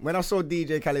Sunday, when I saw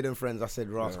DJ Khaled and friends, I said,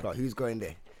 Ross Clark, who's going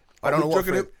there? I don't know what.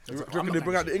 Do you friend. reckon they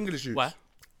bring out the English youths?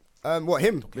 Why? What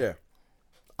him? Yeah,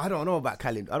 I don't know about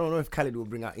Khaled. I don't know if Khaled will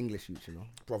bring out English youth, you know.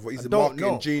 brother, he's a don't marketing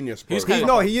know. genius, bro. Who's Khaled?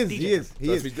 No, he is. DJ. He is. So He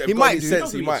if is. he's He got might any do.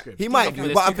 sense, he might. He might Well, do.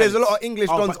 there's But two if there's a Khaleds. lot of English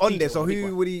Oh, dons but on there, Tito, so big who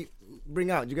one. would he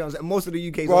bring out? Do you get what I'm saying? Most of the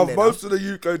UK's Bro, on there now. most of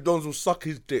the UK dons will suck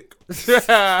his dick. To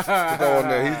go on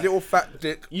there, his little fat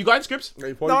dick. You going Scribs? That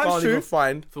he probably No, it's can't true. even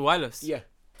find. For wireless? Yeah.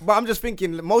 But I'm just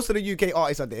thinking, most of the UK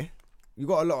artists are there. You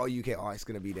got a lot of UK artists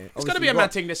gonna be there. It's going to be a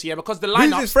mad thing this year because the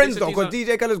lineup. Who's his friends though? Because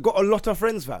DJ Khaled's got a lot of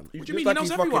friends, fam. What do you mean? He knows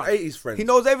everyone. 80s friends. He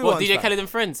knows everyone. What, DJ Khaled and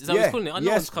Friends? Is that what Yeah. he's calling it? I know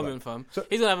Yes, what's coming, bro. fam. So-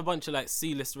 He's going to have a bunch of like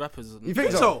C-list rappers. You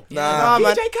think so? So? Nah,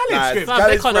 man. DJ Khaled Nah, Scribs. Fam, Khaled's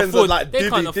they can't friends afford- are like they Diddy.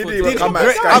 can't afford Diddy Diddy. will come Diddy.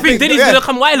 back. I I think Diddy's yeah. going to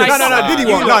come wireless. No,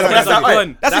 Diddy won't. No, That's no, how-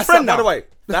 no. That's his friend By the now. way,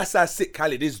 that's how sick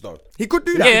Khaled is, though. He could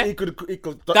do that. Yeah. He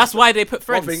could. That's why they put One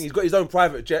Friends. thing, he's got his own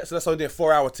private jet, so that's only a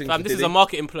 4-hour thing. Fam, for this is Diddy. a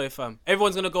marketing ploy, fam.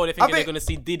 Everyone's going to go there thinking they're think- going to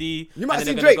see Diddy. You might and see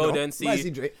then they're Drake. going to though. go there and You might see see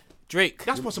Drake. Drake.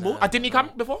 That's possible. Didn't he come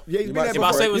before? Yeah, he's been might there see Yeah, but I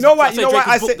before. say it was, You know I what? say You know Drake what?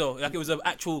 I was booked said. though. Like it was an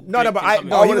actual. No, Drake but thing I coming.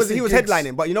 no, I he wanna was see gigs. gigs.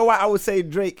 Headlining. But you know why I would say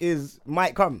Drake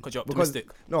might come? 'Cause you're Because- optimistic.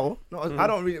 No, I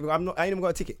don't really. I ain't even got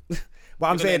a ticket. But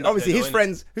I'm gonna saying, end up obviously, there his though, innit?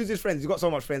 friends. Who's his friends? He's got so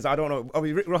much friends. I don't know.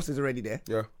 Obviously, Rick Ross is already there.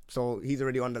 Yeah. So he's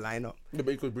already on the lineup. Yeah, but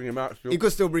he could bring him out still. He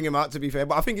could still bring him out, to be fair.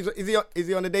 But I think is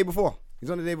he on the day before? He's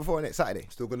on the day before, innit? Saturday.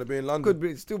 Still going to be in London. Could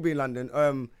be still be in London.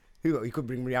 He could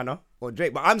bring Rihanna or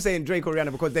Drake. But I'm saying Drake or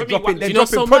Rihanna because they're For me, dropping. what- They're you know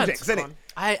dropping so mad? projects, innit?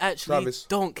 I actually Travis.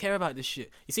 don't care about this shit.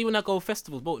 You see, when I go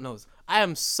festivals, boat knows. I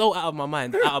am so out of my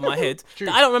mind, out of my head, that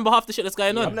I don't remember half the shit that's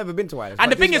going I've on. never been to Wireless. And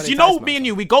the but thing this is, you one know, enticed me man. and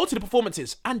you, we go to the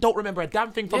performances and don't remember a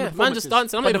damn thing from Yeah, the man performances. just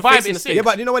dancing. I'm But not the even vibe facing is the sick. stage. Yeah,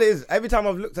 but you know what it is? Every time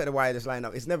I've looked at the Wireless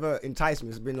lineup, it's never enticed me.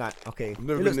 It's been like, okay, Never it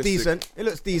been looks this decent. It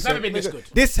looks decent. never been this Nigga, good.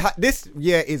 This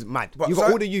year is mad. But You got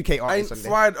so all the UK artists on Ain't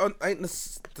there. Friday on? Ain't the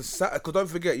Saturday? Because don't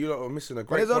forget, you lot are missing a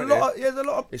great There's a point lot. here. There's a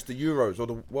lot of It's the Euros or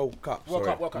the World Cup. World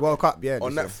sorry. Cup, World Cup. World Cup. Yeah.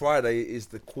 On this that Friday is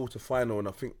the quarter final, and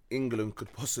I think England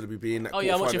could possibly be in that Oh,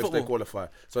 yeah, I'm quarter watching final if they football. qualify.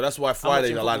 So that's why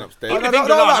Friday the watching lineup's year. dead. Even No, England,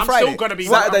 no, I'm Friday. still gonna be.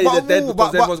 Saturday But- they're dead but-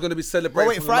 because but- everyone's going to be celebrating.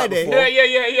 wait, from the night Friday? before.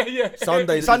 Yeah.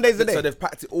 Sunday. Sunday's the day. So they've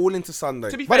packed it all into Sunday.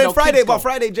 To be But fair, then though, kids go.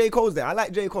 Friday, J Cole's there. I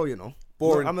like J Cole. You know.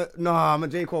 Boring. I'm a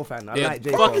J Cole fan. I Yeah, like J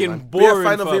Cole. fucking man. Be a boring.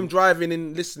 fan of fam. him driving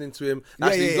and listening to him. Yeah,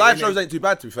 Actually, yeah, his live yeah, shows yeah. ain't too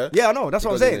bad, to be fair. Yeah, I know. That's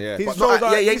what I'm saying. Yeah, His but shows are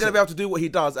he ain't decent. gonna be able to do what he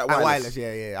does at At Wireless. Wireless.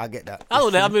 Yeah, I get that. I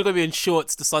don't know. I'm going to be in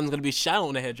shorts. The sun's going to be shining. I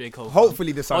want to hear J. Cole. fam.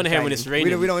 Hopefully the I sun. want to hear him when it's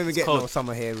raining. We don't even It's get cold. no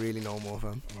summer here really no more,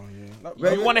 fam.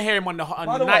 You want to hear him on the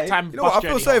By the way, nighttime You know what? bus I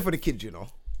feel journey. sorry for the kids. You know.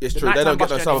 It's The true. They nighttime don't get bus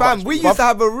no journey. summer. Fam, we used to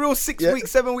have a real Yeah. 6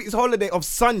 weeks, 7 weeks holiday of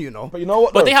sun. You know. But you know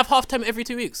what? But though? they have halftime every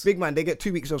 2 weeks. Big man, they get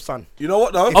 2 weeks of sun. You know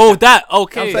what though? Oh, that. I'm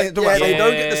Okay. saying- Yeah, they Yeah.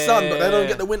 don't get the sun, but they don't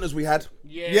get the winters we had.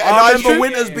 Yeah, I no, it's remember true.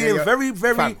 winters Yeah, being yeah. very,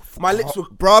 very. Fam. My lips were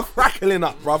Bruv. crackling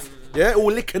up, bruv. Yeah,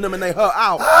 all licking them and they hurt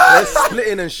out. They're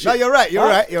splitting and shit. No, you're right. You're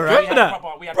right. You're right. Remember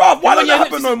that? we had. Bruv, why don't your that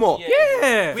happen lips- no more?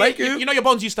 Yeah. Thank you. You know your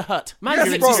bones used to hurt. Man, Yes,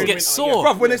 your lips bro. used to get sore.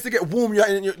 Bruv, when it used to get warm,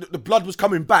 the blood was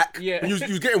coming back. Yeah. And you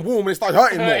was getting warm and it started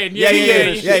hurting more. Hurting, Yeah,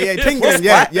 tingling,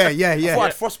 yeah. I thought I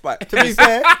had frostbite. To be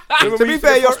fair, Remember to we be used to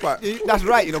fair, get frostbite? that's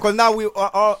right, because now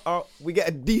we get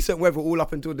a decent weather all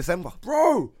up until December.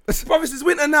 Bro, this is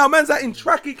winter now. Man's out in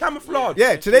tracky camouflage.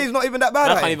 Yeah, today's not even that bad.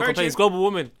 I like. can't even complain. It's global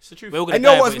warming. It's the truth. We're all gonna And you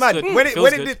know die, what's but it's mad? good. When it Feels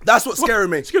did, good. That's what's scaring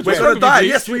me. me, We're what's gonna wrong with die. you?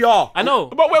 Yes, we are. I know.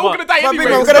 But we're all gonna die But anyway. big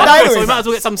man, we're So gonna die we anyway. might as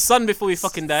well get some sun before we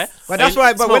fucking die. But that's And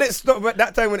right. But when smoke.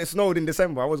 that time when it snowed in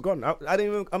December, I was gone. I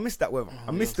didn't even. I missed that weather.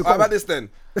 I missed the How cold. about this then?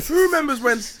 Who remembers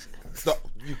when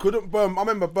you couldn't burn? I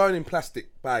remember burning plastic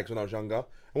bags when I was younger.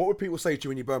 And what would people say to you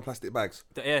when you burn plastic bags?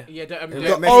 Yeah. Yeah, The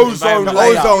ozone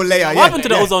layer. ozone layer. What yeah, happened to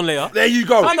the yeah. ozone layer? There you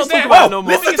go. I'm not there. talking about it no Oh,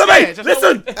 more. listen It's to there, me. just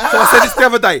Listen. So I said this the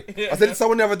other day. I said it to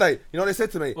someone the other day. You know what they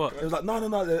said to me? What? It was like, no.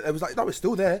 It was like, no, it's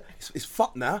still there. It's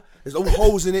fucked now. There's all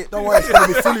holes in it. Don't worry, it's gonna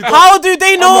be fully done. How do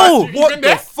they know? I'm like, what been the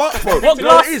there? fuck, bro? What You know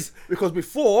what glass? it is? Because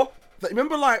before, like,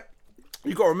 remember, like,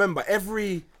 you got to remember,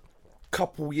 every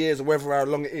couple years or whatever how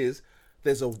long it is,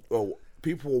 there's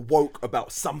people are woke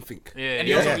about something. Yeah, And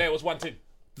the ozone layer was one thing.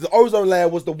 The ozone layer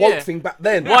was the woke Yeah. thing back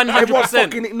then. 100%. Everyone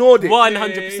fucking ignored it.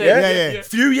 100%. Yeah. A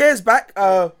few years back,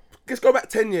 let's go back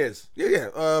 10 years.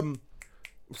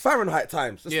 Fahrenheit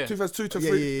times. That's Yeah. 2002 to Yeah,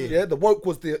 3. yeah. The woke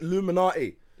was the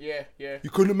Illuminati. Yeah.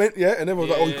 You couldn't meant, and everyone was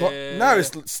like, oh, you Yeah. can't. Now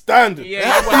it's standard. Yeah, These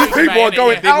everyone's people thinking are about it,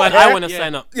 going yeah. Big out man, there. I want to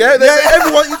sign up.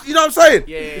 Everyone, you know what I'm saying?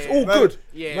 Yeah. It's all Man. good.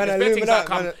 Yeah, Man, there's better things that Illuminati,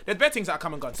 come. man. There's better things that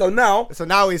come and gone. So now, So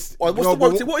now it's. what's the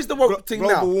woke thing? What is the woke thing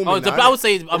now? Warming Oh, now, I would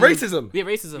say Racism. Yeah,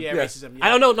 racism. Yeah, racism. Yeah. I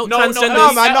don't know. No, transgenders.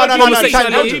 no, man, no, LGBT,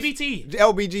 transgenders. LGBT. The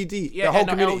LBGT, Yeah, the whole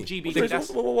no, community. LGBT. That's,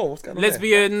 Whoa, what's going on there?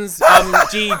 Lesbians,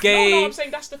 G, no, gay, I'm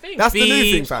saying that's the thing. That's the new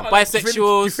B, thing, fam. Do you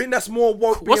bisexuals. think that's more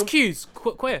woke? What's being- Q's?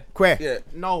 Queer. Queer. Yeah.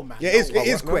 no, man. Yeah, no. it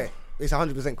is queer. It's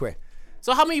 100% queer.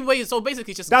 So how many ways? So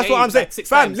basically, it's just That's gay, what I'm saying. like, 6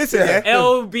 Fam, times. listen, yeah.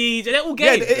 LB, they're all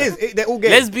Yeah, gay. it is. They're all gay.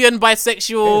 Lesbian,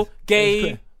 bisexual,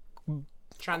 gay,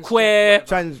 Trans- queer.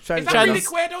 Trans. Is that really trans-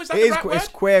 queer though? Is that It the is. right It's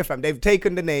word? queer, fam. They've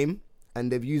taken the name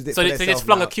and they've used it. So for they just themselves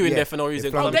flung a now. Q in there for no they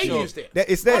reason. flung Oh, a they Q. used it.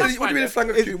 It's there. Oh, What that's do you mean fine flang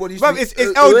a It's, Q? What do you fam, mean? it's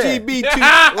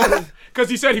LGBT. Because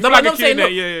he said he No, flagged but a I'm Q in saying, there.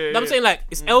 look, Yeah. I'm saying like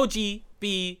it's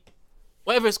LGB,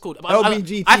 whatever it's called. But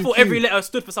LGBTQ. I thought every letter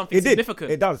stood for something It did.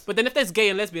 significant. It does. But then if there's gay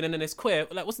and lesbian and then there's queer,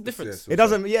 like what's the difference? It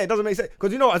doesn't. Yeah, it doesn't make sense.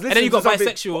 Because you know, I was And then listening you got to something.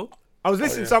 bisexual. I was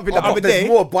listening to something Oh, the but other there's day.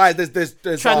 more bi. There's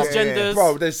Transgenders.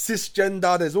 bro. There's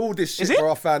cisgender. There's all this shit. it?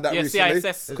 Bro, I found out Yeah, recently.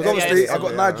 CISS. Because obviously Yeah, I got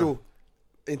yeah. Nigel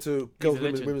into girls, a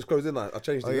legend. women's clothes, didn't I? I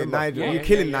changed Oh, it. yeah, remember? Nigel, Yeah, you're yeah,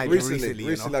 killing yeah. Nigel recently.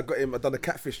 Recently, I got him. I done a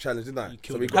catfish challenge, didn't I?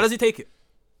 So we How got, does he take it?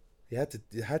 he had to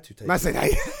take Man it. said,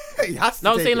 hey, he has to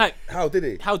No, I'm take saying it. like, How did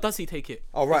he? how does he take it?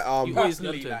 Oh right. You always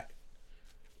Personally, love to. like,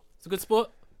 It's a good sport.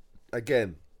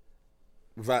 Again,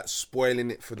 without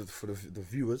spoiling it for the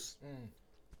viewers.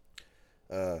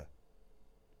 No,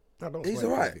 don't He's spoil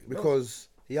it, alright baby. because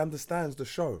he understands the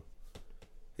show.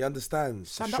 He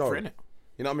understands stand the up show. for it, innit?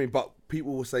 You know what I mean? But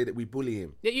people will say that we bully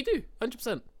him. Yeah, you do.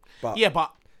 100%. But yeah,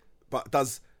 but but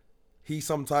does he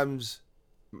sometimes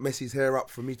mess his hair up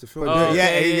for me to film? Oh, Yeah,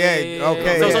 okay, yeah,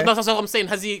 okay, So, yeah. that's what I'm saying.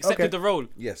 Has he accepted Okay. the role?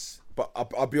 Yes, but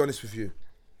I'll be honest with you.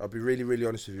 I'll be really, really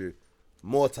honest with you.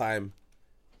 More time,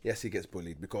 yes, he gets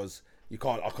bullied because I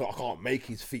can't make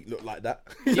his feet look like that.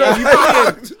 Yeah, you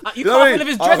bully him. You know what I can't mean? fill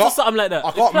his I dreads or can't- something like that. I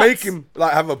It's can't plaits. make him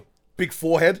like have a big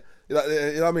forehead. You know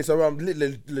what I mean? So I'm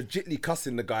legitly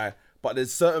cussing the guy. But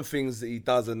there's certain things that he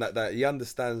does and that he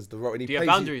understands the role. And he Do you have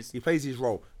plays boundaries? He plays his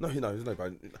role. No, there's no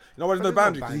boundaries. You know why there's no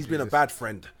boundaries? Because he's been a bad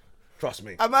friend. Trust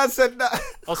me. A man said that.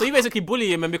 Oh, so you basically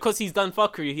bully him, and because he's done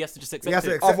fuckery, he has to just accept He has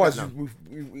to it. accept Otherwise,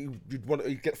 that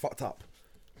you'd get fucked up.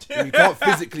 You can't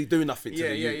physically do nothing to Yeah,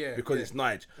 the yeah, youth yeah, because yeah. it's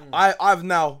Nige. I've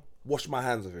now washed my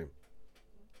hands of him.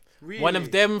 really, One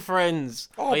of them friends.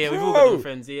 Oh, Yeah, we've all bro. got them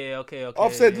friends. Yeah, okay.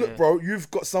 I've said, yeah. look, bro,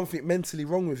 you've got something mentally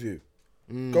wrong with you.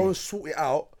 Go and sort it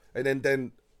out, and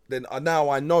then now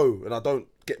I know, and I don't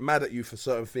get mad at you for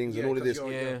certain things and all of 'cause this.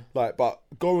 you're- Yeah. Like, but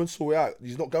go and sort it out.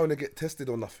 He's not going to get tested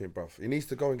or nothing, bruv. He needs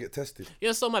to go and get tested.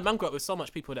 Yeah, so my man grew up with so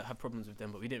much people that have problems with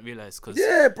them, but we didn't realise because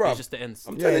Yeah, bruv. it's just the ends.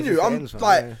 I'm Yeah, telling it's you, just the I'm ends, man,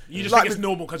 like, yeah. You just like think it's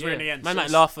normal because we're in the Yeah. end. Man so might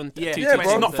it's- laugh and Yeah, toot yeah, to bro.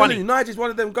 I'm myself. not funny. Nigel's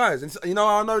one of them guys, and you know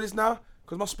how I know this now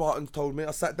because my Spartans told me.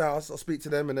 I sat down, I speak to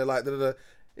them, and they're like, da-da-da.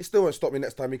 It still won't stop me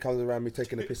next time he comes around me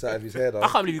taking a piss out of his hair, though. I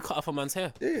can't believe you cut off a man's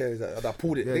hair. Yeah, I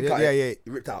pulled it. Yeah, Didn't yeah, cut yeah, it. yeah. He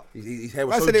ripped out. His hair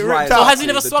was I so said it dry. ripped and out. So has he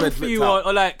the never swung dread for ripped you out.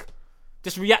 or like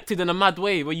just reacted in a mad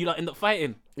way where you like end up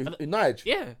fighting? In Nige?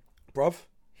 Yeah. Bruv,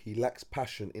 he lacks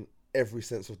passion in every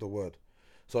sense of the word.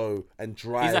 So, and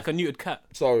drive. He's like a neutered cat.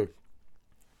 So,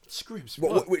 Screw him.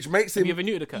 which makes Have him. you ever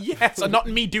neutered a cat? Yeah, so not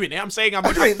me doing it. I'm saying I'm.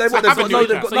 What do you mean? They've got haven't no, neutered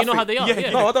they've cats. got So you know how nothing. they are. Yeah.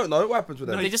 No, I don't know. What happens with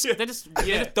them? They're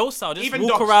just docile. Just Even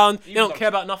walk dogs. around. They Even don't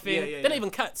care dogs. about nothing. Yeah, yeah, They're not yeah. even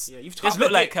cats. Yeah, you've They just touched look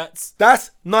the like dick. cats.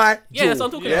 That's Nigel. Yeah, that's what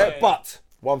I'm talking yeah, about. But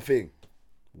one thing,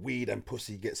 weed and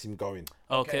pussy gets him going.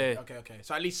 Okay. Okay.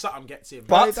 So at least something gets him.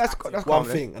 But that's one calm,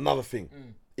 then. thing, another thing.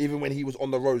 Even when he was on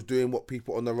the roads doing what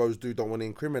people on the roads do, don't want to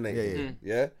incriminate him.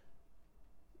 Yeah.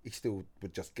 He still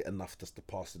would just get enough just to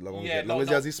pass it along. Yeah, As long as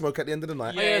he has his smoke at the end of the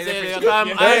night. Yeah,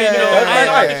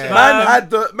 Man had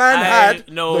the man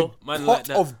pot like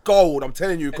that. of gold. I'm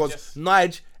telling you, because just-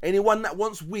 Nige, anyone that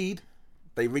wants weed,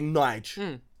 they ring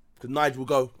Nige, because Nige will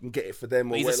go and get it for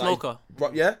them. Or He's a where, smoker.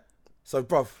 Bruv, yeah. So,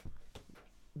 bruv,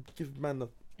 give man the.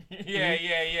 Yeah.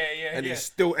 And he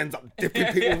still ends up dipping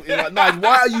people. He's like, Nige,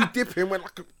 why are you dipping when I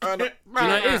could earn it? Do you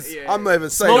know what it is? I'm not even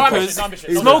saying. Smokers, No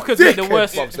ambition. smokers make the dickhead,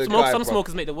 worst. bruv, the guy, Some bruv.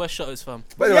 smokers make the worst shotters, fam.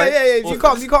 But Yeah, anyway, yeah.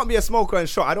 You can't be a smoker and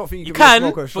shot. I don't think You you can be a can,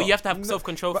 smoker and but shot. you have to have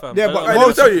self-control, fam. Yeah, but Let me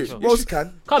most- tell you, most- yes, you can.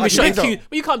 Can't be Like, shotting you cues.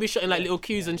 But you can't be shotting like little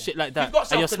cues and shit like that. You've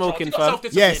got And you're self-control. smoking, You've got fam.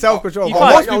 self-discipline. Yeah, self-control. You But can't-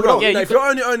 most Most people people don't. Yeah, you if could- you're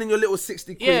only earning your little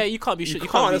 60 quid, Yeah, you can't be shooting. You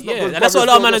can't that's be. not Yeah, good. and that's what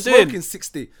a lot of men are doing. Smoking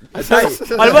 60 a day.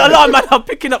 A lot of men are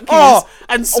picking up keys Oh.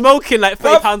 and smoking like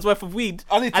 £30 worth of weed,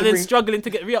 I need to and then ring- struggling to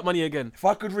get re-up money again. If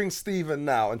I could ring Steven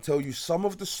now and tell you some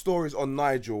of the stories on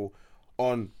Nigel,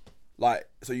 on like,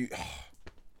 so you,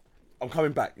 I'm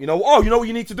coming back. You know what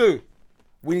you need to do?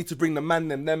 We need to bring the man,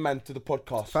 them man to the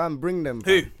podcast. Fam, bring them.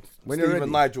 Who? fam. When you're Steven,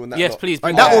 ready. Nigel, and that. Yes, lot. please. And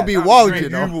bring that it. will be wild, you You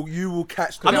know. will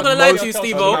catch. I'm not the gonna lie to most you, amount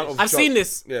Steve-O. of I've seen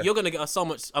jokes. this. Yeah. You're gonna get us so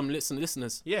much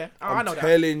listeners. Yeah, I I'm know that.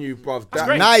 telling you, bruv. That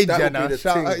great. Nige, that would now. be the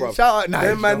Shout thing, out- bruv. shout out Nige,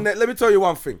 Them man, though. let me tell you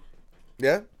one thing.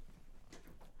 Yeah.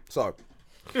 So,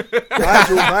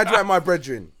 Nigel and my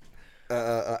brethren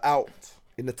out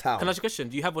in the town. Can I ask you a question?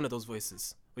 Do you have one of those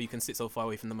voices where you can sit so far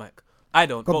away from the mic? I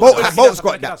don't. But Both Bolt's does.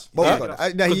 got that. does. Bolt's Yeah. got that. Bolt- I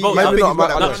think Maybe he's not, got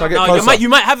man. that. Shall I get No, closer? you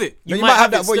might have it. You might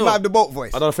have that it voice. You still. might have the Bolt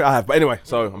voice. I don't think I have, but anyway,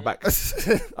 so I'm back.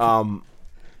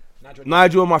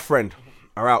 Nigel and my friend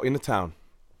are out in the town.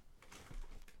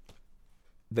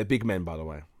 They're big men, by the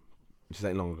way. This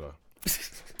ain't long ago.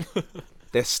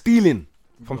 They're stealing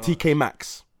from TK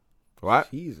Maxx, right?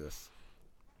 Jesus.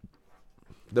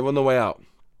 They're on the way out.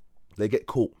 They get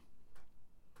caught.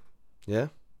 Yeah?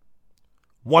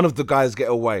 One of the guys get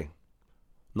away.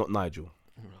 Not Nigel.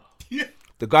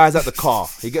 The guy's at the car.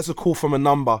 He gets a call from a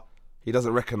number he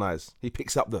doesn't recognise. He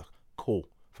picks up the call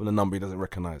from the number he doesn't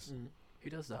recognise. Who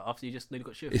does that after you just nearly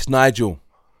got shift? It's Nigel.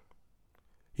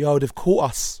 Yo, they've caught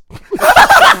us.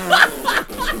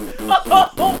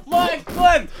 Oh my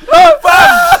god!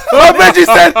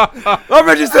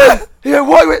 Reggie said, yeah,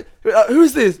 what?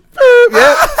 Who's this?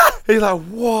 Yeah. He's like,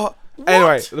 what?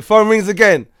 Anyway, the phone rings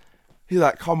again. He's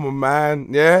like, come on, man.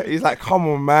 Yeah. He's like, come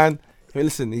on, man. Hey,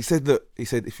 listen, he said,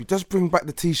 if you just bring back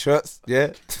the t-shirts,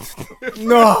 yeah.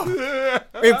 No.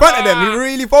 In front of them, he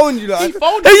really phoned you. Like, He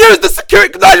used the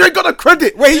security, Nigel ain't got a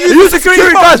credit. Wait, he he used the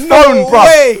security guy's phone, No bro.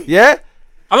 way. Yeah.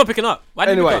 I'm not picking up. Why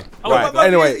didn't you Anyway, pick up? I won't right. pick up.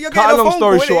 Anyway, you're cut getting a a long phone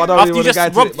story call, short, I innit? don't After really you want to just get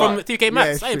into robbed it, from but TK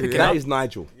Maxx, Yeah, I ain't true, picking that up. is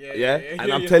Nigel. Yeah.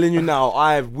 And I'm telling you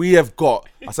now, we have got.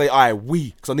 I say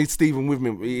we, because I need Steven with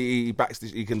me. He backs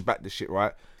this. He can back this shit,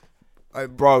 right?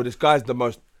 Bro, this guy's the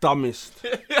most dumbest.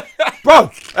 Bro,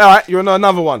 all right, you know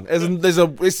another one.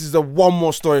 This is a one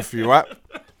more story for you, right?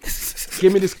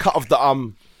 Give me this cut of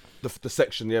the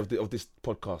section of this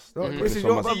podcast. This is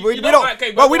on your, my- we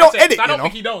don't. Well, we don't edit. I You don't know.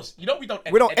 think he knows. You know we don't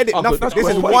edit. We don't edit Oh, nothing. good. This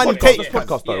is Podcast, one podcast, take. that's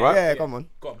podcast though, right? Yeah, come on.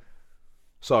 Go on.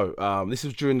 So, this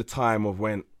was during the time of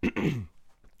when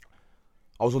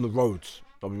I was on the roads.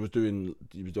 We was doing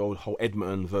the old whole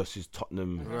Edmonton versus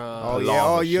Tottenham. Oh yeah,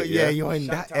 oh you're in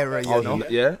that era, I you was know. in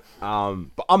that- yeah.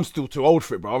 But I'm still too old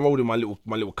for it, bro. I'm older than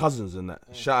my little cousins and that.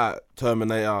 Shout out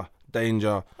Terminator,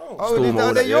 Danger, Oh, Storm,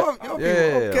 all that. you're Yeah, people. yeah,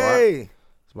 Okay. right.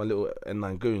 It's my little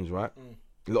N9 goons, right?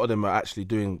 A lot of them are actually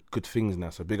doing good things now,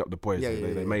 so big up the boys. Yeah,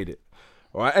 they yeah. made it.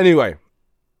 All right. Anyway,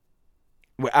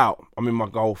 we're out. I'm in my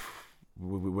Golf.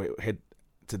 We head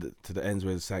to the ends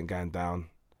where the St. going down,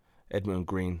 Edmonton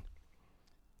Green.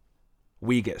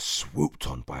 We get swooped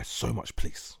on by so much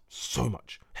police, so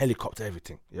much helicopter,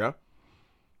 everything. Yeah.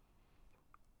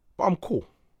 But I'm cool.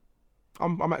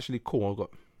 I'm actually cool. I've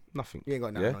got nothing. You ain't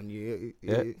got nothing on you.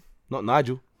 Yeah. Not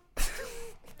Nigel.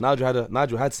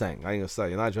 Nigel had something. I ain't gonna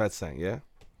say. Nigel had something. Yeah.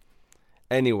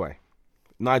 Anyway,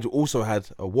 Nigel also had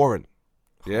a warrant.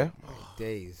 Yeah.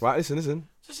 Days. Right. Listen.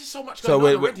 This is so much So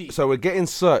going on already. we're getting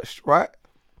searched, right?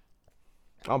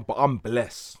 I'm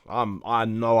blessed. I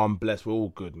know I'm blessed. We're all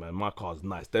good, man. My car's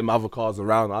nice. Them other cars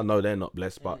around, I know they're not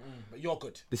blessed, but But you're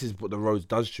good. this is what the roads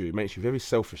does to you. It makes you very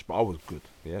selfish, but I was good.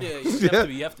 Yeah. Yeah,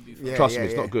 you have to be. Yeah, Trust yeah, me,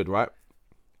 it's yeah. not good, right?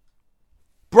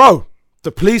 Bro,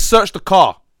 the police searched the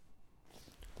car.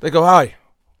 They go, hi.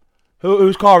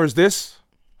 Whose car is this?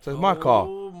 I said, my car.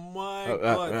 Oh my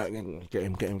god. Get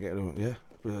him. Yeah.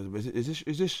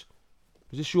 Is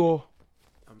this your?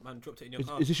 Man dropped it in your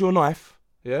car. Is this your knife?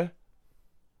 Yeah.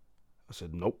 I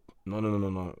said, nope. No.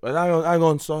 Hang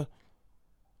on, son.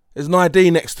 There's an ID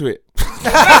next to it.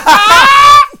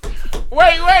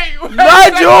 Wait.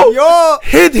 Nigel Yo,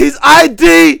 hid his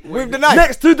ID with the knife.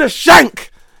 next to the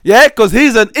shank. Yeah, because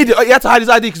he's an idiot. He had to hide his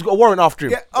ID because he's got a warrant after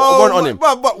him. Yeah, Got a warrant on him.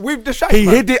 But with the shank. He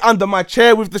man. hid it under my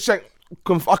chair with the shank.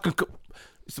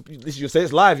 This you say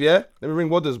it's live, yeah? Let me ring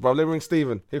Wadders, bro. Let me ring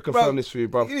Stephen. He'll confirm this for you,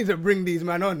 bro. You need to bring these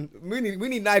man on. We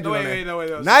need Nigel on there.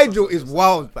 No, Nigel is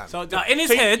wild, man. So Now, in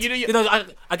his head,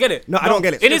 I get it. No, I don't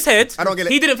get it. In his head, I don't get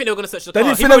it. He didn't think they were going to search the They car.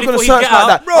 didn't think they were gonna search like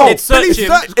that. Bro, They'd search police him.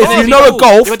 search and cars. then If you he'd know be a cool.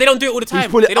 Golf, Yeah, but they don't do it all the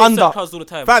time. put it They don't under. search cars all the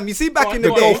time. Fam, you see back in the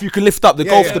The day. Golf, you can lift up the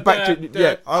Golf, yeah. the back chair.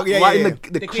 Yeah, Oh, yeah, right yeah, in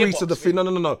the The crease of the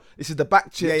gearbox thing. No. This is the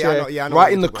back chair. Yeah, I know right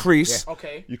what in the you're talking crease. about.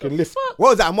 Okay. You can lift. What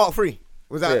was that? A Mark 3?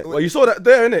 Was that? Yeah. Well, you saw that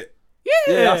there, innit?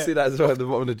 Yeah. I see that as well at the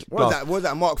bottom of the What was glass. that? Was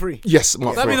that a Mark 3? Yes,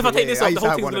 Mark. That means if I take Yeah, this I off, used the to whole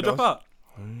have thing's one going of to drop out.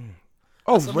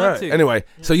 Oh, That's a mad right. thing. Anyway,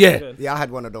 so yeah. Yeah, I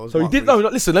had one of those. So he Mark did. 3s. No,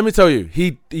 listen. Let me tell you.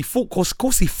 He thought. Of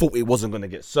course, he thought it wasn't going to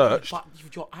get searched.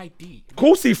 But your ID. Of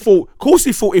course, he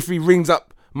thought if he rings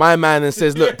up my man and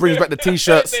says, "Look, brings back the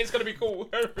t-shirts." It's gonna be cool.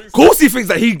 Of course, he thinks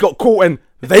that he got caught and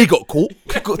they got caught.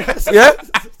 Yeah,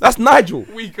 that's Nigel.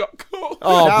 We got caught.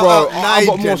 Oh, Shout bro, out I've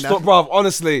got more Nigel, stuff, bro.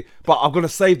 Honestly, but I'm gonna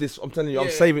save this. I'm telling you, I'm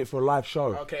Yeah. saving it for a live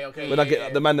show. Okay. When I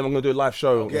get the man, then I'm gonna do a live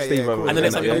show with Steve. cool. And the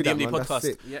next time Yeah, you're on yeah, DMD man, that's podcast.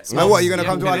 sick. Yeah. Man, what, you gonna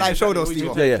come to our live show though,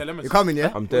 Steve? Yeah. You coming,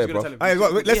 yeah? I'm there, bro.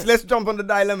 Alright, let's jump on the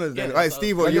dilemmas then. Yeah, Alright, so-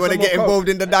 Steve, Can I you get want to some get more involved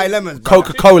in the dilemmas? brother?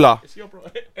 Coca-Cola. It's your bro.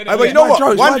 But you know what?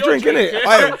 Joe, it's One- my drink, innit?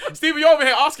 Alright, Steve, you're over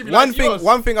here asking me.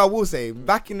 one thing I will say,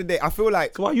 back in the day, I feel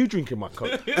like So why are you drinking my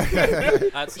Coke?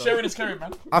 Sharing is caring,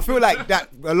 man. I feel like that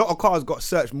a lot of cars got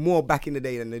searched more back in the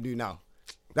day than they do now.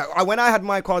 Like when I had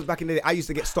my cars back in the day, I used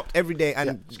to get stopped every day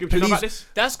and Scripture, know about police. this?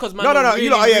 That's because man, No, really, you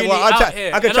know, yeah, really well, I'll out chat.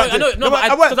 here. I can chat. I know, but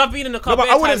because I've been in the car. No, but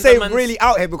I wouldn't times say and man's- really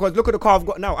out here because look at the car I've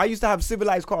got now. I used to have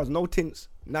civilized cars, no tints,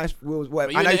 nice wheels,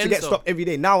 whatever, you and I in used to the get Enzo? stopped every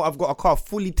day. Now I've got a car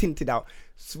fully tinted out,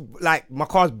 like my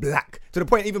car's black to the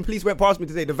point even police went past me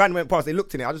today. The van went past, they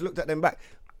looked in it. I just looked at them back.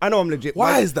 I know I'm legit.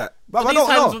 Why but- is that? But I These don't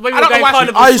times know. when we I were don't know going why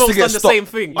carnival, I used to Smokes get done the stopped. same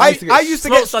thing. I used to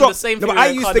get Smokes done the stopped. same No, thing but I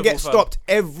with used to Carnival, get fam. stopped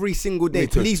every single day. Me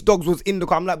too. Police dogs was in the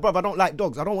car. I'm like, bruv, I don't like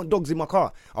dogs. I don't want dogs in my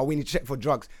car. Oh, we need to check for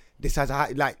drugs. This has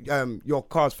your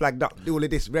car's flagged up. Do all of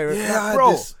this. Rare. Yeah, I like, had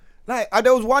bro. this. Like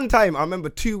there was one time I remember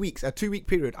 2 weeks, a 2 week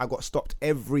period. I got stopped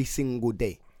every single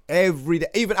day. Every day,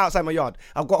 even outside my yard.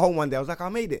 I got home one day. I was like, I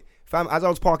made it. Fam, as I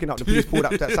was parking up, the police pulled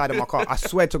up to the side of my car. I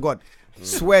swear to God.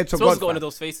 Swear to Smokes God. got one fam. of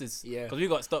those faces. Yeah. Because we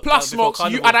got stopped. Plus, before Smokes,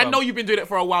 Carnival, and I fam. know you've been doing it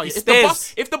for a while. If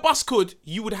stares. the bus could,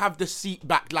 you would have the seat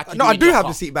back like you No, do I in do your have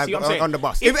car. the seat back See what I'm saying? on the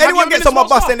bus. Have If you anyone ever gets been on my in a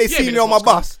bus small and they car? see Yeah, me been on in my a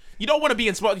small car. bus. You don't want to be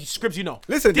in small Scribs, you know.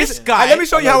 Listen, this this guy. let me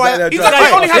show you how I. He's Yeah, like,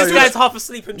 he only This has guy's to. half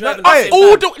asleep and driving. Hey, at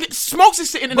the same time. Smokes is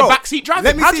sitting in the Bro, back seat driving.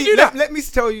 Let me How do see. you do that? Let me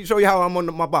show you how I'm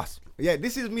on my bus. Yeah,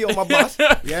 this is me on my bus.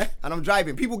 Yeah, and I'm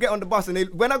driving. People get on the bus and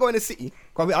when I go in the city,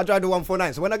 'cause I drive the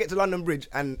 149. So when I get to London Bridge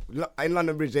and in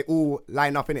London Bridge, they all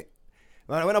line up in it.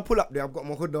 When I pull up there, I've got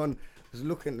my hood on, just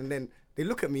looking, and then they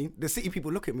look at me. The city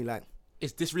people look at me like.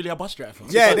 Is this really a bus driver?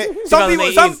 Yeah, some people,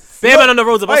 2018. Bare man on the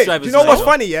roads are bus Wait, drivers. Do you know as what's well.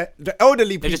 funny? Yeah, the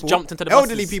elderly people. They just jumped into the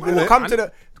elderly buses. people will come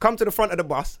to the front of the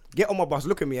bus, get on my bus,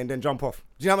 look at me, and then jump off.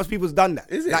 Do you know how much people's done that?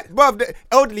 Is it? Like, bruv, the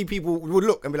elderly people would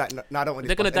look and be like, "No, I don't want this."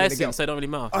 They're gonna bus," die and then they get soon, off. so it don't really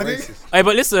matter. Oh, they- Hey,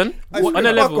 but listen, Scribs, on a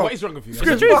fuck level, off. What is wrong with you?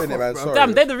 Scribs, Innit, fuck man? off, Sorry. bruv.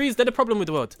 damn, they're the reason. They're the problem with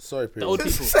the world. Sorry, The old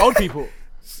Pete. people. Old people.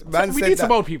 Man We said need some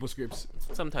that. old people, Scribs.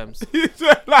 Sometimes.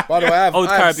 By the way, I have Old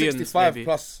 65 Caribbeans, maybe.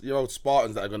 plus year old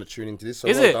Spartans that are going to tune into this. So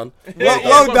Is well it? done.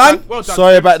 Well done. Well done.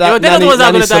 Sorry about Yeah, that. but they're not the ones that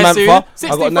are gonna die soon.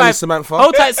 I got Nanny Samantha.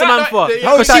 Hold tight, Samantha. Hold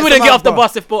Because tight, she wouldn't get off the Samantha.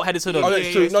 bus if Bolt had his hood on. Oh,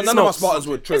 that's true. No, none of us Spartans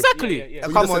would. True. Exactly. Yeah.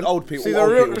 We Come just said on. old people. She's old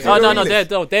a real- people. she's Oh, a no,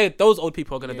 realist. those old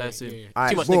people are gonna die soon.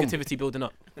 Alright, Too much boom. negativity building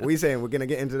up. What are you saying? We're gonna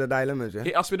get into the dilemmas, yeah?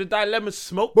 Hit us with the dilemma,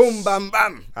 Smokes. Boom, bam,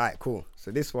 bam. All right, cool.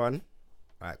 So this one,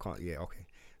 all right, can't. Yeah, okay.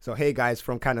 So hey guys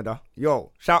from Canada,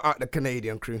 yo, shout out the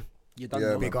Canadian crew. You done Yeah,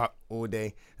 well. Big up all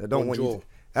day. I don't want you. Bonjour. To,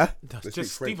 huh? That's They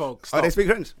just speak Steve French. Oak. Oh, they speak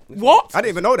French. What? I didn't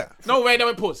even know that. No, wait,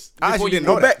 pause. I Before actually you didn't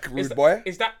know go. that. Quebec, rude boy.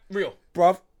 Is that real?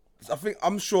 Bruv,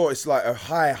 I'm sure it's like a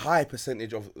high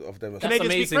percentage of them. That's Canadians speak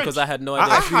amazing because French. I had no I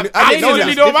idea. actually- I didn't didn't know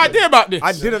really that. know idea about this.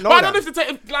 I didn't know But I that. don't know if to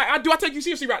take, like, do I take you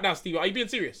seriously right now, Steve? Are you being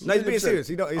serious? No, he's being serious.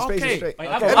 He's Okay. facing straight. Hey, Hey,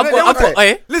 I've hey, got- hey,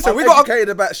 hey. Listen, I'm we got. educated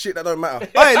about shit that don't matter.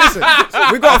 Hey, listen,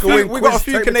 we got a win few. We got a quiz,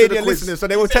 few take me to the Canadian quiz. listeners, so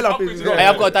they will tell us. Take if me it's to the wrong. Hey,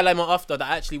 I've got a dilemma after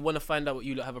that I actually want to find out what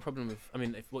you lot have a problem with. I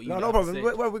mean, what you No, lot no have problem. to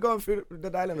say. Well, we're going through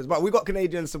the dilemmas, but we got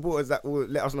Canadian supporters that will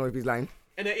let us know if he's lying.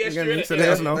 And then, You get me? So let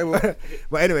us know.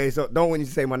 But anyway, so don't want you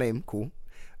to say my name. Cool.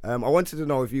 I wanted to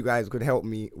know if you guys could help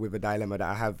me with a dilemma that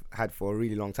I have had for a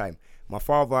really long time. My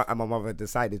father and my mother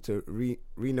decided to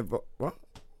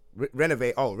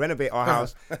renovate our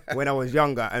house when I was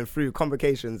younger, and through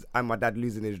complications and my dad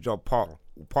losing his job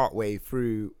part way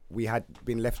through, we had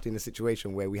been left in a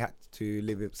situation where we had to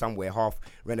live in somewhere half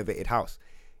renovated house.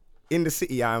 In the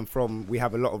city I am from, we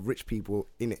have a lot of rich people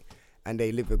in it, and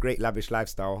they live a great lavish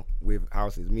lifestyle with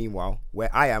houses. Meanwhile, where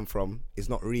I am from, it's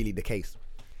not really the case.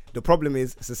 The problem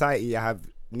is society have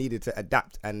needed to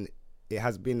adapt, and it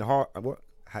has been hard.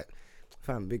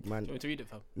 Fam, big man. You want me to read it,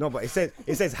 fam? No, but it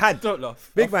says had. Don't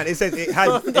laugh. Big man, it says it had.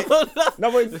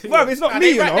 No, but fam, it's not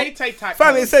me, you know. They take type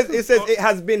Fam, it says it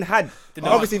has been had.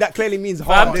 Obviously, that clearly means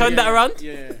hard. Fam, turn that around.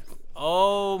 Yeah.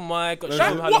 Oh my God. Whoa,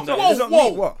 Whoa, It's not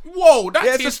me, what? that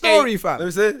Yeah, it's a is story, fam. Let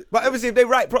me see. But obviously, if they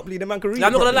write properly, the man can read.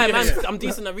 I'm not gonna lie, properly. man. I'm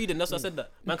decent at reading. That's why I said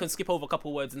that. Man can skip over a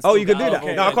couple words and. Oh, still you can get do out that.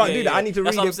 of No, I it. can't Yeah, do that. yeah. I need to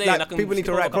That's read what I'm it. saying. I Like can people need to skip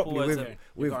over a write couple properly words,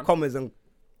 with Go on. commas and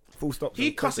full stops. He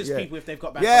and cusses yeah. people if they've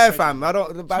got bad Yeah, punctuation. fam. I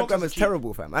don't. The bad Smokers grammar are is cheap.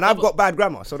 terrible, fam. And I've got bad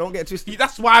grammar, so don't get twisted.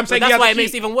 That's why I'm But saying that's he why has it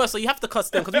makes to it even worse. So you have to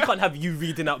cuss them because we can't have you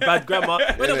reading out bad grammar.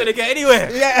 We're not gonna get anywhere.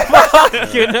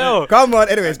 Yeah. You know. Come on.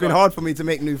 Anyway, it's been hard for me to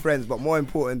make new friends, but more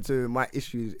important to my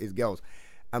issues is girls.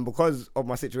 And because of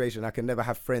my situation, I can never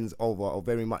have friends over or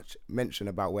very much mention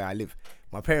about where I live.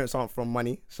 My parents aren't from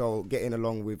money, so getting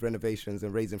along with renovations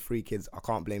and raising 3 kids, I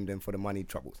can't blame them for the money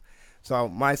troubles. So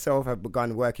myself have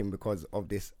begun working because of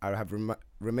this. I have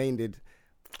reminded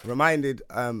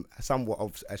somewhat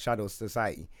of a shadow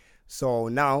society. So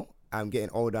now I'm getting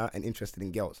older and interested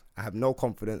in girls. I have no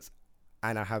confidence,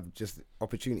 and I have just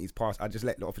opportunities pass. I just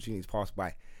let the opportunities pass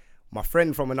by. My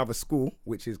friend from another school,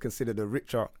 which is considered a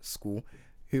richer school,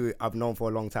 who I've known for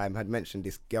a long time, had mentioned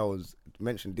this girls,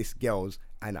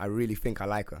 and I really think I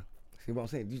like her. See what I'm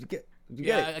saying? Did you get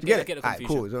Yeah, it? I Did you get the Alright,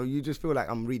 confusion. cool. So you just feel like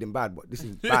I'm reading bad, but this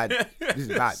is bad. This is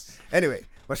bad. Anyway,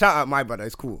 but shout out my brother.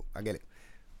 It's cool. I get it.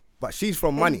 But she's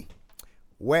from money.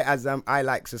 Whereas I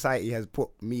like society has put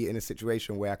me in a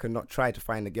situation where I could not try to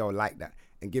find a girl like that.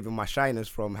 And given my shyness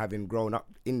from having grown up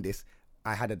in this,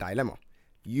 I had a dilemma.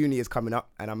 Uni is coming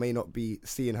up and I may not be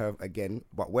seeing her again,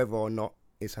 but whether or not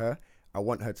it's her, I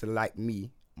want her to like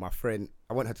me, my friend.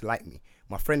 I want her to like me.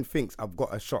 My friend thinks I've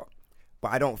got a shot,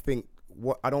 but I don't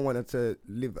want her to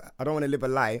live. I don't want to live a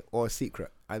lie or a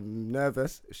secret. I'm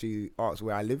nervous. She asks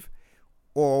where I live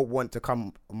or want to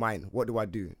come mine. What do I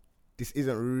do? This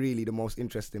isn't really the most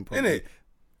interesting part. Innit?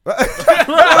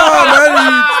 Oh,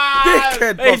 man, you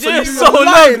dickhead, bro. Hey, So you're you so lying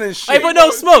lying. and Hey, shit. but no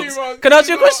smokes. Can I ask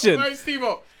you a question?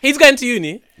 He's going to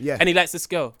uni, Yeah. and he likes this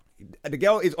girl. The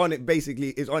girl is on it. Basically,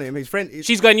 is on him. His friend.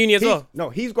 She's going uni as well. No,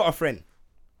 he's got a friend.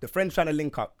 The friend's trying to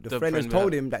link up. The friend has friend,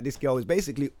 told yeah. him that this girl is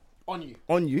basically On you.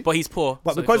 on you. But he's poor.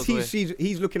 But so because he feels away.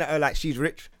 he's looking at her like she's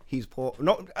rich, he's poor.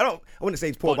 I wouldn't say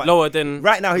he's poor, But but lower than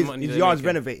right now the his money they're yard's making.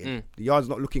 renovated. The yard's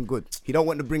not looking good. He don't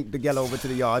want to bring the girl over to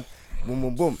the yard. Boom,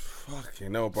 boom, boom.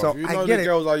 Fucking hell, bro. So, You I know get the it.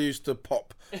 girls I used to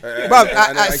pop. Bruv,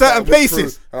 at certain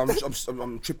places.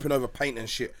 I'm tripping over paint and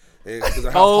shit. 'cause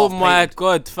the house Oh half my painted.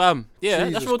 God, fam. Yeah, that's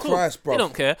Jesus real talk. Christ, They bruv.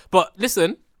 don't care. But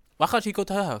listen, why can't you go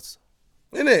to her house?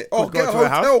 Innit? Oh, Could get go a to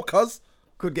her hotel, cuz.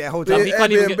 Could get a hotel. He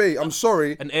can't even Airbnb. I'm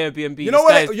sorry. An Airbnb. You know This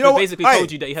what? guy's You know what? basically Aye.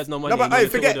 told you that he has no money. No, but and hey, you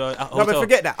want to forget. go to a No, but hotel.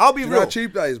 forget that. I'll be Do you know real. how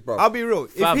cheap that is, bro? I'll be real.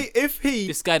 Fam, If he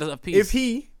This guy doesn't have peace. if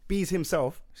he bees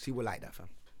himself, she will like that, fam.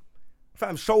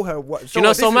 Fam, show her what. Show You know her,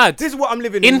 what's so this is- mad? This is what I'm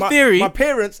living In My- theory- my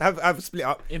parents have split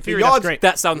up. In The theory, that's yards- great.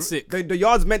 That sounds sick. The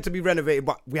yard's meant to be renovated,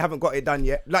 but we haven't got it done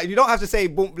yet. Like, you don't have to say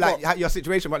boom, like your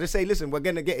situation, but just say, listen, we're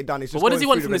gonna get it done. It's just what does going he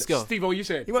want through from the this girl? Steve, what are you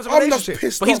saying? He wants a I'm just relationship.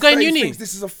 pissed But he's off going that he uni. thinks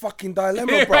this is a fucking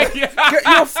dilemma, bro. Yeah. Get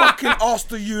your fucking ass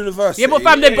to university. Yeah, but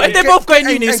fam, if they're both going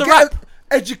uni, it's a get wrap.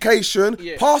 Education,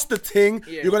 Yeah. pass the thing.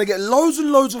 Yeah. You're gonna get loads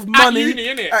and loads of money. uni,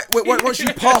 innit? Once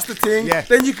you pass the thing, Yeah.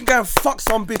 then you can go and fuck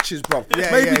some bitches, bro.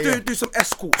 Yeah, Maybe yeah. do some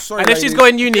escorts. Sorry, And if she's ladies.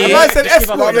 going uni, I said just give her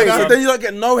escort, money, Like, nigga. so fam. then you don't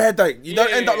get no headache. You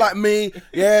don't end up Yeah. like me,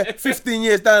 yeah. 15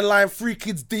 years down the line, 3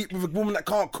 kids deep with a woman that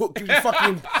can't cook, give you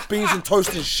fucking beans and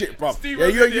toast and shit, bro. Steve Yeah,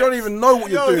 you don't even know what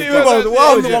you're doing, Steve bro. Rhodes,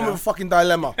 I'm the yeah. one with a fucking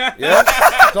dilemma,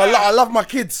 yeah. So I love my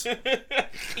kids.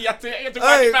 You have to Hey.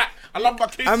 write it back. I love my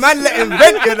kids. A man let him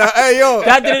vent, you know. Hey, yo.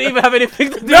 That didn't even have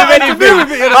anything to do No, with to anything. do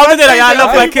with it, you know. How did they like, I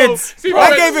love my Steve kids? Steve I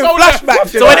Rhodes gave him so left.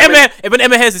 flashbacks. you So when know.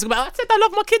 Emma hears this, I said I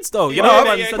love my kids though. You know, Yeah,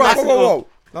 man, yeah, it's a yeah. nice Whoa, little- whoa, whoa.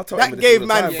 I'll tell That him this gave all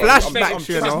the man time, bro. flashbacks,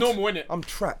 you That's know. normal, innit? I'm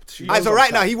trapped. She Aye, knows so I'm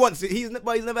right now trapped. he wants it.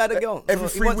 But he's never had a girl. Every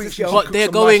So he 3 wants weeks this she girl. But cooks they're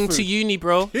some nice going food. to uni,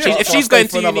 bro. Yeah, If so I'll she's stay going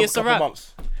for to another uni, it's a couple wrap.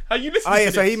 months. Are you listening Oh yeah,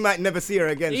 to so this? he might never see her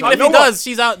again. Even So if you he know what? does,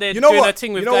 she's out there You know doing what? her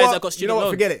thing with You know guys what? that got You student know what?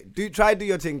 loans. Forget it. Try do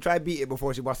your thing. Try beat it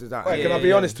before she busts it out. Wait, can I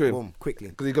be honest to him? Boom, quickly.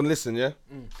 Because he's gonna listen, yeah?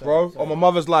 Bro, on my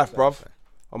mother's life, bruv.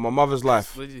 On my mother's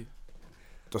life. What did you-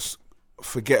 Just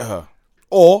forget her.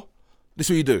 Or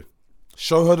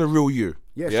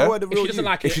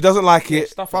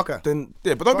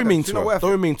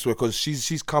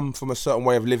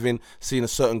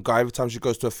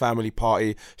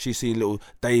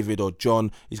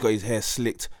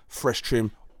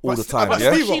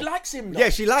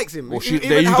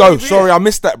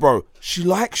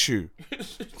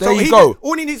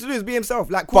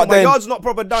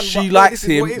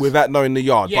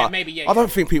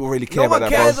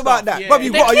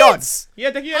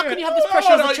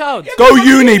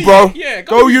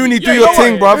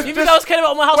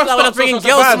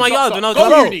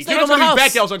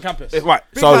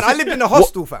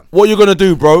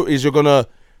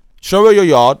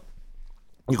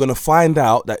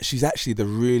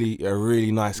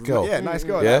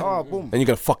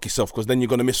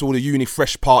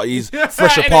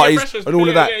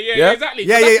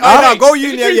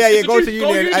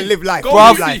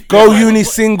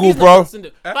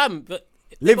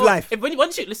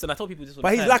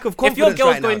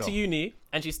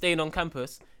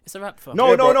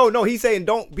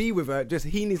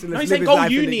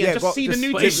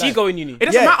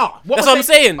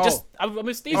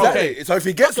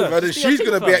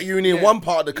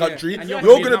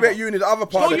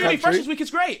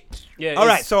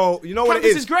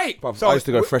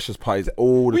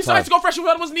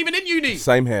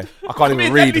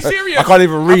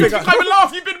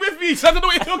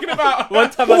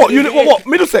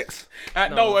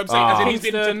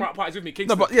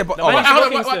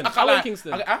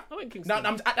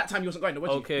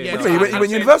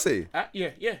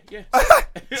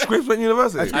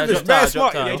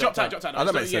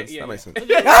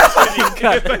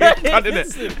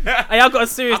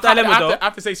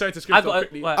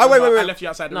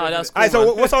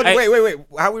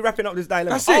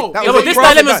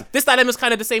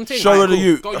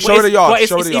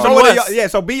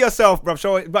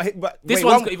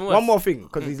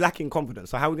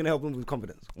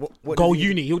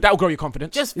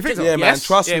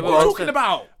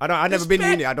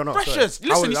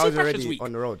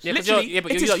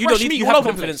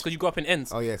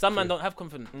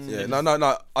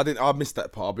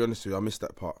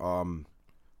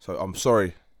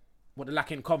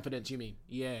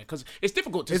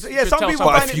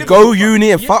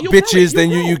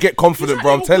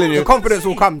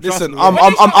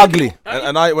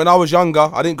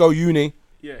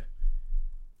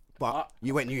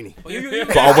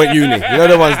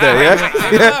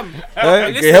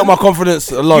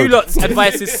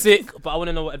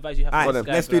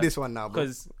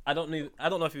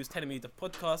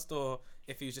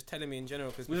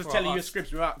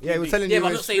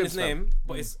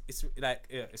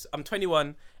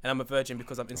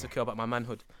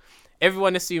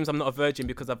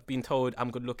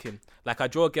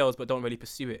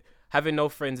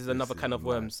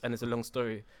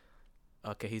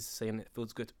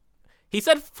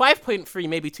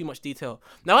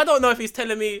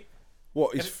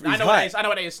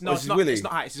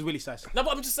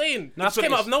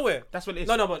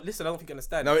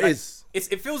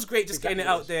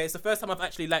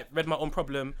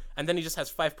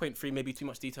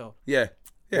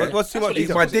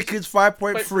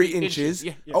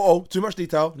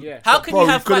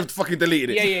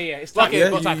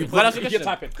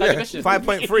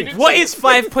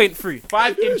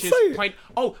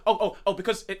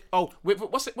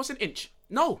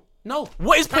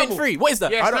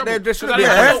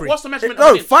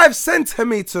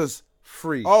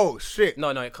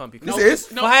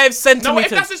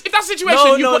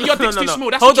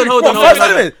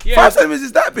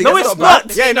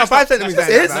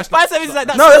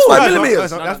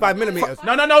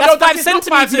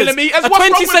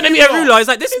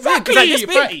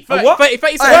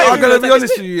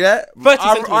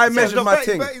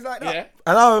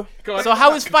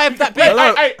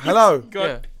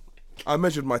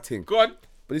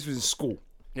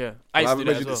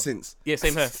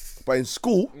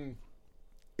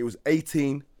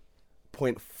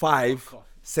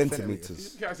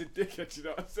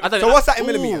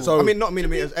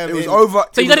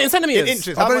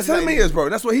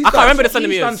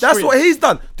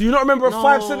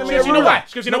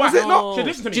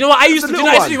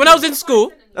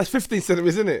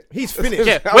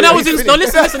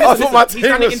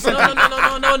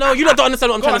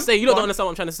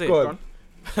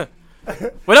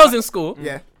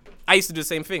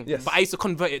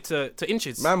to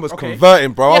inches. Man was Okay.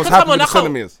 converting, bro. I was 'cause happy come on, with the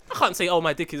centimeters. I can't say, oh,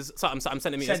 my dick is something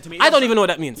centimeters. Centimeters. I don't even know what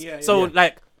that means. Yeah, so yeah.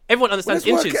 like everyone understands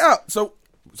Let's work inches. it out. So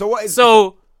what is?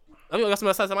 So I mean, that's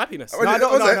my size of my penis. No,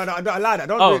 don't allow that.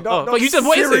 Don't. But you said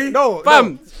what is Siri. it? No,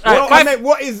 Fam. no. Alright, I meant,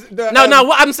 what is the? No.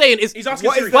 What I'm saying is He's asking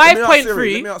what Siri. is the- Let me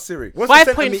 5.3 ask Siri. What's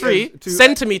the 5.3 centimeters to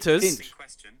centimeters. inch?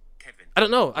 I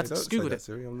don't know. I Don't just say googled that, it.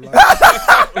 Siri. I'm lying.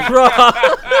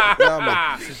 Bruh. Nah,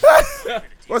 man.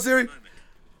 What, Siri?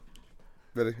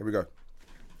 Ready? Here we go.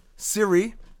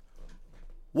 Siri,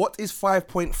 what is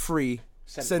 5.3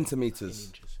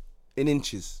 centimeters in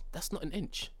inches? That's not an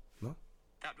inch. No?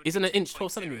 Isn't an inch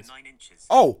 12 centimeters?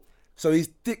 Oh, so his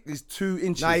dick is 2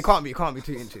 inches. Nah, he can't be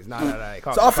 2 inches. Nah. He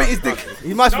can't So be. I think his dick.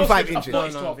 He must be No, 5 Scripts, inches. I thought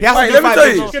it's 12. He has Wait, to be let me 5 tell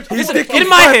inches. you. His Listen, dick in is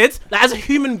my five- head, like as a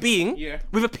human being Yeah.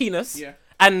 with a penis, Yeah.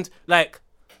 and like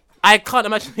I can't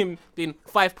imagine him being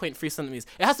 5.3 centimeters.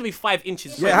 It has to be 5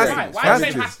 inches. Yeah, it has to Why? be. Why It are has you to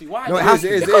saying be. has to? Why? No, it has to.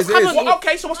 It is. Because, It is. well,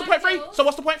 okay, so what's the point 3? So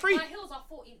what's the point 3? My heels are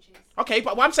 4 inches. Okay,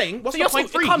 but what I'm saying, what's So the you're point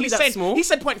so- it 3? can't be He that said small. he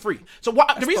said point 3. So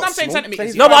what? The reason not I'm saying small.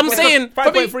 centimeters. No, but I'm saying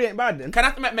 5.3 ain't bad then. Can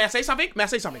I? May I say something? May I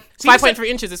say something? See, listen- 5.3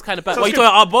 inches is kind of bad. So What are you Scripts-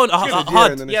 talking about? Our bone, yeah,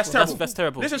 hard. and then Yes, it's terrible. That's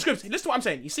terrible. Listen, Scripts. Listen to what I'm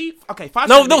saying. You see? Okay, 5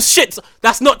 No, centimeters. shit.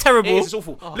 That's not terrible. It is, it's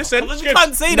awful. Listen, you Scripts.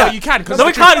 can't say No, that. you can. 'cause No, we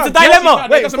it's can't. true. It's a Yes, you dilemma. can.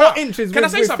 It Wait, doesn't 4 matter. inches Can I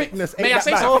with- say with something? thickness May ain't I that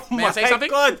say bad. something? May I say my something?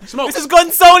 God. Smokes. This has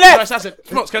gone so No, left. it's not.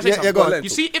 Smokes, can I say Yeah, something? go on. You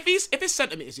see, if it's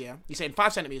centimeters, yeah, you're saying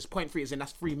 5 centimeters, 0.3 is in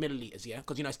that's 3 milliliters, yeah,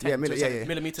 because you know it's 10. Yeah, so it's yeah, 10. yeah.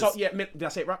 Millimeters. So yeah, did I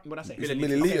say it right? What did I say?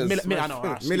 milliliters. I know.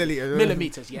 Milliliters.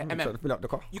 Millimeters, yeah. Trying to mm. fill up the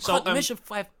car. You So, can't measure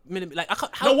 5 millimeters. Like I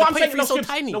can't. How No, what the I'm saying, 0.3 no, is so Scripts.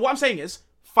 tiny? No, what I'm saying is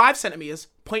 5 centimeters,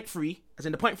 0.3, as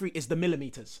in the 0.3 is the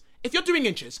millimeters. If you're doing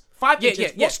inches, 5 Yeah,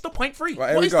 inches, yeah. what's the 0.3? Right,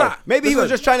 here What we is go. that? Maybe he was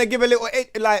Listen. just trying to give a little,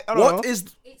 like, I don't What know. is?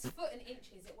 It's foot and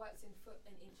inches. It works in foot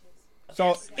and inches.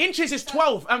 So, Inches is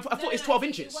 12. I thought it's 12 It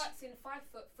inches. works in 5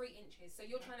 foot 3 inches. So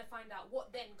you're trying to find out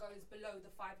what then goes below the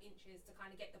 5 inches to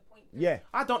kind of get the point. yeah.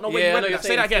 I don't know where Yeah, you I went know with you're that. Say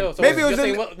saying that again. still, so Maybe it you're was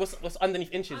saying in- what's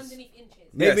underneath inches. Underneath inches.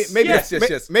 Maybe, Yes. maybe,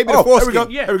 Yes. maybe Oh, the foreskin. Here we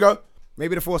go. Yeah. Here we go.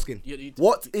 Maybe the foreskin. You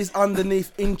What is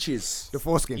underneath inches? The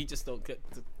foreskin. You just don't get.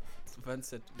 Van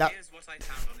said. That, Here's what I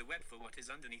found on the web for what is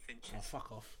underneath inches. Oh,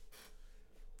 fuck off.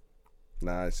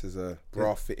 Nah, this is a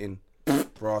bra fitting.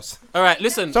 Brass. All right,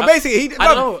 listen. so basically,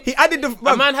 I know. he added the.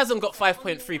 a man hasn't got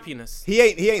 5.3 penis. He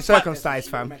ain't circumcised,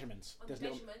 fam. Measurements. On There's the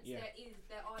little, measurements, yeah.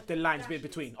 there are The lines in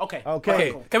between. Okay. Okay.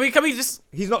 Okay, Cool. can we just?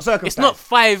 He's not circumcised. It's not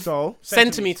 5 So?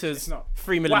 centimeters. It's not.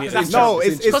 3 Why? 'Cause millimeters. that's No, It's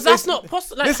it's inches. Because that's not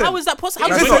possible. Like, listen. how is that possible?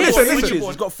 Listen, How is listen, it? listen.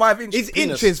 He's got 5 inches. It's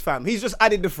penis. inches, fam. He's just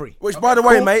added the 3. Which, by the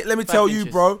way, Cool. mate, let me tell you,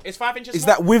 inches. bro. It's 5 inches. Is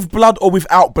that with blood or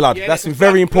without blood? Yeah, That's it's with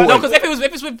very blood. No, important. because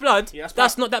if it's with blood, Yeah, that's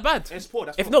that's fine. not that bad. It's poor.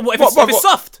 That's If poor. not, if What, it's what, what?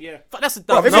 soft, Yeah. fuck, that's if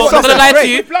no, it's I'm soft, not gonna lie that's to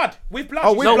you. With blood. With blood.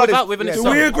 Oh, with No, blood without is- with an yeah. it's Do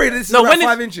we soft. agree that this is No, about when it-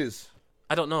 5 inches?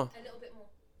 I don't know. A little bit more.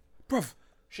 Bruv,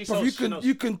 She bruv, knows.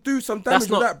 you can do some That's damage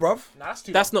not- with that, bruv. Nah, that's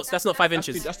too. That's not 5 That's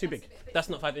inches. that's too big. That's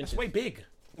not 5 inches. Way big.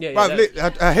 Yeah, Bruv, yeah.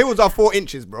 look, her heels are 4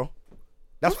 inches, bro.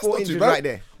 That's 4 not too inches bad. right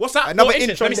there. What's that? Another 4 inch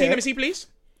inches. on Let me see. there. Let me see, please.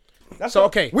 That's So, not-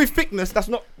 okay. With thickness, that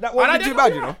won't Alright, be too that'll bad,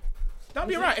 be you know. alright. That'd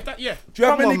be alright if that. Yeah. Do you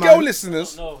have Come many on, girl man.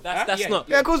 listeners? No, that's Yeah. not.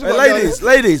 Yeah, of course we Hey, got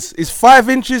ladies, is 5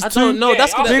 inches I too? don't know. Yeah,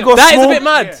 That's I'll gonna, Big or that is a small? bit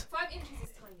mad. Yeah. 5 inches is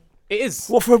tiny. It is.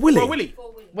 What for a willy? For Willy.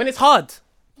 For Willy. When it's hard.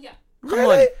 Yeah. Come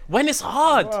on. When it's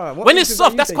hard. Wow, what When it's inches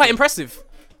soft, are you that's quite taking? impressive.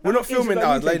 We're not filming are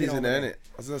now, you ladies taking in there, over innit?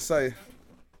 I was gonna say.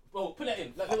 Bro, put it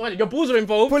in. Like, your balls are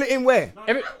involved. Pull it in where?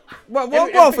 Every, What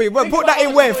go on for you? But put that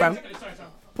in where, fam?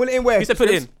 Pull it in where? You said put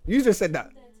it in. You just said that.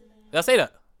 did I say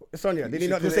that? Sonia, did he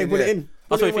should not put just it say in, pull it yeah. in?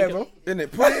 That's Put it what in you where, think. bro?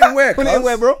 Innit? Put it in where? Put it in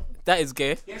where, bro? That is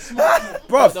gay.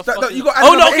 Bruv, the fuck you got to Oh add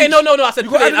no, another okay, inch. no. I said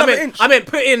You put gotta in. add another inch. I meant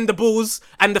put in the balls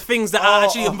and the things that are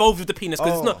actually involved with the penis.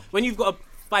 Because it's Oh. not when you've got a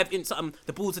 5 inch something,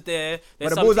 the balls are there. But There's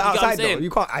the balls something, are you get what I'm outside though. saying? You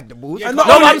can't add the balls. And No,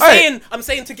 not only- I'm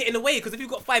saying to get in the way because if you've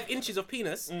got 5 inches of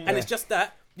penis and it's just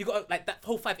that, you got like that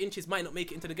whole 5 inches might not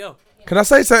make it into the girl. Can I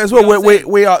say something as well? You know what I'm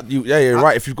We are. Yeah, you're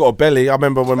right. If you've got a belly, I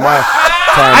remember when my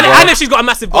time. And, bro, and if she's got a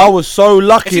massive I bum, was so If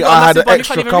lucky you got a I had massive an bum, you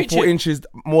extra can't even reach couple it. inches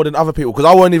more than other people because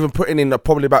I weren't even putting in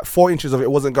probably about 4 inches of it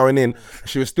wasn't going in.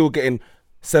 She was still getting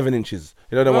 7 inches.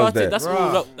 You know the bro, ones there. that's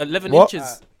all look, 11 What?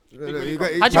 inches. You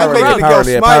got- How'd you you're walk making around? the girl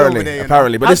smile over there, you know.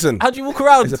 Apparently. But listen, How'd you walk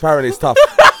around? it's apparently it's tough.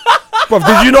 Bruv,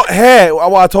 did you not hear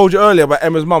what I told you earlier about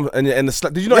Emma's mum and the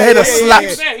slap? Did you not hear the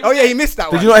slaps? Oh yeah, he missed that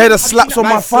one. Did you not hear the slaps on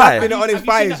Man my slapping it thigh? on his Have you seen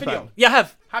thighs, that fam. video? Yeah, I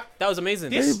have. That was amazing.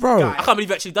 This Hey, bro. guy- I can't believe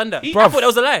you actually done that. He- I thought that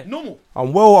was a lie. Normal.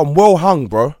 I'm well hung,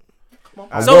 bro.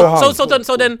 I'm well hung.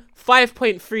 So then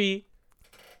 5.3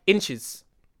 inches.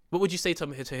 What would you say to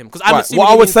him? Because I'm Right, assuming what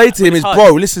I he would means say to him it's is, hard.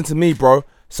 bro, listen to me, bro.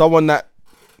 Someone that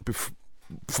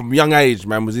from young age,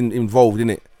 man, was involved in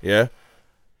it, yeah.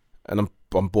 And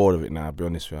I'm bored of it now. I'll be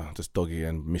honest with you, just doggy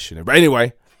and missionary. But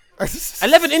anyway,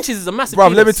 11 inches is a massive bro,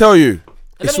 penis. let me tell you,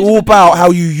 it's 11 all inches about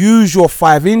how you use your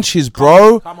 5 inches,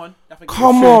 bro. Come on. That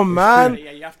Come on, man.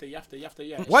 Yeah, you have to,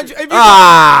 yeah. Why do you,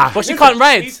 But she can't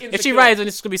ride. he's If she insecure. rides, then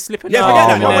it's gonna be slipping. Yeah, out. forget Oh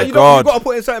that. And No, my then- you God. got to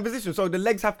put in certain positions, so the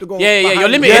legs have to go. Yeah, you're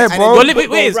behind limited. you, Yeah, and bro. then You're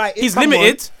go wait, right in. he's Come on.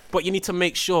 limited, but you need to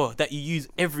make sure that you use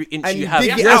every inch And you you have.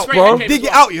 dig it Yes, out, bro. Dig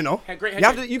it out, you know. Had great You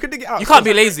have head to. You can dig it out. You can't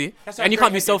be lazy, That's a and you great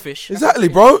can't be head. selfish. Exactly,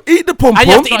 bro. Eat the pom And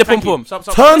you have pom. to eat the pom pom.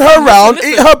 Turn her round.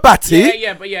 listen. Eat her batty.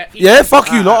 Yeah, but yeah. Yeah,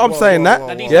 fuck you lot. I'm Whoa, saying whoa, that. whoa,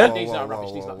 Nah, these whoa, Yeah. are- these are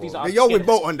rubbish. These are. You're with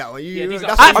boat on that one. Yeah, these are-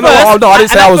 That's At I know. Oh, no, I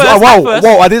didn't say I was. first-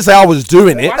 Whoa, I didn't say I was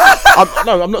doing it.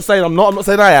 I'm not saying I'm not. I'm not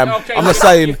saying I am. Okay, I'm just yeah,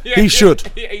 saying yeah, he yeah. should.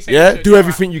 Yeah, he's saying Yeah, he should. do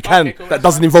everything you can Okay, cool, that that's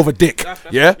doesn't fine. involve a dick. That's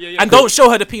Yeah. And don't show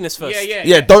her the penis first.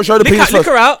 Yeah, don't show the penis Lick first.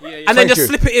 her out, yeah. and then Thank just you.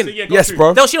 slip it in. Yeah, go Yes, through.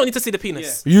 bro. She don't need to see the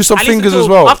penis. Use some At least fingers until- as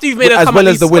well. After you've made her as come well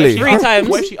at as the least willy. 3 times.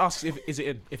 What if she asks if it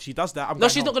in? If she does that, I'm No, going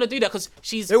she's home. not gonna do that because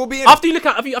she's. It will be in. After you look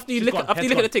at after you look gone, at after you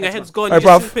head's look at the thing, her gone, head's gone. Hey, You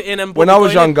just bruv. slip it in and When body I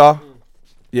was go in. younger,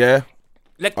 yeah,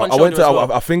 Leg I punch went to. on you as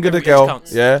well. I fingered the Every inch girl.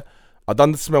 counts. Yeah, I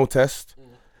done the smell test.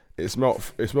 It smelled.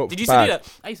 It smelled Did you used to bad. do that?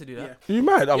 I used to do that. You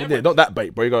mad? Oh, yeah, not that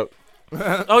bait, bro. You go.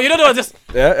 Oh, you know the one just.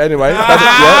 Yeah. Anyway,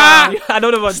 yeah. I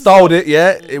know the one. Styled it.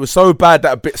 Yeah, it was so bad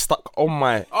that a bit stuck on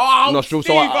my nostril.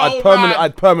 So I'd permanent.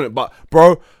 I'd permanent. But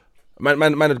bro, man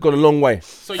had gone a long way.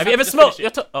 So Have you ever smelled?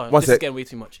 Oh, One this is sec. getting way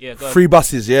too much. Yeah, go ahead. 3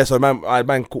 buses, yeah. So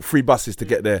man caught 3 buses to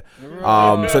get there.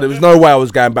 So there was no way I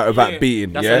was going back without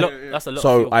beating. That's Yeah. a lot. That's a lot.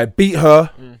 So I beat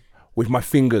her with my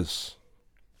fingers.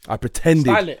 I pretended.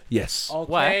 Style it. Yes.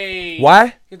 Okay.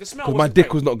 Why? Yeah, the smell Because my wasn't dick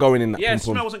great. was not going in that. Yeah, the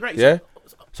pom-pom. smell wasn't great. Yeah.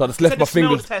 So I just left said my the smell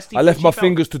fingers. test, I left she my felt.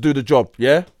 fingers to do the job.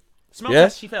 Yeah. Smell Yeah.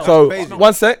 test, she failed. So Smell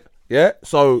one sec. Yeah.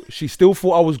 So she still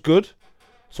thought I was good.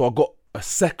 So I got a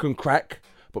second crack.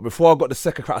 But before I got the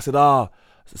second crack, I said, I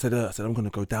said I'm gonna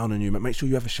go down on you, man. Make sure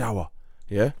you have a shower.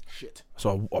 Yeah. Shit.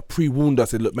 So I pre-warned her. I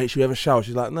said, look, make sure you have a shower.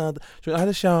 She's like, no, I had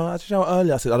a shower. I had a shower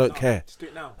earlier. I said, I don't care. Let's do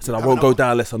it now. I said, I won't go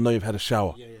down unless I know you've had a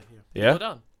shower. Yeah. Yeah. Go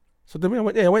down. So then I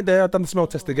went there. I done the smell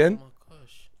test again. Oh my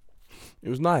gosh. It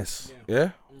was nice. Yeah.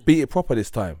 Beat it proper this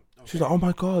time. She's like, oh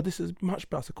my god, this is much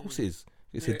better. I said, of course it is.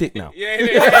 It's a dick now. Yeah.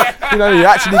 You know, you're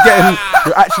actually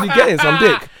getting some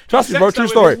dick. Trust me, bro. True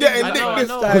story. Getting I dick know, this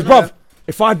I know. time. Because, bruv,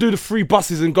 if I do the 3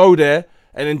 buses and go there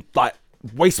and then like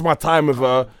waste my time with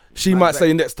her, she might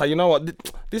say next time, you know what,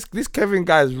 this Kevin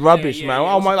guy is rubbish, yeah, man.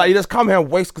 yeah, Oh my, like he just come here and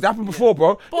waste because it happened before,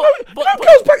 bro. But- you know, but-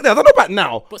 girls back there, I don't know about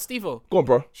now. But Steve-O, Go on,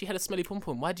 bro. she had a smelly pom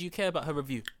pom. Why do you care about her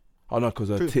review? Oh no, because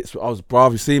her tits. I was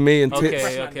bruv. You see me and tits.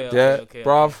 Okay. Yeah,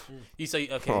 bruv. You say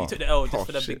okay. You took the L just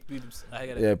for the shit. big boobs. I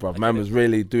get it. Yeah, bruv. Man was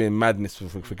really doing madness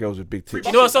for girls with big tits.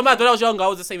 You know what's so mad? When I was younger, I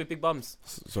was the same with big bums.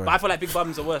 Sorry. But I feel like big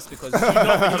bums are worse because you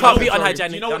can't be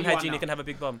unhygienic, you know what you are unhygienic now? and have a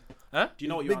big bum. Huh? Do you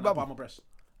know what you are now, bum or breast?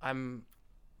 I'm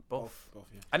both. Both,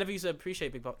 yeah. I never used to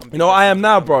appreciate big bum. You know what I am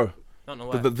now, bro. I don't know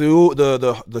why.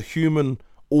 The human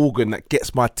organ that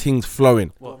gets my things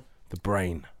flowing. What? The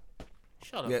brain.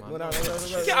 Shut up, Yeah, man. no.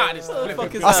 Get out of this. What the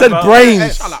fuck is I that, said bro?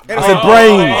 brains. Shut up. I said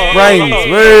brains.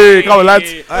 Hey, come on,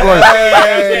 lads. Come on.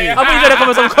 Hey. I thought you were gonna come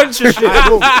with some country shit. Alright,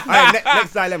 cool. Alright,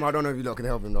 next dilemma. I don't know if you lot can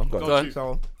help him though. Go on.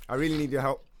 So I really need your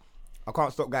help. I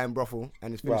can't stop going brothel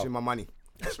and it's finishing my money.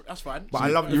 That's fine. But I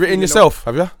love the You written feeling yourself,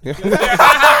 have you? Yeah.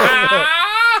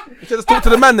 You should just talk to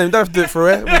the man then. You don't have to do it for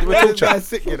it. Of, We'll talk this chat. guy's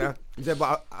sick, you know. He said,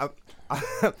 but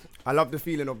I love the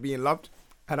feeling of being loved,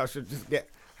 and I should just get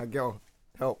a girl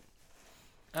help.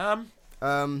 We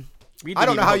I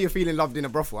don't didn't know how even you're feeling loved in a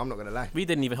brothel. I'm not gonna lie. We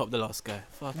didn't even help the last guy.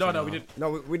 Fuck No, we didn't.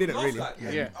 No, we didn't really.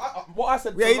 Yeah. What I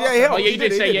said. Yeah, he helped. Oh, yeah, you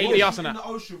did say, yeah, you did ask on In that. the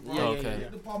ocean, bro. Yeah, okay.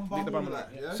 The bum,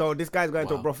 yeah. So this guy's going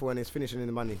to a brothel and he's finishing in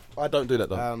the money. I don't do that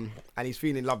though. And he's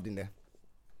feeling loved in there.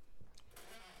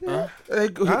 Hey,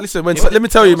 listen, let me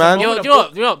tell you, man, You know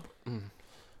what?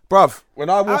 bruv. When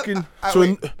I walk in to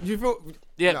Wait, do you feel?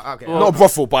 Yeah. No, okay. well, not a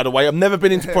brothel, by the way. I've never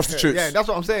been into prostitutes. Yeah, that's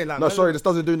what I'm saying. Like, No, man, sorry, this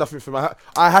doesn't do nothing for me.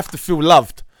 I have to feel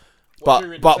loved. But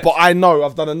I know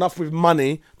I've done enough with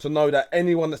money to know that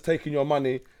anyone that's taking your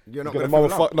money, You're not gonna gonna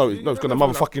feel motherfuck. loved. No, it's gonna You're not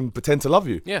gonna motherfucking pretend to love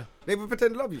you. Yeah. They will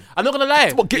pretend to love you. I'm not gonna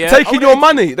lie. What, Yeah. taking your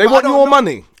money? They But I want don't your know.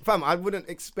 money. Fam, I wouldn't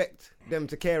expect them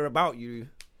to care about you.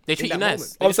 They treat in you that nice.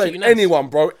 moment. They I'm just treat saying you nice. anyone,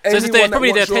 bro. So it's Anyone that probably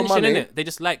their wants your attention, money. innit? They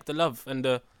just like the love and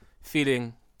the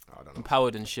feeling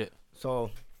empowered and shit.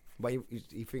 So, but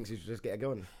he thinks he should just get a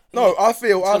girl. No, I He's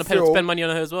gonna spend money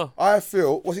on her as well. I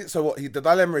feel. What's it? So what? The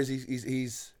dilemma is he's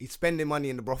He's spending money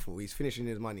in the brothel. He's finishing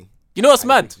his money. You know what's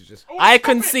And he mad? thinks he's just- I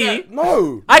can see.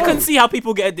 no. I can see how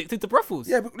people get addicted to brothels.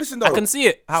 Yeah, but listen though. I can see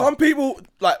it. How?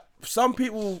 Some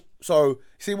people. So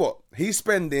see what he's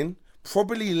spending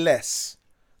probably less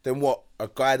than what a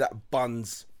guy that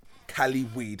buns Cali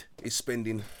weed is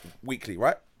spending weekly,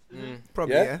 right?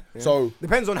 Probably, Yeah? yeah. So-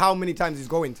 depends on how many times he's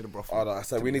going to the brothel. Oh, no, I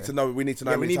said we need to know. We need to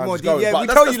know Yeah, how we many need times more he's going. yeah, But we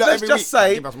let's- tell you that let's every just week.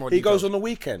 say Give us more he goes details. on the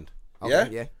weekend. Okay, Yeah.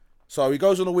 yeah. So he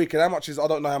goes on the weekend. How much is? I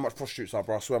don't know how much prostitutes are,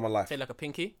 bro. I swear on my life. Say like a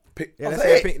pinky. Yeah, I'll let's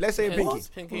say say it. let's say a Yeah, pinky. what's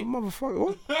pinky?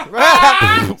 Motherfucker,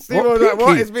 what? Steve was like, what?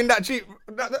 pinky? It's been that cheap.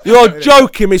 You're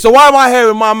joking me. So why am I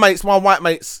hearing my mates, my white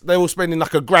mates, they all spending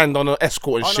like $1,000 on an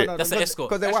escort and Oh, shit? no, That's an escort.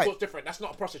 Because they're Escort's white different. That's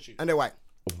not a prostitute. and they're white.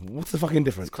 What's the fucking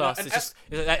difference? Class. An It's just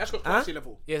it's like, escort classy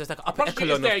level. yeah, it's like an A upper prostitute is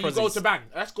echelon there, of you go pros. to bang.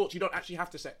 Escorts, you don't actually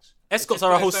have to sex. Escorts It's are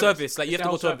a just whole their service. Like you It's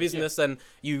have to go to their a whole business service,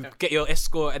 and you get your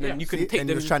escort, and then you can See? take And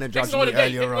he them was trying to yeah. judge Next on a me date.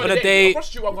 earlier on on. a date. A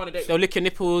prostitute won't go on a date. They'll lick your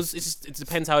nipples. It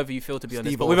depends however you feel, to be honest.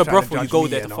 Steve But was with a trying to brothel, you judge go me,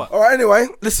 there you to know. fuck. All right, anyway,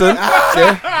 listen.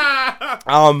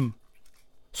 Yeah.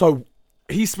 So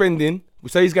he's spending. We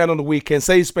say he's going on the weekend.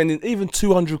 Say he's spending even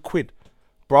 200 quid,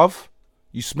 bruv.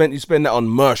 You spend that on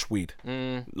Mersh weed,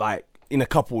 like in a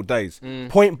couple of days.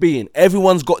 Point being,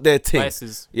 everyone's got their thing.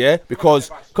 Vices. Yeah, because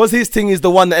his thing is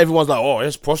the one that everyone's like, oh,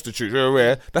 it's prostitute.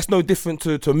 Yeah. That's no different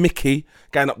to Mickey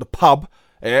going up the pub,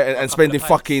 and spending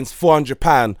fucking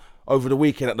 £400 over the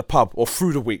weekend at the pub or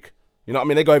through the week. You know what I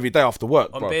mean? They go every day after work,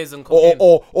 On bro. beers and or,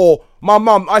 cocaine. or my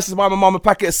mum, I used to buy my mum a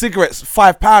packet of cigarettes,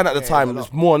 £5 at the time.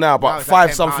 It's more now, Now but it's like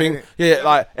 £5 £10, something. innit? Yeah,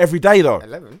 like every day though.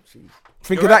 11. Jeez.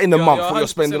 Think of that in the You're month right. what you're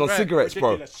spending You're on 100% cigarettes, bro.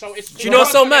 Ridiculous. So it's Do you know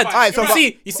what's so mad? Alright, so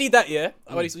You see that, yeah?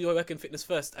 You were working fitness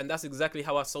first, and that's exactly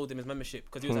how I sold him his membership,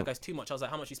 because he was like, guys, too much. I was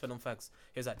like, how much you spend on fags?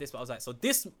 He was like, this, but I was like, so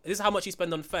this is how much you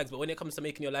spend on fags, but when it comes to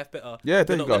making your life better, Yeah,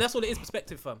 there you're you not- go. And that's all it is,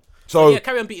 perspective, fam. So- Yeah,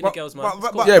 carry on beating the girls, man. It's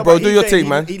cool. Yeah, bro, he's do your saying thing, he-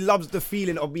 man. He loves the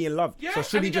feeling of being loved. Yeah, So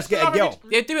should and he he just gets get a to love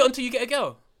girl? Yeah, do it until you get a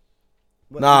girl.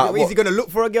 Nah, Is he gonna look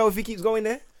for a girl if he keeps going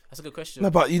there? That's a good question. No,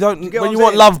 but you don't. get what When I'm you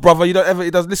want saying? love, brother, you don't ever.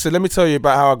 It does. Listen, let me tell you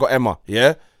about how I got Emma.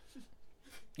 Yeah.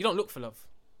 You don't look for love.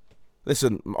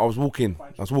 Listen, I was walking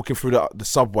through the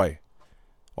subway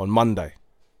on Monday.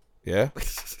 Yeah.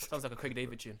 Sounds like a Craig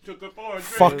David tune.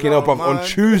 Fucking hell, bruv. On man.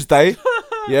 Tuesday,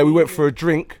 yeah, we went for a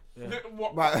drink.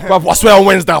 But, Bruv, I swear on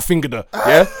Wednesday I fingered her.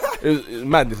 Yeah. It was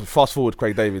mad. Listen, fast forward,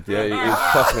 Craig David. Yeah.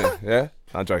 Trust me. Yeah.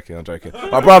 I'm joking.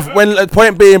 But bruv, when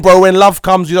point being, bro, when love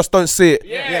comes, you just don't see it.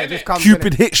 yeah, just come.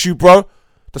 Cupid hits you, bro.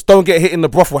 Just don't get hit in the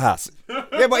brothel house. Yeah,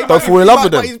 but he Don't might fall be- in love he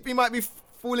with might- them. but he might be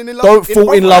falling in love. Don't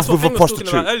fall in love That's what with a Finn was talking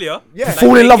about prostitute. earlier. Yeah.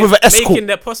 Fall in love with an escort. Making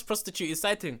their prostitute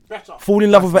exciting. Fall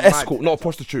in love with an That's escort, mad. not a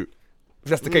prostitute. If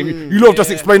that's the case, you lot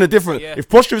just explain the difference. Yeah. If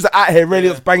prostitutes are out here really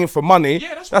just banging for money,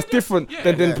 Yeah, that's that's what it is. different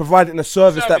Yeah. than providing a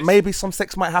service that Service. maybe some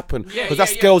sex might happen. Yeah, Because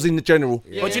that's yeah. girls in the general.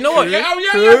 But you know what? Yeah,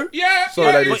 yeah.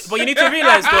 Sorry, ladies. But you need to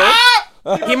realize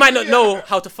though, he might not know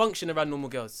how to function around normal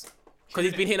girls, because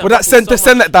he's been hitting. Well, that send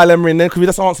that dilemma in there because we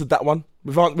just answered that one.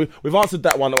 We've answered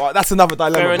that one. Alright, that's another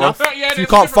dilemma, Fair bro. enough. If you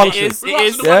can't function, It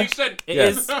is. Yeah? It Yeah.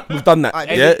 is. we've done that.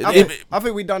 Alright, Yeah, I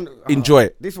think we done. Enjoy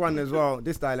it. This one as well.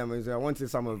 This dilemma is I wanted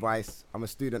some advice. I'm a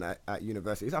student at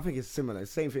university. I think it's similar.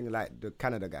 Same thing like the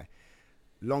Canada guy.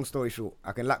 Long story short,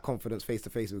 I can lack confidence face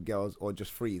to face with girls or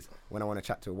just freeze when I want to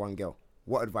chat to one girl.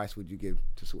 What advice would you give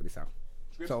to sort this out?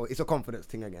 So it's a confidence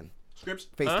thing again. Scripts.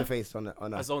 Face to face on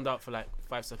I a. zoned out for like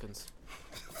 5 seconds,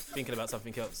 thinking about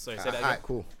something else. Sorry, say that again. Alright,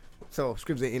 cool. So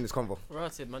Scribs ain't in this convo.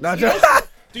 Rotted, man. No,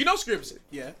 Do you know Scripps?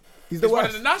 Yeah. He's He's the one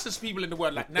of worst the nicest people in the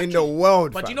world, like in the naturally.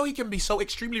 world. But fam. you know he can be so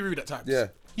extremely rude at times. Yeah.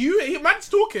 Man's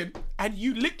talking, and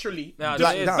you literally. Nah,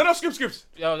 just- that is- no, Scripts.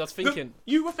 Yeah, I was thinking.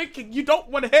 You were thinking you don't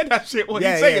want to hear that shit. What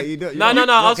yeah, he's yeah, saying. you do. No. I was okay.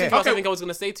 thinking about something I was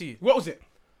gonna say to you. What was it?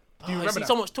 Do you Oh, remember see, that?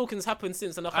 so much talking's happened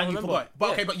since, and I can't And you remember. forgot. But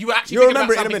Yeah. okay, but you were actually You'll thinking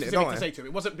remember about it in a something minute, don't specific to worry. say to him.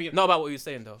 It wasn't being Not about what you were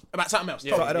saying though. about something else.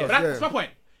 Yeah, Totally. yeah. But that's my point.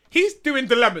 He's doing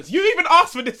dilemmas. You even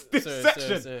asked for this Sorry,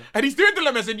 section, sorry. and he's doing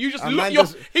dilemmas, and you just And look. man Your,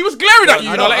 just- he was glaring at you.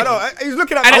 I You know. know, like, I know. He's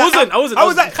looking at. And me. I was I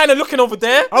was like. kind of looking over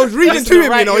there. I was reading That's to the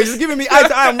him, right you know. way. He's giving me eye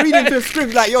to eye. I'm reading to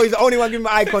scripts like, yo, he's the only one giving me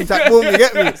eye contact. Boom, you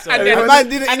get me? then- And man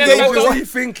didn't and then engage also- with What are you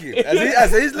thinking?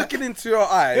 As he's looking into your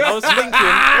eyes. I was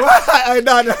thinking,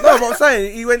 No. No, but I'm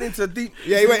saying he went into deep.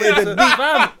 Yeah, he went into deep.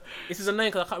 fam, this is annoying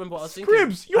because I can't remember what I was thinking.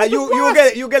 Cribs, you're the You'll worst. get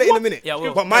it. You'll get it in a minute. Yeah, I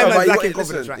will. But my No, man's but lacking listen,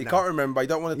 confidence right he now. can't remember. He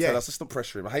don't want to tell Yeah. us. Let's not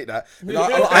pressure him. I hate that. You know,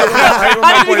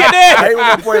 I hate when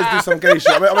my boys do some gay shit.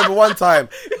 I remember one time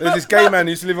there was this gay man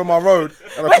who used to live on my road,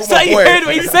 and I Wait, put so my you boy. heard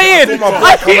what he's saying? I put my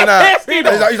boy coming out.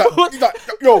 And he's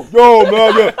like, yo,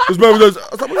 man, yeah. This man was. I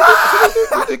was like,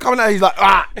 what are you coming out? He's like,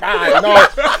 I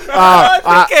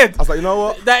was like, you know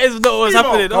what? That is not what's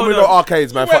happening. Come we Hold go on.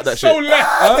 arcades, man. You Fuck went that so shit. left.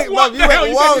 Bruv, What you the went hell?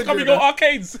 You wild, said come and dude. go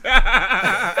arcades.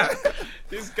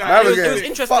 This guy. Have It again. was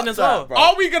interesting Fuck as that, well. bro.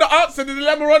 Are we gonna answer the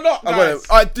dilemma or not, I'm gonna- guys?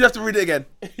 Alright, do you have to read it again?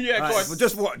 Yeah, go Right, on. but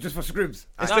just what? Just for scribs. It's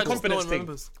Nah, the just confidence no one thing.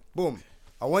 remembers. Boom.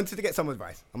 I wanted to get some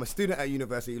advice. I'm a student at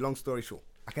university. Long story short,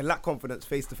 I can lack confidence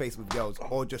face to face with girls,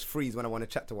 or just freeze when I want to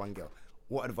chat to one girl.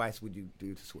 What advice would you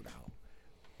do to sort that out?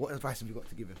 What advice have you got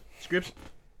to give him? Scripts.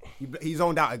 He's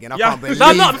zoned out again. I Yeah. can't believe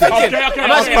No, no, I'm it. thinking. Okay.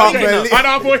 I'm I actually can't thinking now. believe- I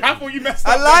know, boy. I thought you messed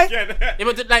I up lie? again. Yeah,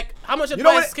 but like,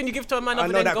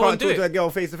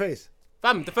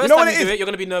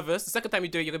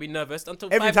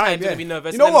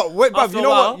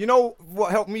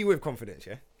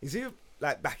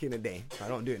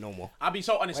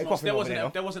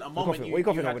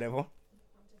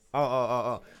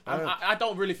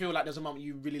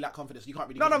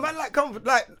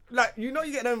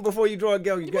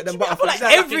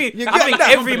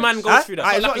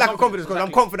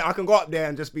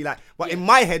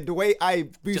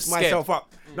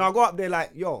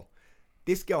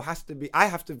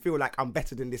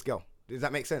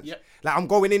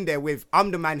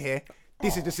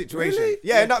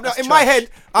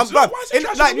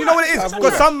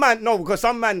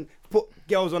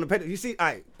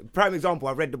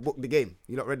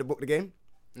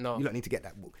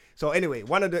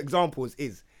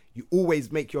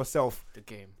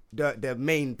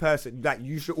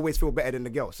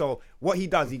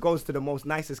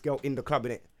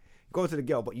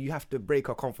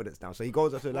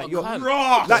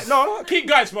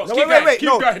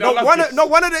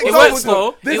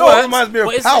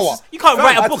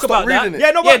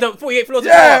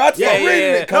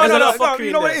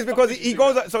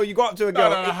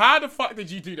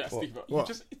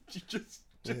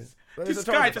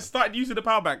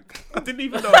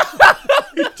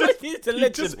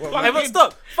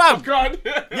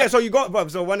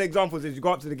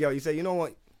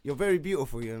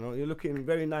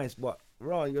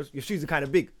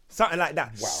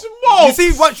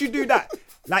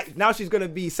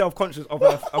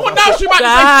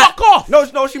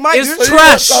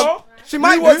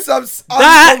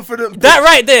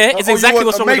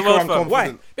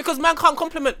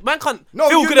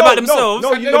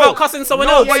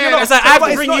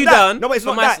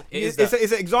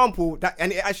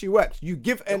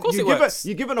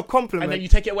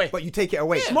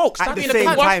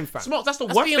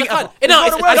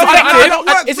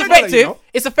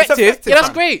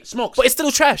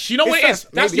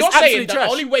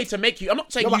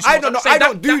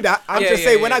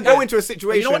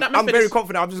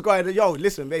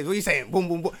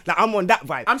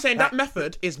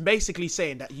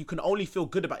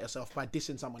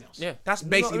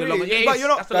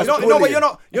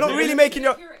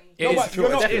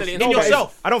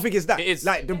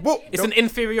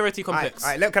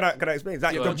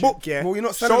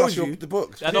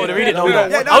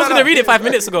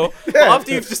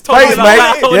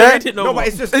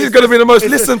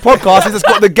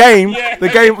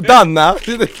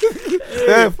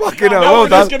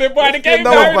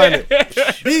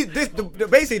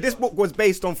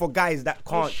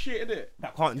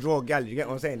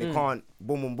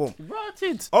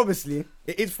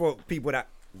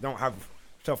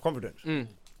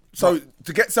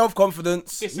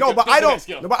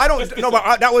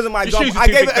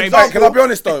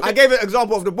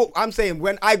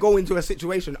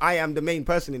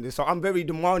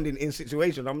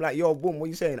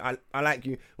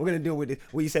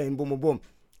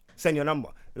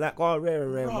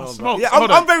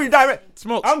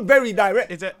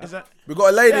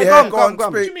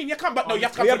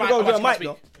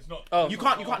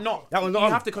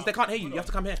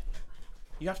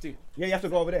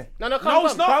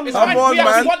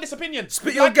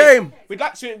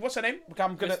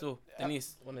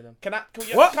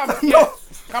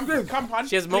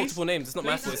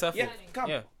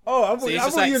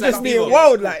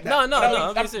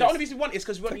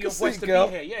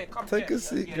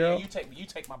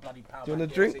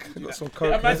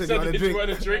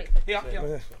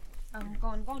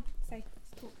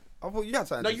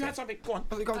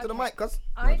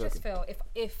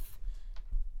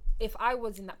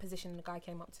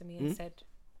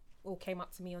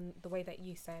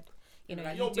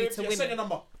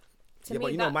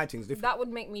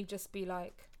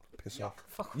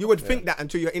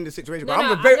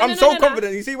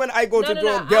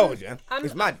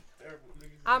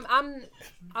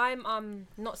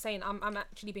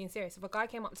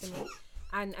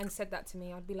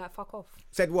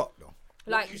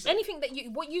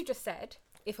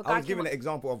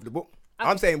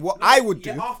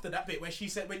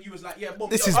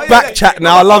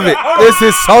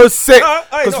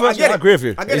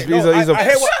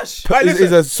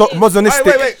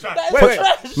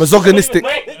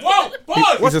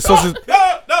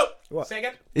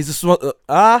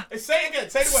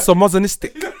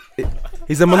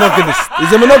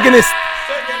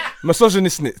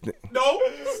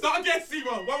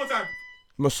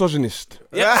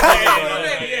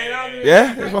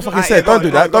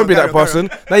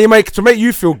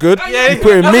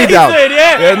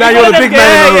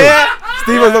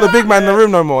 Steven's not the big man in the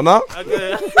room no more, no?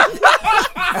 Okay.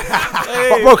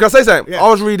 But bro, can I say something? I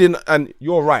was reading, and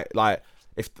you're right. Like,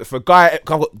 if a guy, I've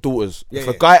got daughters. If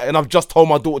a guy, and I've just told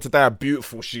my daughter today how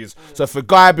beautiful she is. So if a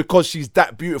guy, because she's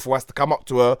that beautiful, has to come up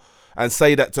to her and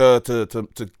say that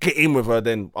to get in with her,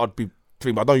 then I'd be. I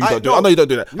know you don't do. I know you don't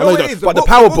do that. I know you don't. But the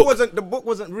power book. The book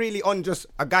wasn't really on just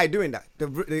a guy doing that.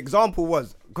 The example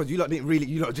was, because you lot didn't really,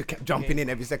 you lot just kept jumping in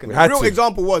every second. The real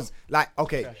example was like,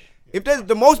 okay, if there's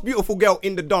the most beautiful girl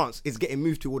in the dance is getting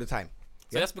moved to all the time.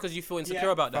 So that's because you feel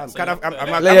insecure about that.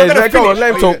 Go on,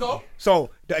 let him talk. So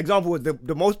the example was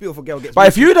the most beautiful girl gets. But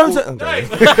if you don't, do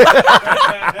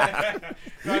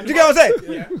you get what I'm saying?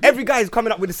 Yeah. Every guy is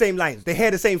coming up with the same lines. They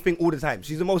hear the same thing all the time.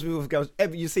 She's the most beautiful girl.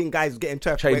 You've seen guys getting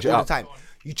turf all the time.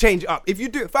 You change it up. If you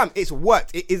do it, fam, it's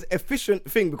worked. It is efficient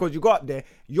thing because you go up there,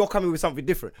 you're coming with something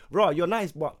different. Raw, you're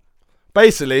nice, but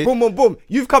basically, boom, boom, boom.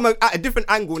 You've come at a different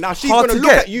angle. Now she's gonna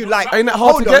look at you like, ain't that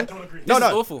hard to get? No,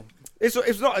 no, awful. It's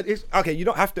not. It's okay. You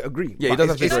don't have to agree. Yeah, you don't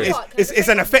have to agree. It's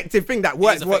an effective thing that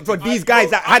works for these guys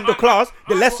that had the class,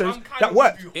 the lessons that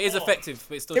work. It is effective,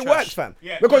 but it's still it trash. works, fam.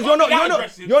 Yeah, because you're not. You don't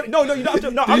have to.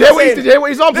 No, did you hear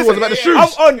what his example was about the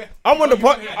shoes? I'm on the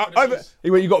point. He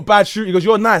went, you got bad shoes. He goes,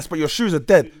 you're nice, but your shoes are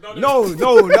dead. No,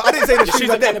 I didn't say the shoes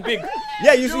are dead. Big.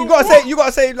 Yeah, you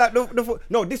gotta say like the foot.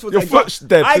 No, this was your foot's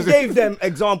dead. I gave them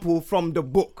example from the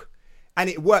book. And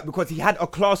it worked because he had a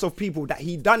class of people that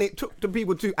he done it, took to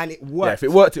people too, and it worked. Yeah, if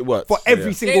it worked, it worked. For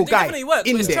every single guy works,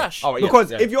 in but it's there. trash. Oh, yeah,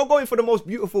 because if you're going for the most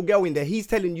beautiful girl in there, he's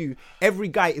telling you every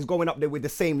guy is going up there with the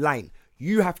same line.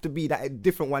 You have to be that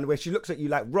different one where she looks at you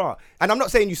like, raw. And I'm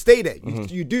not saying you stay there.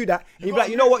 You do that, and you be like,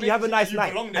 you know what, you have a nice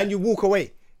night, and you walk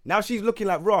away. Now she's looking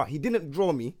like, raw, he didn't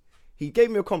draw me. He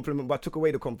gave me a compliment, but took away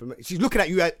the compliment. She's looking at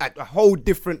you at a whole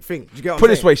different thing. Do you get what I'm saying? Put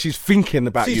it this way, she's thinking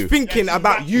about you. She's thinking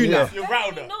about you now. You're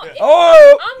router.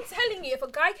 I'm telling you, if a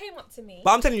guy came up to me,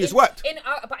 but I'm telling you, it's worked.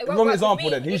 But it Wrong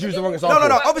example then. He's used the wrong example.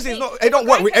 No. Obviously, it's not. It don't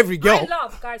work with every girl. I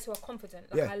love guys who are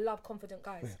confident. Like, I love confident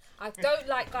guys. I don't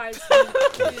like guys who.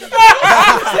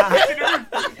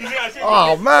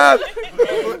 Oh man.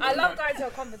 I love guys who are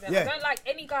confident. I don't like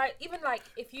any guy. Even like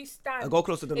if you stand. Go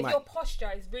closer to the mic. mic. Your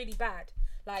posture is really bad.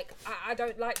 Like I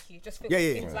don't like you. Just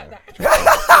things like that. No.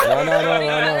 I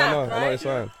know what you're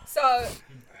saying. So,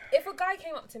 if a guy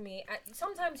came up to me,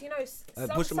 sometimes you know,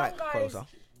 push the mic guys. closer.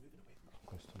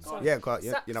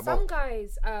 Some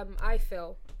guys, I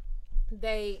feel,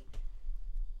 they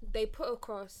put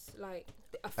across like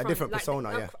a front, different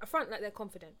persona, a front like they're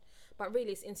confident, but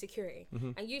really it's insecurity.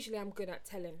 And usually I'm good at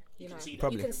telling. You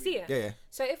can see it. Yeah.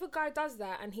 So if a guy does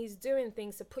that and he's doing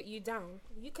things to put you down,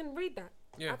 you can read that.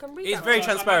 Yeah. I can read He's that. very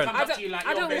transparent. I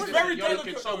don't want very that.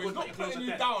 delicate, so he's not putting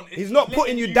you down. He's not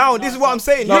putting you down. This is what I'm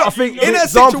saying. No, I think in the a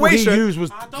example he situation. used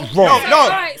was wrong. No.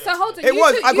 Alright, so hold on. It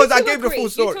was because I gave the full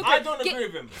story. I don't agree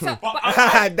with him.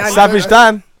 Savage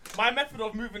Dan. My method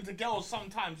of moving to girls,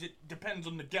 sometimes it depends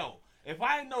on the girl. If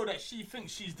I know that she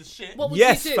thinks she's the shit, What would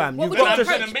Yes, you do? fam, What you would got your to-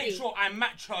 I'm approach gonna make be? sure I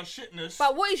match her shitness.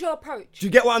 But what is your approach? Do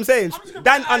you get what I'm saying?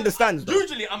 Dan understands. Though.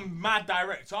 Usually I'm mad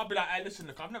direct, so I'll be like, hey, listen,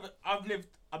 look, I've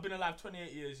been alive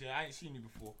 28 years, I ain't seen you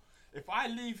before. If I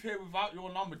leave here without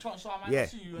your number, chances are I might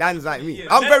see you. Dan's like me.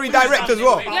 I'm very direct as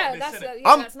well. Yeah,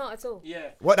 that's not at all. Yeah.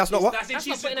 What? That's not what? That's it,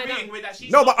 she's putting her agreeing down. with that.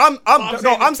 She's No, not- but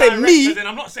I'm saying direct, me. as in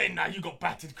I'm not saying that you got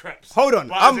battered crepes. Hold on.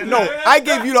 But as in, I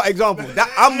gave you lot example.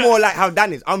 That I'm more like how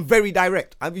Dan is. I'm very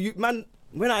direct. Man,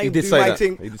 when I He did do say my that.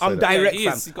 thing, He did say I'm that. direct, Yeah, he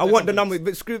is. He fam. got I the want the numbers.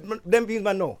 number. But screw them bees,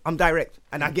 man. No, I'm direct,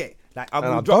 and I get it. Like I And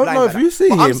will I drop don't know lines if like you that. see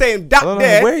But him. I'm saying I that don't know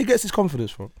there. where he gets his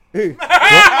confidence from.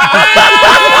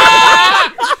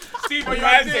 See what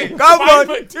you're saying. Come on.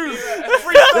 5'2".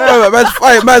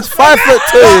 Yeah, man's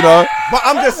 5'2", you know. But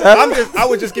I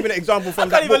was just giving an example from I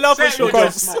that can't even book. laugh at short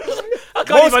Because jokes. I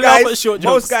can't even laugh at short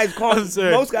jokes. most guys can't. I'm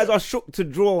sorry. Most guys are shook to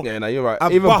draw. Yeah, no, you're right. a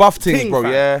Even buff things, ting, bro.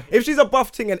 fam. Yeah. If she's a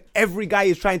buff ting and every guy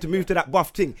is trying to move to that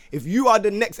buff ting, if you are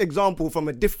the next example from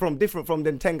different from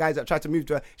them 10 guys that try to move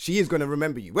to her, she is gonna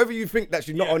remember you. Whether you think that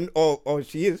she's not on or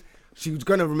she is, she's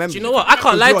gonna remember. Do you know what? I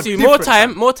can't lie Because to you. you're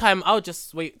different, More time. I'll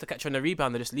just wait to catch her on the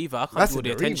rebound and just leave her. I can't That's do all the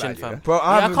the attention, rebound, fam. yeah. Bro,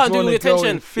 I I haven't can't do all drawn the a girl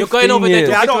in attention. You're going 15 over there years.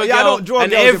 talking Yeah, to a I girl, don't draw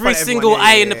and girls in every front of single everyone.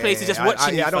 eye Yeah, in the yeah, place is yeah, just yeah.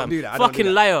 watching you, I don't fam. do that. I don't do Fucking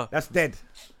that. liar. That's dead.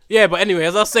 Yeah, but anyway,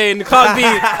 as I was saying, you can't be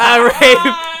at a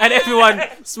rave and everyone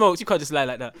smokes. You can't just lie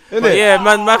like that. But yeah,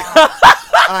 man,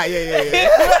 Ah, yeah.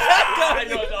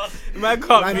 man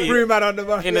can't Man, be. threw man on the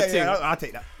bus. in a Yeah, ting. yeah, I'll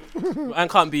take that. Man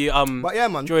can't be But yeah,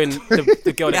 man. drawing the girl It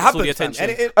that gets all the happens, fam. attention.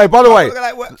 And it- Hey, by the way,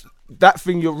 like, what? that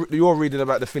thing you're reading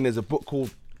about the thing, there's a book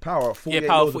called Power. 48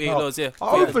 Power, Laws of 48 Laws, yeah. I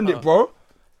 48 opened Laws it, of bro.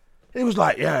 It was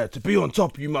like, yeah, to be on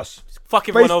top, you must fuck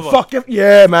everyone over. Fuck it.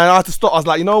 Yeah, man. I had to stop. I was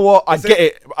like, you know what? I get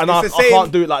it, and I the same-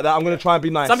 can't do it like that. I'm gonna try and be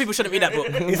nice. Some people shouldn't read that book.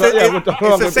 It's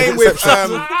the same with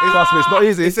trust me, it's not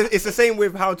easy. It's the same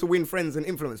with How to Win Friends and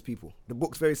Influence People. The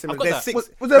book's very similar. got There's that. 6.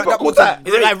 Was there a book called book's that?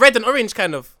 Is it like red and orange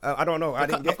kind of? I don't know. I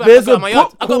didn't get. I've There's a got my yard.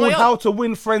 book I've got my called yard. How to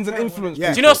Win Friends and Influence Yeah.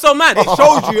 People. Do you know what's so mad?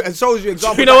 It shows you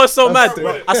examples. You know what's so mad?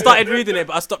 I started reading it,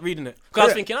 but I stopped reading it because I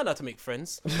was thinking I know how to make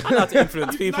friends. I know how to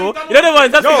influence people. You know the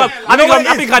ones.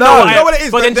 I think I know. You know what it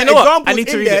is? But then the do you know what? I examples need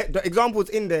to in read there, it. the examples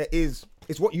in there is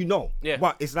what you know. Yeah.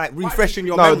 But it's like refreshing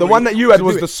your No, memory. the one that you had to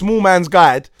was do the it. small man's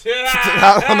guide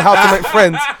on how to make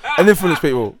friends and influence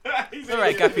people. All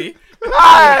right, Gappy.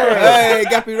 Hey,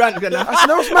 Gappy rant. That's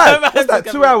no, it's mad. What's that?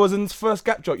 2 hours and first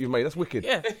gap joke you've made. That's wicked.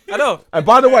 Yeah, I know. And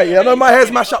by the way, I know my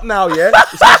hair's mashed up now, yeah?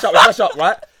 It's mashed up,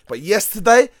 right? But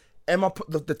yesterday, Emma put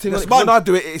the thing on it. When I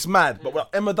do it, it's mad. But when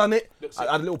Emma done it, I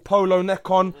had a little polo neck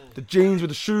on, the jeans with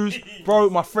the shoes. Bro,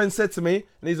 my friend said to me,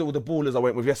 and these are all the ballers I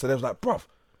went with yesterday, I was like, bruv.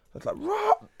 I was like,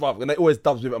 bruv. And they always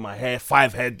dubs me about my hair,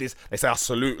 5 head, this. They say I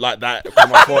salute like that on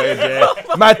my forehead,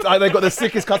 yeah. Mad, they got the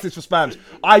sickest cuttings for spams.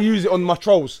 I use it on my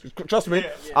trolls, trust me.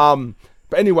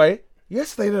 But anyway,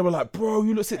 yesterday they were like, bro,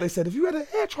 you look sick. They said, if you had a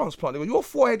hair transplant, they go, your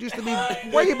forehead used to be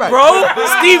way back. Bro,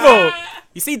 Steve-O,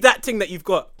 you see that thing that you've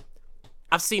got?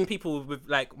 I've seen people with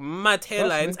like mad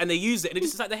hairlines and they use it and it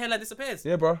just like the hairline disappears.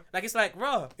 Yeah, bro. Like it's like,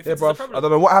 raw. If Yeah, it's bro. a problem. I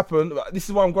don't know what happened. This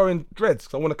is why I'm growing dreads,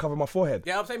 because I want to cover my forehead.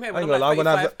 Yeah, I'm same here. I ain't When gonna I'm lie,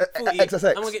 I'm like gonna have 35, 40, XXX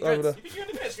I'm gonna get over dreads. there. You think you're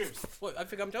in the pet scripts? What, I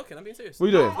think I'm joking. I'm being serious. What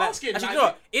are you doing? Like, Asking, actually, like, you know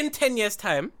what? In 10 years'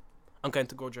 time, I'm going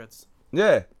to grow dreads.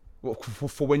 Yeah. What,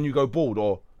 for when you go bald,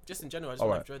 or Just in general, I just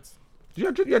want to have dreads.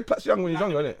 you had plaits young when you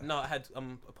was younger, innit? No, I had a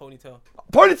ponytail.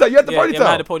 Ponytail. You had the Yeah, ponytail.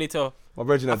 I had a ponytail. My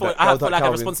virgin I had thought that. I That was felt like like a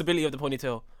Calvin. responsibility of the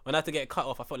ponytail. When I had to get it cut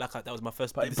off, I felt like that was my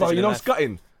first big Bro, decision you know in what's life.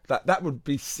 gutting? That would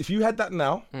be if you had that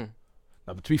now. Now,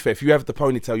 but to be fair, if you have the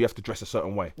ponytail, you have to dress a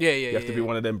certain way. Yeah, You have to be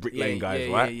one of them Brick Lane guys,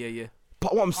 yeah, right? Yeah.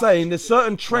 But what I'm saying, there's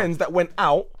certain trends that went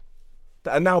out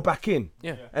that are now back in.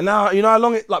 Yeah. And now, you know how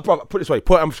long it, like, bro, put it this way,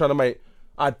 point I'm trying to make,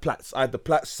 I had plaits. I had the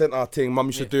plaits centre thing. Mum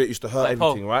used to do it, used to hurt Like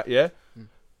everything, Paul. right? Yeah.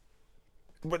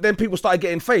 But then people started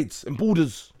getting fades and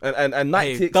borders and night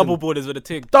Hey, ticks. double and borders with a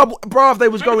tig. double, bruv, they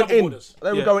was going double in. borders?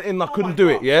 They were Yeah. going in. I couldn't do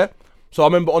it, yeah? So I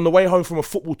remember on the way home from a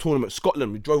football tournament,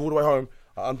 Scotland, we drove all the way home.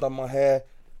 I undone my hair.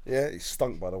 Yeah, it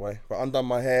stunk, by the way. But I undone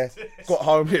my hair. Got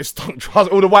home, it stunk.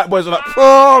 Trust, all the white boys were like,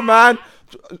 oh, man.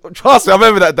 Trust me, I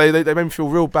remember that day. They made me feel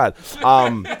real bad.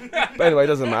 But anyway, it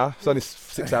doesn't matter. It's only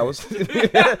 6 hours.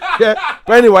 yeah.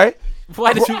 But anyway,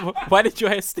 Why did your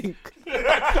hair stink?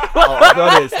 I'll be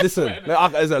honest, listen,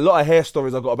 there's a lot of hair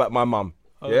stories I've got about my mum.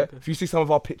 Yeah? okay. If you see some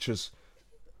of our pictures.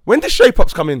 When did Shape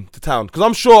Ups come into town? Because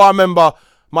I'm sure I remember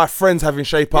my friends having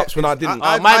Shape Ups when I didn't.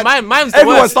 Mine's the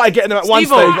Everyone worst. started getting them at one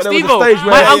Steve-O, stage, but there was a Steve-O, stage my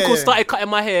where... uncle started cutting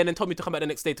my hair and then told me to come back the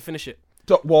next day to finish it.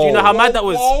 Whoa. Do you know how mad that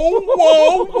was?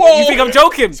 Whoa. You think I'm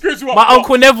joking? Excuse me, what? My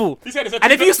uncle Neville. He said it's a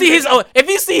And if you see his, two-minute- if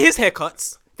you see his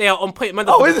haircuts, they are on point. Man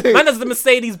does, is it? man does the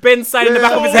Mercedes Benz sign in the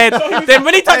back of his Yeah. head. Then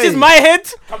when he touches Hey. my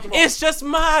head, it's just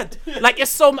mad. Like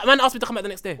it's so. Man asked me to come back the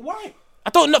next day. Why? I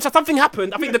don't know. So something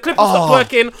happened. I think the clip stopped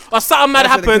working, or something mad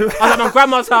happened. I was at my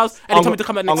grandma's house, and he told me to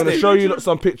come back the I'm next going day. to show you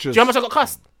some pictures. Do you know how much I got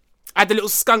cussed? I had the little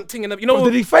skunk thing, and you know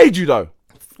Did he fade you though?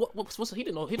 what's he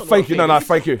didn't know. He don't Thank you. know. No,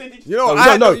 thank you. You know,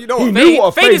 No, you know he what? knew what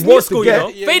a Fade fade is new was school, to you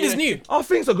get. know. Fade is new. I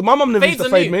think so. 'Cause my mum never used Fades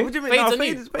to are fade new. me. What do you mean? Fades No, are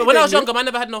fade new. is- But when I was fade is younger, man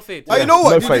never had no fade. Oh, you know what?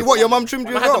 No Did fade. you, what your mum trimmed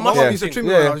you I as had well? the My mum mustache used to thing. trim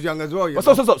me when Yeah. I was young as well. You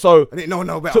So know? I I didn't know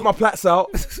no better. took my plaits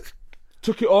out,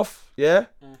 took it off, yeah?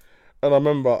 And I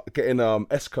remember getting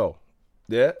Esco,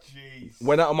 yeah?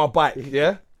 Went out on my bike,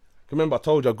 yeah? Remember I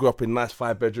told you I grew up in nice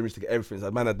 5 bedrooms to get everything.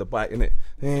 So man had the bike, innit?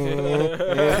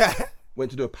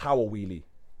 Went to do a power wheelie.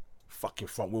 Fucking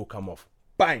front wheel come off.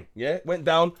 Bang, yeah? Went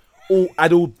down,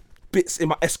 had all bits in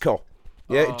my Esco.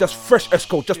 Yeah, just fresh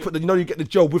Esco. Just put the, you know, you get the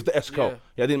gel with the Esco.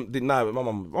 Yeah, I didn't know it. My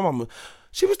mum,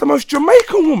 she was the most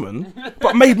Jamaican woman,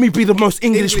 but made me be the most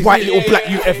English white little black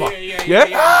you ever. Yeah?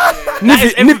 That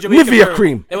is every Jamaican Nivea parent.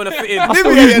 cream. They want to fit in. I still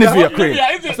Nivea, use yeah, Nivea cream.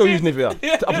 Yeah, is it? I still use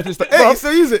Nivea. Up until this day. Hey, Bruv, you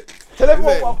still use it? tell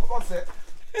everyone one sec.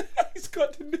 He's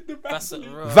got the That's it,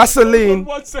 right. Vaseline,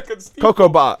 1 second, Steve. cocoa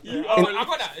butter. Oh, I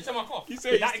got that. It's in my car. He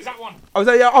said that exact one. I was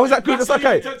like, yeah, I was that good. That's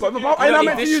okay. But I don't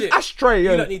meant need to this use shit. ashtray.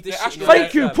 You and- don't need this shit.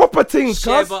 Thank you, proper things,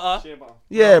 Shea cuz. butter.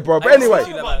 Yeah, bro. But I anyway,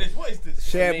 see that, What man. is this? What is this?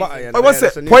 Share butter. Yeah, wait, one that's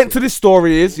a sec. new Point thing. to this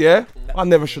story is, yeah, I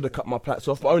never should have cut my plaits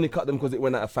off, but I only cut them because it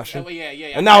went out of fashion. Yeah.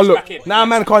 And now Plaits look, back in. now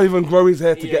man can't even grow his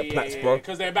hair to get plaits, bro.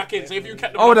 Because they're back in. So if you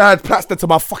kept them I would have had plaits to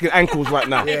my fucking ankles right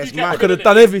now. Yeah, it's I mad. could have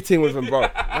done everything with them, bro.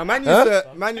 Now, man used to,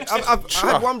 man, I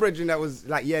had one brethren that was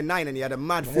like year 9 and he had a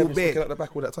mad full Looking beard. at the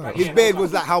back all that time. His beard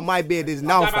was like how my beard is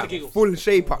now, That man fam. giggle. Full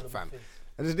shape up, fam.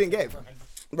 I just didn't get it, fam.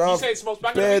 Bruv, say it's most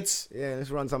banger beds. Yeah, let's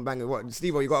run some bangers. What,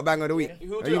 Steve? You got a banger of the week?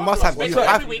 Who'll do You it must have. after You us?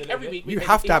 have. Every week. You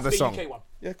have to have a song.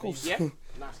 Yeah, of course. Yeah.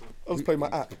 I was playing my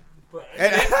app. Come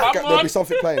There'll on. be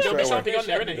something playing There'll be straight away.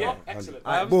 something on there, innit? Yeah.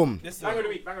 Excellent. Boom. Banger of the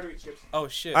week, Chips. Oh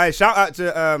shit. All right, shout out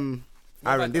to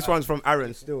Aaron. This one's from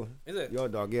Aaron still. Is it? Your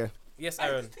dog, yeah. Yes,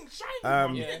 Aaron.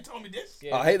 You didn't tell me this.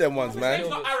 Yeah. I hate them ones, It's man.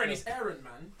 not Aaron, it's Aaron,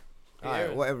 man. All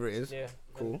right, whatever it is. Yeah.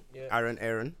 Cool. Yeah.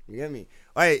 Aaron. You get me?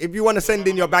 All right, if you want to send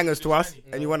in your bangers to us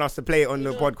and you want us to play it on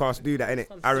the podcast, do that, innit?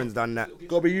 Aaron's done that.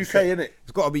 Gotta be UK, innit?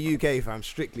 It's got to be UK, fam.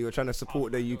 Strictly, we're trying to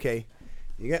support the UK.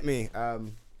 You get me?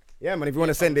 Yeah, man. If you want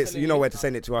to send it, you know where to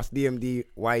send it to us. DMD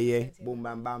YEA. Boom,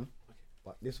 bam, bam.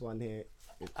 But this one here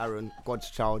is Aaron, God's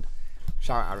child.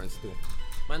 Shout out Aaron still.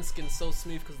 Man's skin's so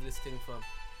smooth because of this thing, fam.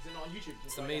 Is it not on YouTube?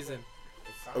 It's amazing.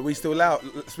 Are we still loud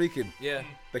speaking? Yeah.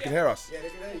 They can hear us.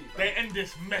 They end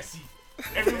this messy.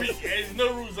 Every week, there's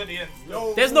no rules at the end.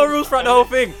 There's no rules throughout the whole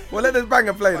thing. Well, let this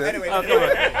banger play then. Anyway, Oh, come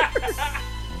on.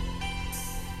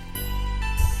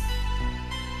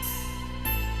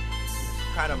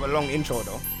 kind of a long intro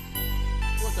though.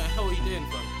 What the hell are you doing,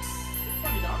 fam?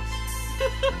 Funny dance.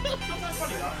 Sometimes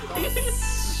funny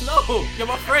dance. No, you're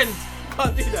my friend.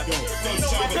 Can't do that.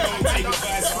 Don't take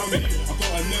advice from me. I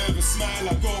got a nervous smile,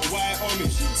 I got white on me.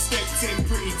 Stepped in,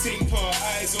 pretty ting, put her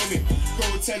eyes on me. Go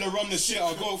tell her I'm the shit,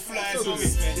 I got flies on me.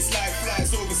 It's like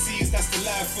flights overseas, that's the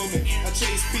life for me. I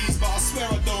chase peace, but I swear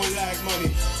I don't like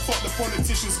money. Fuck the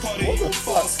politicians, cause they all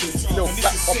bastards. And this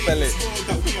is Satan's road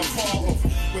that we are part of.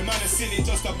 When man is silly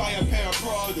just to buy a pair of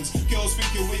Pradas. Girls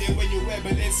think you're weird when you wear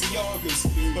Balenciagas.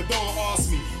 But don't ask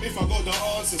me if I got the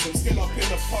answers. I'm still up in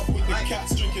the pub with the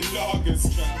cats drinking lagers.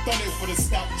 Done it for the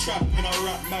snap trap when I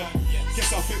rap, man.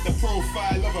 Guess I fit the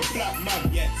profile of a black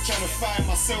man. Trying to find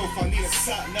myself, I need a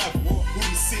sat nav. All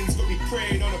these sins got me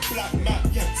praying on a black map.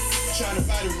 Trying to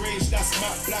buy the range, that's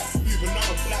matte black. Moving on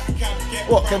a black cab.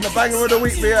 What, can the banger of the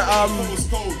week be a,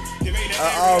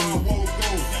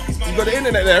 you got the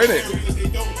internet there, innit?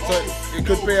 So it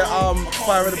could be a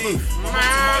fire in the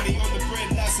booth.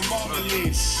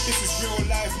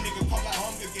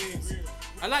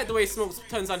 I like the way Smokes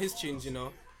turns on his tunes, you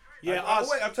know. Yeah,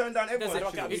 I've turned down Does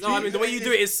everyone. it? No, I mean the way you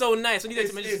do it is so nice. When you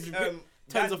do it, it just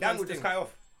turns off Dan man's will just thing. cut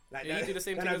off. Like Yeah, you do the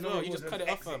same thing as well. You just cut it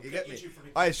off, fam. You get me?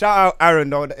 Alright, shout out Aaron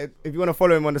though. If you want to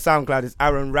follow him on the SoundCloud, it's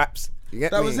Aaron Raps. You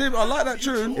get That me? was him. I like that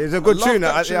tune. It's a good love tune.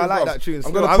 that I like bruv. that tune. I'm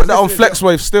still. gonna I put was that on listening to-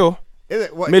 FlexWave still. Is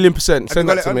it? What? 1,000,000%. Have you Send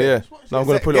got that it to on me, there? yeah. No, I'm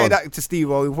gonna put it Get on. that to Steve.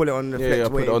 We'll put it on the Yeah, Flex yeah, I'll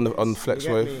put it on the You get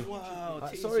FlexWave. me?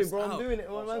 Wow, Sorry, bro. I'm doing it.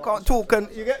 Man can't talk.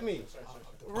 And you get me?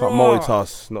 Can't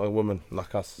multitask, not a woman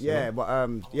like us. Yeah, but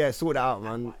yeah, sort that out,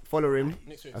 man. Follow him.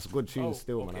 That's a good tune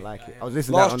still, man. I like it. I was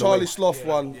listening to that Last on Charlie the Sloth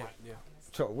one.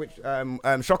 which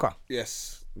Shocker.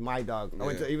 Yes. My dog. I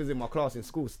went to, he was in my class in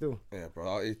school still. Yeah,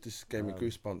 bro. It just gave me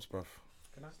goosebumps, bro.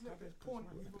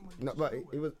 No, but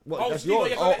it was what? Oh, That's Steve,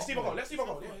 yours. yeah, let Steve go. Let Steve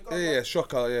go. Yeah,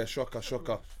 shocker. Yeah, shocker.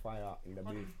 Fire in the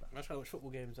booth. I try to watch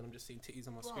football games and I'm just seeing titties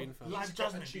on my screen, fam. Live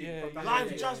Jasmine. Yeah,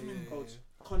 Live Jasmine.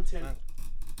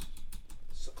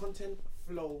 Content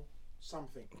flow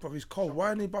something. Bro, he's cold.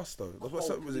 Why ain't he bust though? What's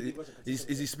up? Was it? Is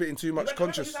he spitting too He much went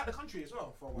conscious? out of the country as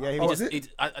well for a while. Yeah, he Oh, was. is it?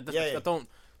 Yeah. I don't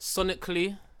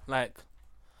sonically like.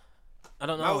 I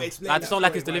don't Now know. explain I just that don't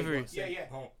like his story, why he delivery. was- Yeah.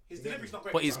 His delivery's not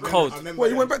great. But he's I cold. remember What,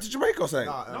 you that. went back to Jamaica or something?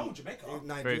 No, Jamaica.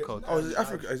 Very cold. Oh, is it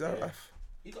Africa? Is that Af?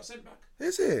 He got sent back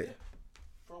Is it?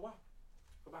 for a while.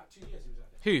 For about 2 years he was out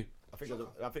there. Who?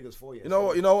 I think it was 4 years. You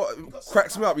know what?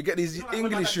 Cracks me up. You get these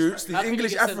English youths, these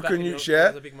English African youths,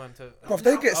 yeah. Bro, if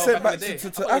they get sent back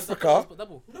to Africa,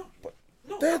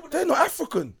 they're not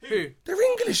African. Who? They're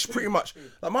English pretty much.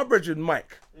 Like my brethren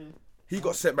Mike, he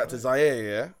got sent back to Zaire,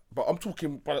 yeah. But I'm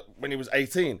talking about when he was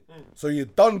 18. So you're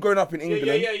done growing up in England.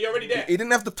 Yeah, you're already there. He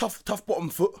didn't have the tough bottom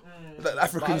foot that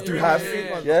Africans do yeah, have.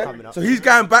 yeah. Yeah. Coming up. So he's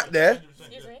going back there.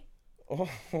 Excuse me.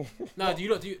 No, do you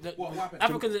not? What happened?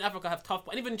 Africans in Africa have tough,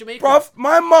 and even Jamaica. Bruv,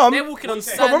 my mum. They're walking on What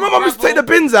you sand. Bro, my mum used to take the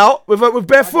gravel. bins out with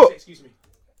bare foot. Excuse me.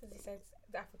 Because he said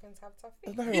the Africans have tough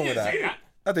feet. There's nothing wrong with that.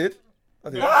 I did. I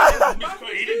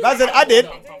said I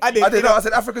did. I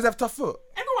said Africans have tough foot.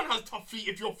 Everyone has tough feet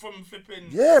if you're from flipping.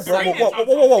 Yeah, bro. Spain, Whoa. have tough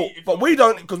feet if But you're we from-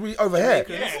 don't because we over here.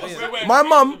 Yeah. My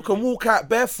mum can walk out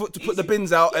barefoot to put the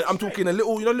bins out, and I'm talking a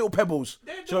little, little pebbles.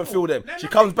 She don't feel them. She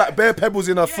comes back bare pebbles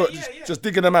in her foot, just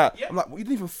digging them out. I'm like, well, you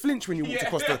didn't even flinch when you walked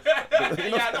across the. You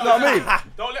know what I mean?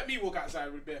 Don't let me walk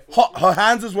outside with barefoot. Hot, her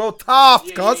hands as well, tough,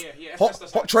 Yeah, cuz. yeah.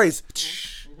 Hot trays.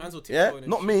 Man's all Yeah, tiptoeing and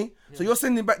not shit. me. So you're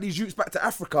sending back these youths back to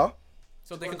Africa.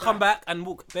 So they can come back and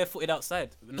walk barefooted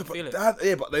outside and not feel it.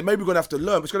 But they maybe gonna have to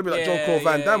learn. It's gonna be like John Cole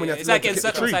Van Damme when you have It's to like learn getting to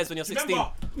kick the tree. circumcised when you're 16.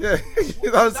 Yeah,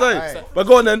 you know what I'm saying. But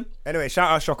go on then. Anyway,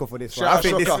 shout out Shocker for this one. Shout I out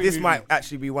think Shocker. this might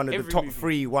actually be one of the Every top movie.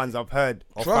 3 ones I've heard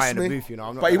of Trust Fire in the me. Booth. You know,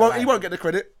 I'm not But he gonna lie. won't get the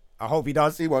credit. I hope he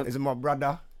does. He won't. He's my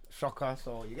brother, Shocker.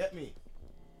 So you get me.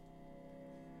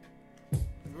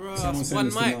 Bruh, one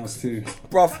mic.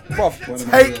 Bruv,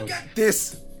 take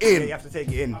this Yeah, in. you have to take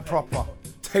it in proper.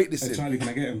 Take this Hey, in. Charlie, can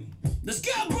I get him? Let's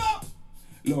get him, bro!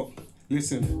 Look,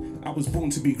 listen, I was born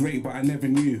to be great, but I never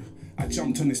knew. I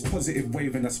jumped on this positive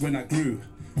wave, and that's when I grew.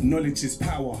 Knowledge is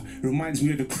power, reminds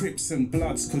me of the Crips and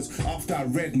Bloods, cause after I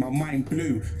read, my mind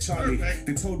blew. Charlie,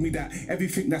 they told me that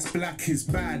everything that's black is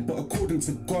bad, but according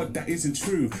to God, that isn't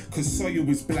true, cause soil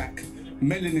is black.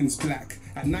 Melanin's black.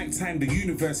 At night time, the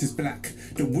universe is black.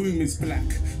 The womb is black.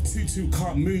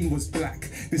 Tutankhamun moon was black.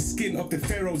 The skin of the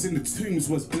pharaohs in the tombs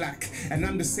was black. And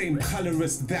I'm the same color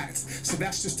as that. So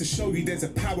that's just to show you there's a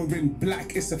power in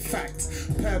black. It's a fact.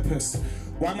 Purpose.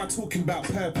 Why am I talking about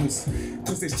purpose?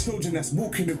 Because there's children that's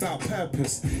walking without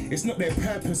purpose. It's not their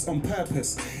purpose on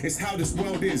purpose. It's how this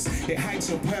world is. It hides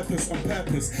your purpose on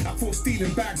purpose. I thought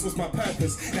stealing bags was my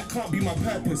purpose. That can't be my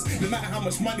purpose. No matter how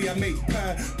much money I make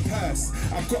per purse.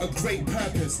 I've got a great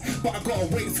purpose. But I gotta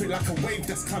wait for it like a wave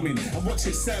that's coming and watch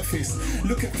it surface.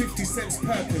 Look at 50 Cent's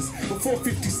purpose. Before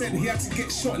 50 Cent, he had to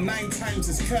get shot 9 times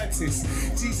as Curtis.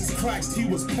 Jesus Christ, he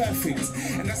was perfect.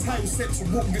 And that's how he was sent to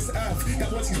walk this earth.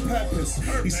 That was his purpose.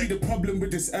 You see, the problem with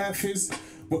this earth is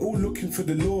we're all looking for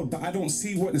the Lord, but I don't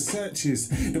see what the search is.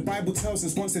 The Bible tells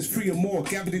us once there's 3 or more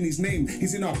gathered in his name,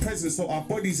 he's in our presence, so our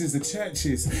bodies is the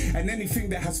churches. And anything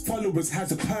that has followers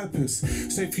has a purpose.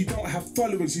 So if you don't have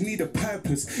followers, you need a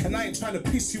purpose. And I ain't trying to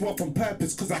piss you off on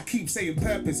purpose, because I keep saying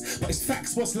purpose. But it's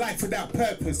facts, what's life without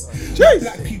purpose?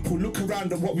 Black people look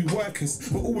around at what we workers.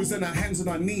 We're always on our hands and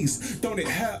our knees. Don't it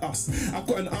hurt us? I've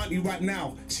got an auntie right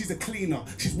now, she's a cleaner.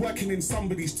 She's working in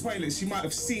somebody's toilet, she might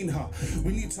have seen her.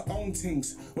 We need to own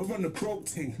things. We're on the broke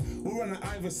thing. We're on the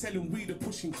either selling weed or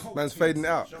pushing coke. Man's fading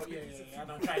out.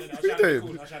 I'm trying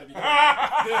to be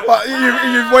But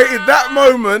you've waited that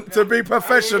moment to be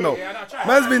professional.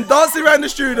 Man's been dancing around the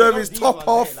studio with his top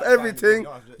off, everything,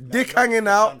 dick hanging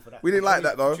out. We didn't like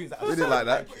that though. We didn't like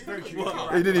that.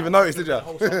 You didn't even notice, did you?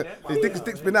 His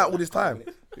dick's been out all this time.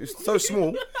 It's so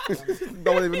small,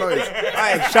 no one even noticed.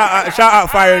 Alright, shout out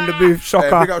Fire in the Booth, Shocker.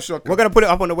 Yeah, big up Shocker. We're gonna put it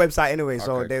up on the website anyway,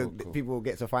 so Okay, cool. people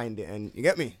get to find it, and you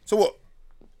get me. So what?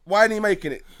 Why ain't he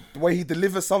making it? The way he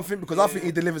delivers something? Because I think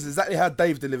he delivers exactly how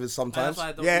Dave delivers sometimes.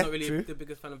 That's why I'm Yeah, not really true. the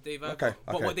biggest fan of Dave. either. Okay,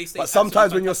 But okay. what they say But is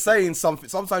sometimes when absolutely you're fantastic. saying something,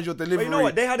 sometimes your delivery. know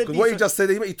what? They had a because what he decent- just said,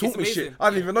 he taught It's me shit. amazing. I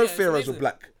didn't even know Yeah, it's Pharaohs were amazing.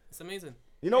 black. It's amazing.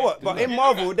 You know what? But in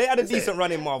Marvel, they had a decent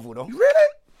run in Marvel though. Really?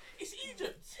 It's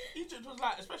Egypt. Egypt was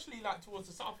like, especially like towards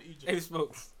the south of Egypt. Dave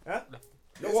smokes. Huh?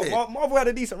 Is What, it? Marvel had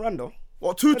a decent run though.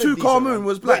 What, Had a Tutu decent Carmoon run.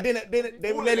 was black? Wait,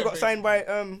 they nearly got signed by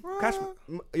Cash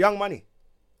Young Money.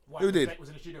 Who did? Was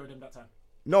in the studio with them that time.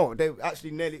 No, they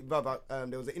actually nearly. There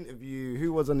was an interview.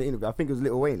 Who was on the interview? I think it was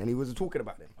Lil Wayne, and he was talking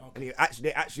about them. And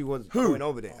they actually was going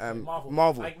over there.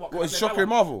 Marvel. Like, What is Shocker in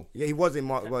Marvel? Yeah, he was in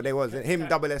Marvel. Well, they was him,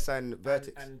 Double S, and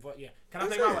Vertex. And yeah. Can I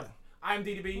say my one?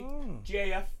 IMDb,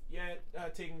 GAF,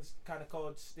 things kind of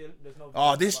cards still. There's no.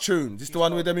 Oh, this tune. This the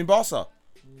one with them in Barca?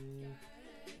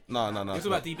 No. He's talking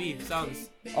about DB. Sounds.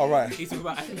 All right. He's talking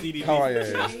about DB. All right,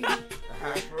 yeah.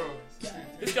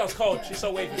 This girl's cold. She's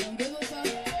so wavy.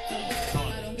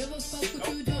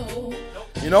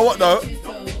 You know what though?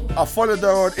 I followed her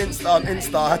on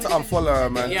Insta. I had to unfollow her,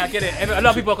 man. Yeah, I get it. A lot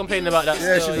of people are complaining about that.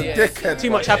 Yeah, still, she's a dickhead, Too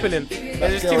much happening.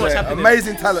 There's too much happening.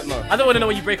 Amazing talent, man. I don't want to know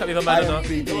when you break up with a man or not.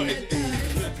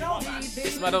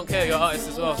 I don't care. You're an artist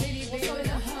as well.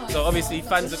 So obviously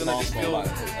fans are gonna just feel.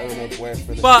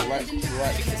 But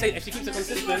if she keeps it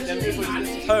consistent, then people just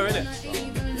listen to her, innit?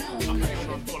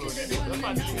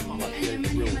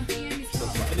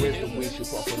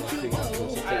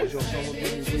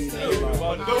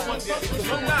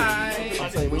 I'm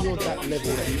saying when you're that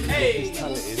level that you this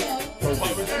talent is,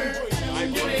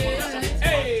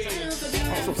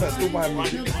 still buying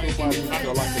music, I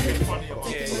like the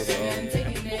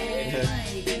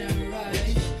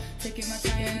Taking my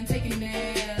time, taking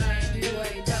it. I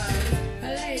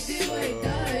like the way it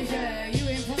does, yeah. You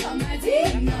ain't part of my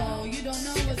team, no. You don't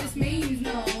know what this means,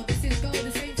 no. This is gold,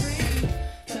 this ain't free.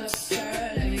 Tough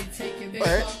girl, let me take your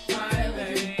bitch off my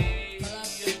way.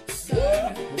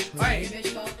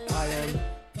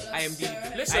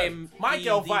 IMDb. Listen, my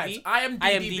girl vibes. I am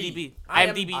DDB. I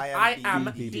am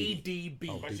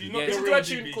DDB. But she's Yeah, not listen the to her real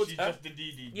tune DB, called. she's just the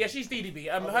DD. Yeah, she's DDB.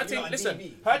 Her tune. Listen,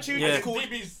 her tune Yeah. is called.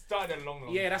 DB's started a long.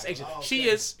 Yeah, that's ancient.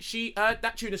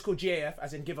 That tune is called GAF,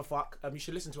 as in give a fuck. You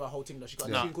should listen to her whole thing though. She got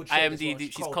a tune called I Shade am as well.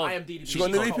 DDB. She's cold. I am DDB. She got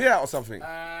a new She's EP cold. out or something.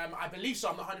 I believe so.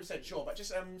 I'm not 100% sure, but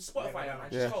just Spotify her, man.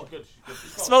 She's Yeah. cold. Good.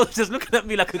 Smoke's just looking at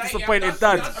me like a disappointed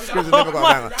dad. Never got a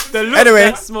banger. The look Anyway.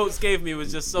 that Smokes gave me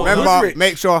was just so. Remember, Rich.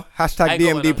 make sure I hashtag ain't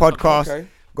got DMD one, podcast. Okay.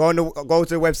 Go to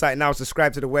the website now.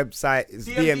 Subscribe to the website. It's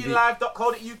DMD.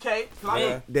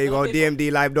 DMDlive.co.uk. There you go.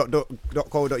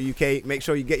 DMDlive.co.uk. Make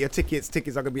sure you get your tickets.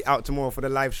 Tickets are gonna be out tomorrow for the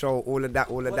live show. All of that.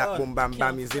 Boom, bam,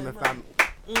 bam. You see me, fam.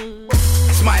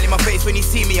 Smile in my face when you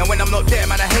see me, and when I'm not there,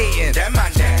 man, I hating. Them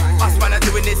man there. Us man are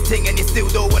doing this thing, and you still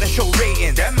don't wanna show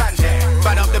ratings. Them man there.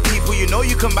 Bad up the people you know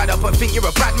you can bad up and think you're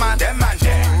a bad man. Them man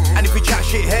there. And if we chat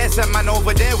shit here, some man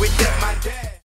over there with them man there.